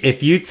if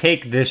you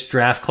take this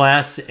draft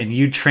class and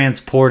you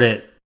transport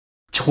it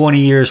 20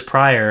 years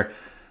prior,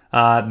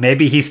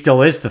 maybe he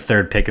still is the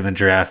third pick in the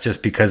draft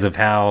just because of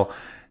how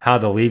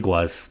the league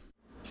was.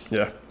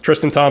 Yeah.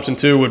 Tristan Thompson,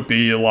 too, would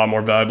be a lot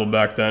more valuable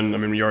back then. I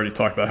mean, we already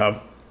talked about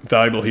how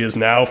valuable he is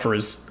now for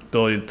his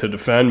ability to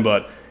defend,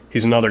 but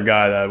he's another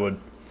guy that would,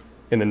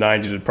 in the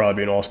 90s, would probably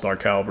be an all-star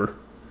caliber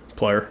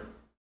player.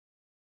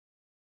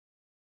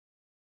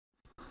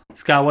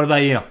 Scott, what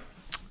about you?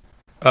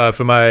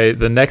 For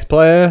the next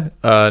player,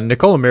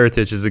 Nikola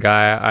Mirotic is a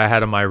guy I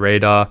had on my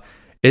radar.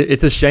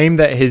 It's a shame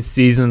that his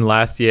season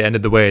last year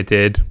ended the way it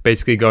did,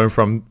 basically going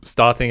from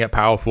starting at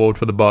power forward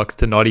for the Bucks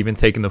to not even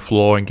taking the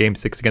floor in Game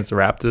 6 against the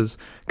Raptors,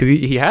 because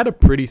he had a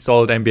pretty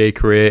solid NBA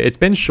career. It's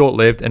been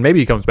short-lived, and maybe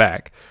he comes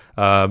back,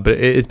 but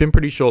it's been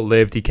pretty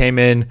short-lived. He came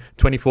in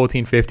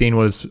 2014-15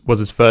 was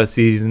his first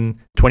season,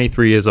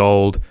 23 years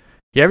old.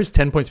 He averaged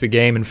 10 points per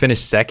game and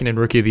finished second in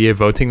Rookie of the Year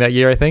voting that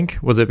year, I think.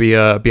 Was it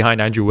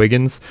behind Andrew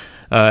Wiggins?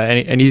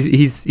 And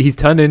he's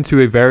turned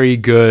into a very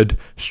good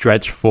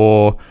stretch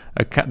for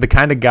the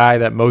kind of guy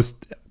that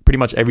pretty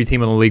much every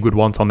team in the league would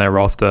want on their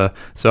roster.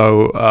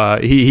 So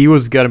he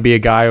was going to be a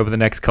guy over the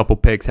next couple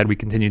picks had we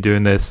continued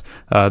doing this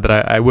that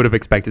I would have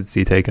expected to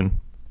see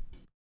taken.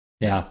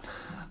 Yeah.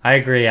 I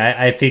agree.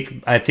 I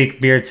think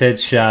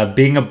Mirotic,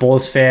 being a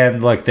Bulls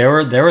fan, look, there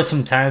were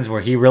some times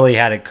where he really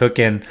had it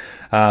cooking,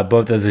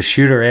 both as a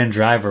shooter and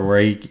driver,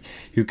 where he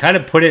kind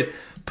of put it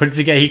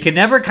together. He could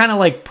never kind of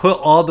like put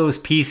all those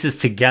pieces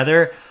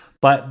together,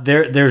 but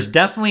there's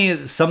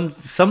definitely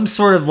some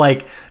sort of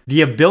like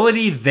the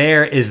ability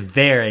there is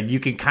there, and you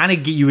can kind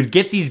of you would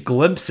get these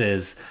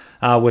glimpses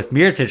with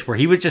Mirotic where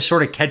he would just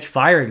sort of catch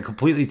fire and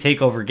completely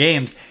take over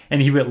games,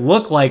 and he would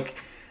look like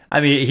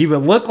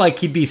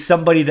he'd be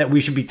somebody that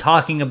we should be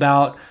talking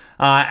about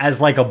as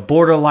like a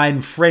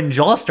borderline fringe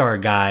all-star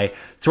guy,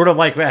 sort of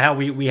like how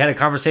we had a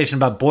conversation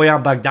about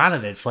Bojan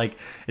Bogdanovic. Like,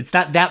 it's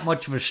not that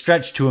much of a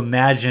stretch to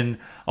imagine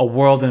a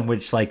world in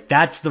which like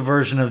that's the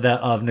version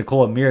of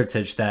Nikola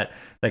Mirotic that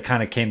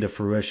kind of came to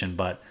fruition.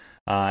 But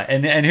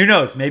and who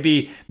knows,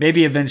 maybe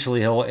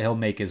eventually he'll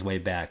make his way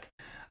back.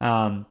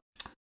 The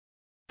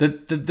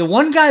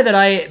one guy that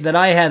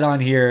I had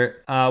on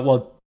here,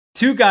 well,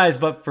 two guys,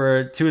 but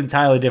for two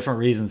entirely different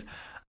reasons.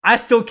 I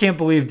still can't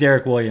believe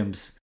Derek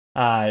Williams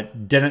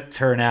didn't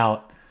turn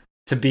out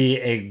to be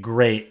a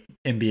great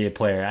NBA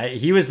player.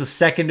 He was the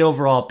second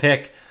overall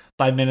pick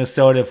by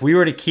Minnesota. If we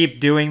were to keep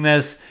doing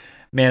this,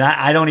 man,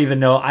 I don't even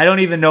know. I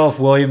don't even know if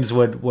Williams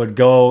would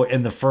go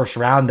in the first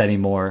round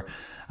anymore.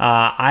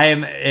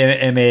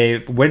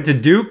 I went to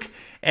Duke,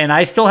 and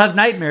I still have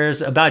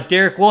nightmares about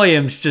Derek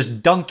Williams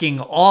just dunking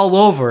all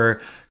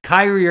over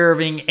Kyrie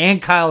Irving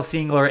and Kyle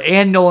Singler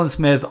and Nolan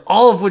Smith,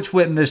 all of which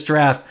went in this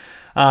draft.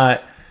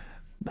 I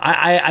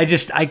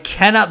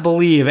cannot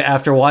believe,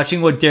 after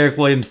watching what Derek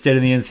Williams did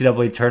in the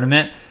NCAA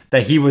tournament,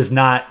 that he was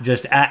not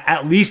just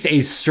at least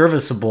a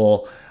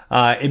serviceable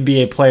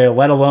NBA player,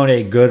 let alone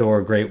a good or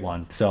a great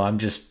one. So I'm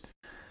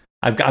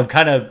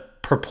kind of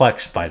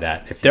perplexed by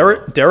that.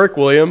 Derek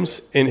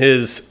Williams, in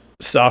his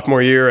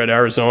sophomore year at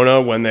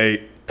Arizona, when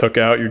they took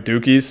out your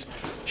Dukies,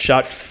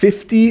 shot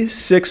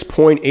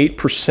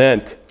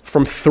 56.8%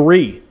 from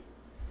three,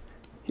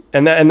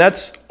 and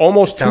that's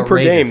almost two per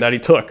game that he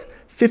took.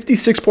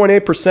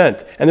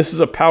 56.8%, and this is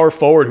a power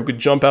forward who could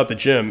jump out the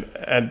gym,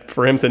 and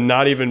for him to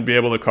not even be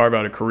able to carve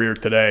out a career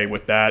today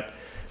with that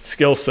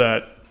skill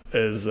set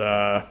is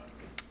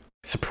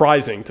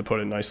surprising, to put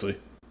it nicely.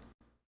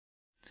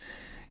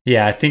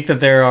 Yeah, I think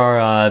that there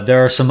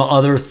are some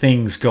other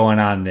things going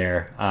on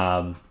there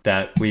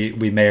that we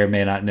may or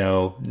may not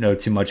know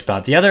too much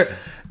about. The other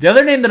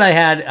name that I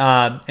had,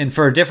 and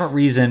for a different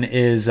reason,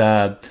 is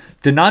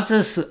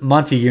Donatas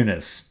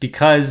Motiejunas,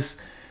 because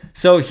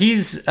so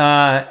he's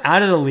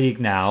out of the league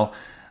now,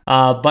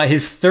 but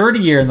his third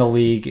year in the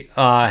league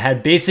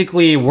had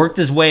basically worked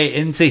his way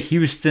into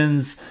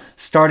Houston's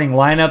starting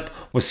lineup,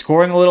 was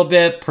scoring a little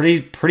bit,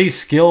 pretty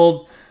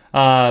skilled.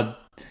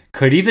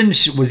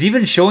 Was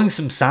even showing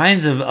some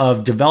signs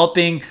of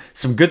developing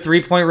some good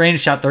 3-point range.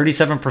 Shot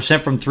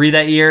 37% from three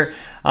that year,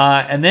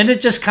 and then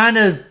it just kind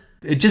of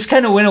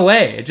went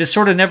away. It just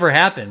sort of never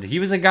happened. He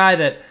was a guy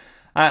that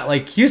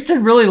like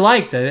Houston really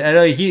liked. I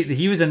know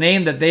he was a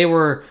name that they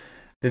were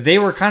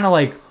kind of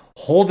like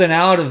holding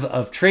out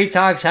of trade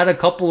talks. Had a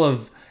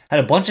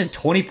bunch of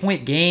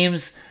 20-point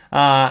games.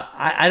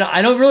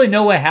 I don't really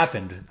know what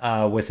happened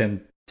with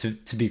him,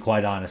 to be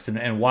quite honest,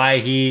 and why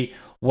he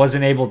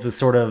wasn't able to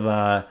sort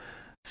of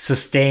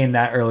sustain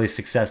that early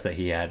success that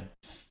he had.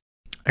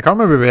 I can't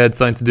remember if it had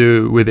something to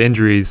do with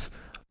injuries,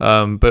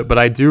 but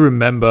I do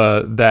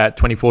remember that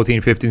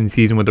 2014-15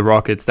 season with the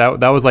Rockets. That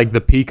was like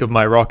the peak of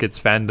my Rockets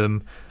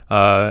fandom,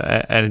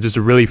 and just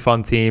a really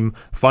fun team.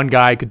 Fun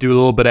guy, could do a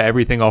little bit of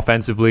everything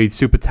offensively,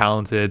 super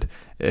talented,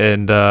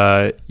 and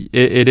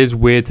it is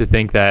weird to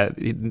think that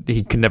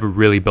he could never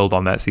really build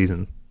on that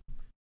season.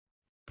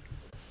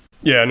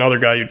 Yeah, another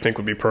guy you'd think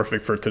would be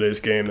perfect for today's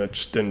game that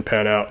just didn't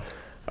pan out.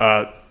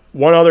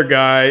 One other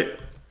guy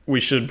we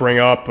should bring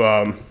up,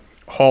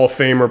 Hall of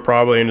Famer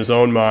probably in his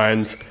own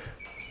mind,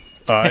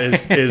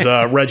 is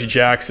Reggie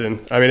Jackson.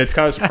 I mean, it's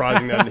kind of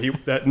surprising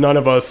that none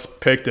of us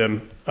picked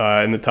him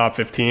in the top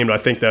 15, but I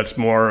think that's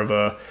more of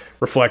a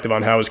reflective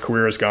on how his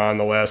career has gone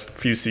the last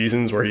few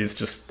seasons, where he's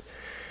just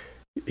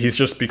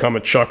become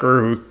a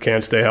chucker who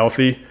can't stay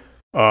healthy,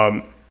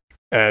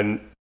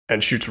 and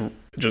shoots.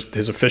 Just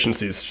his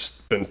efficiency has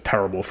just been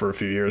terrible for a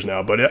few years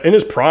now. But in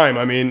his prime,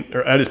 I mean,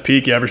 at his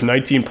peak, he averaged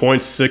 19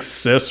 points, 6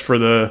 assists for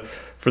the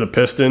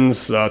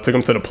Pistons. Took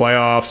them to the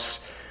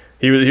playoffs.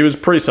 He was a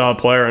pretty solid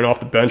player, and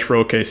off the bench for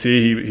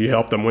OKC, he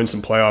helped them win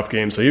some playoff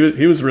games. So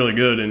he was really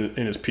good in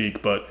his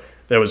peak, but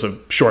that was a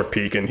short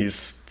peak, and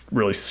he's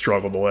really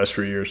struggled the last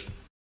few years.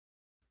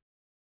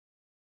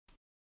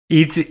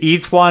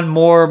 Etuan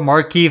Moore,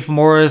 Markieff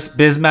Morris,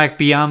 Bismack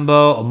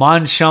Biyombo,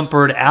 Amon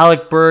Shumpert,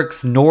 Alec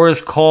Burks, Norris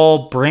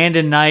Cole,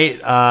 Brandon Knight.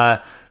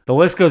 The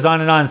list goes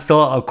on and on.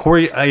 Still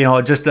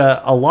just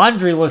a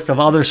laundry list of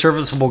other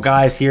serviceable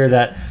guys here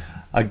that,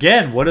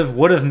 again, would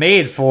have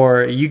made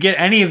for, you get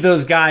any of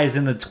those guys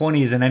in the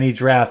 20s in any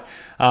draft,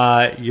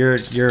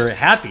 you're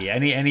happy.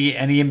 Any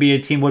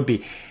NBA team would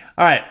be.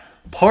 All right,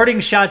 parting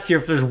shots here.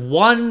 If there's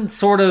one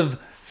sort of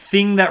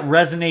thing that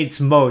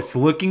resonates most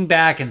looking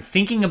back and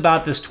thinking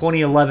about this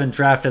 2011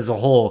 draft as a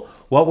whole,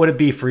 what would it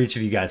be for each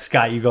of you guys?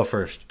 Scott, you go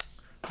first.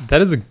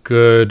 That is a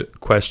good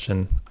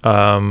question.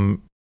 I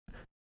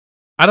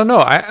don't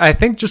know. I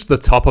think just the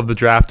top of the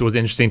draft was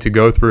interesting to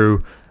go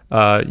through.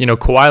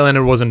 Kawhi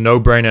Leonard was a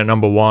no-brainer at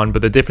number one,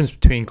 but the difference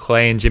between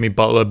Klay and Jimmy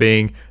Butler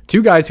being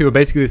two guys who are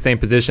basically the same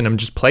position and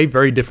just play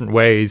very different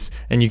ways,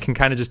 and you can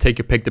kind of just take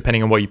your pick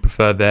depending on what you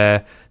prefer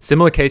there.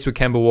 Similar case with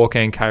Kemba Walker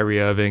and Kyrie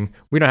Irving.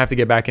 We don't have to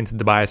get back into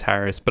Tobias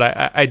Harris,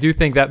 but I do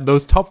think that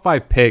those top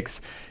five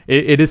picks,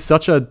 it is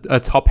such a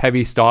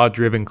top-heavy,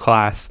 star-driven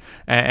class,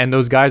 and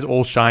those guys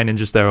all shine in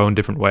just their own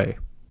different way.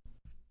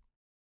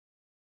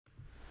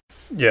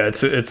 Yeah,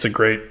 it's a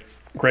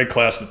great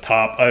class at the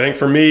top. I think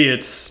for me,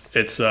 it's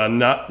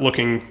not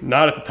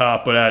at the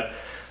top, but at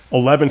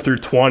 11 through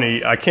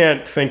 20, I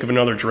can't think of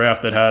another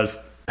draft that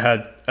has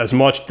had as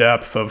much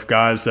depth of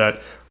guys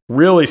that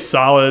really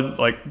solid,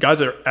 like guys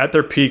that are at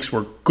their peaks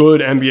were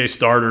good NBA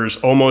starters.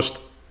 Almost,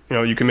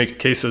 you can make a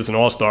case as an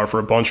all-star for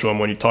a bunch of them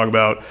when you talk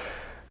about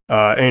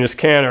Enes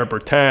Kanter,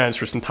 Bertans,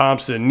 Tristan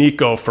Thompson,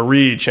 Nico,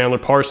 Fareed, Chandler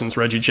Parsons,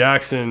 Reggie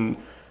Jackson,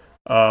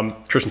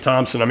 Tristan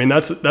Thompson. I mean,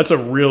 that's a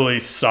really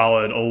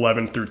solid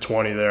 11 through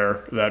 20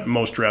 there that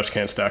most drafts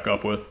can't stack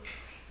up with.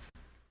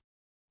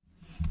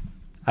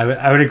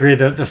 I would agree.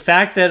 The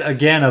fact that,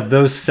 again, of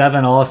those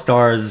seven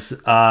All-Stars, the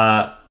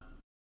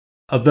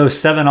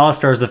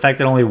fact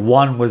that only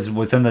one was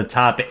within the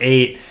top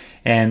 8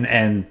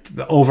 and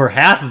over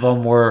half of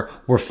them were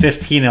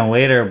 15 and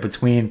later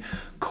between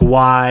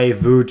Kawhi,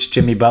 Vooch,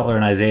 Jimmy Butler,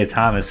 and Isaiah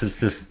Thomas.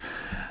 It's just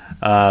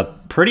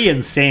pretty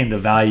insane, the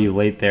value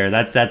late there.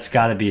 That's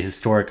got to be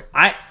historic.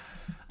 I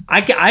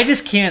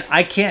just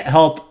can't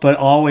help but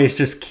always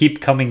just keep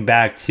coming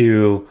back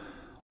to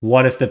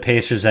what if the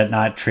Pacers had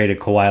not traded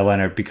Kawhi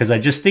Leonard, because I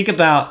just think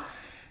about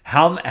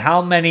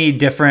how many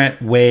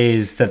different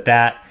ways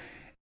that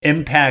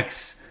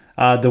impacts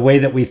the way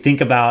that we think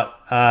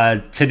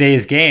about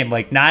today's game.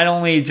 Like, not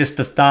only just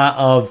the thought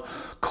of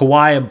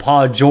Kawhi and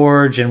Paul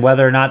George and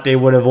whether or not they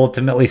would have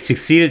ultimately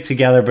succeeded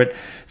together, but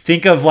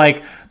think of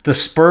like the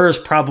Spurs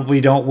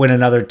probably don't win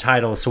another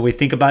title, so we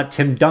think about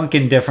Tim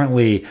Duncan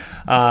differently.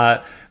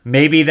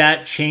 Maybe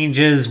that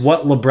changes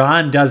what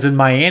LeBron does in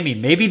Miami.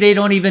 Maybe they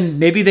don't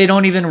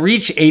even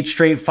reach 8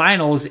 straight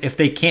finals if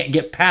they can't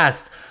get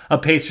past a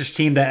Pacers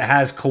team that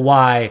has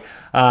Kawhi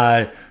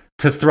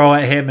to throw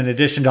at him, in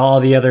addition to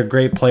all the other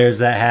great players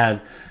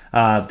that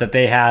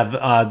they have.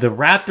 The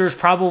Raptors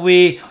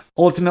probably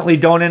ultimately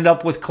don't end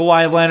up with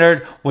Kawhi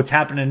Leonard. What's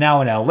happening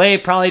now in LA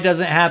probably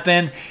doesn't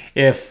happen.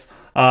 If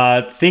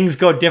things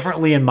go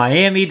differently in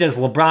Miami, does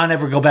LeBron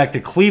ever go back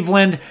to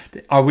Cleveland?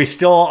 Are we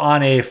still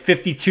on a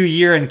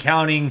 52-year and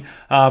counting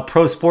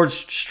pro sports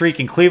streak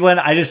in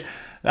Cleveland? I just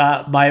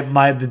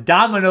the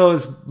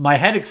dominoes, my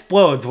head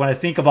explodes when I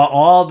think about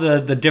all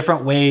the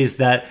different ways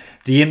that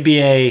the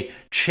NBA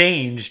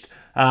changed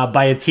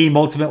by a team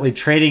ultimately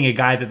trading a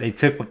guy that they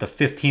took with the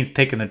 15th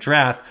pick in the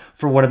draft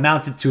for what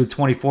amounted to a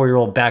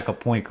 24-year-old backup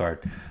point guard.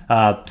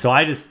 So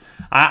I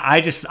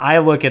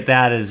look at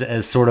that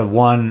as sort of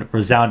one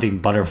resounding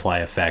butterfly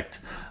effect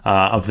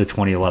of the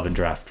 2011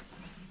 draft.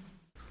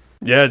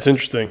 Yeah, it's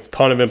interesting. A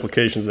ton of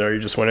implications there you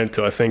just went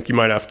into. I think you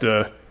might have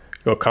to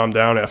go calm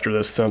down after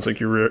this. Sounds like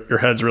your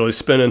head's really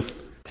spinning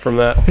from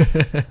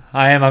that.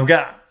 I am.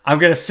 I'm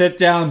gonna sit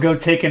down, go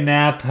take a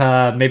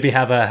nap, maybe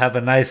have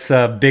a nice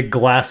big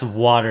glass of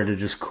water to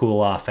just cool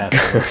off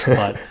after this.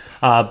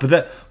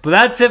 But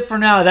that's it for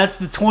now. That's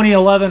the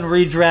 2011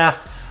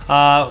 redraft.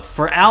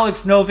 For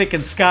Alex Novick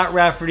and Scott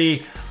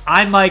Rafferty,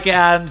 I'm Mike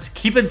Adams.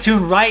 Keep in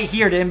tune right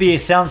here to NBA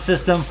Sound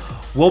System.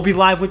 We'll be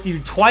live with you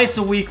twice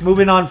a week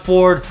moving on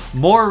forward.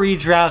 More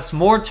redrafts,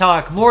 more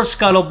talk, more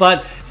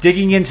scuttlebutt,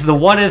 digging into the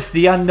what ifs,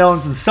 the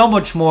unknowns, and so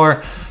much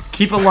more.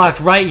 Keep it locked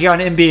right here on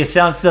NBA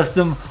Sound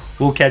System.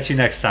 We'll catch you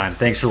next time.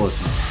 Thanks for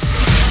listening.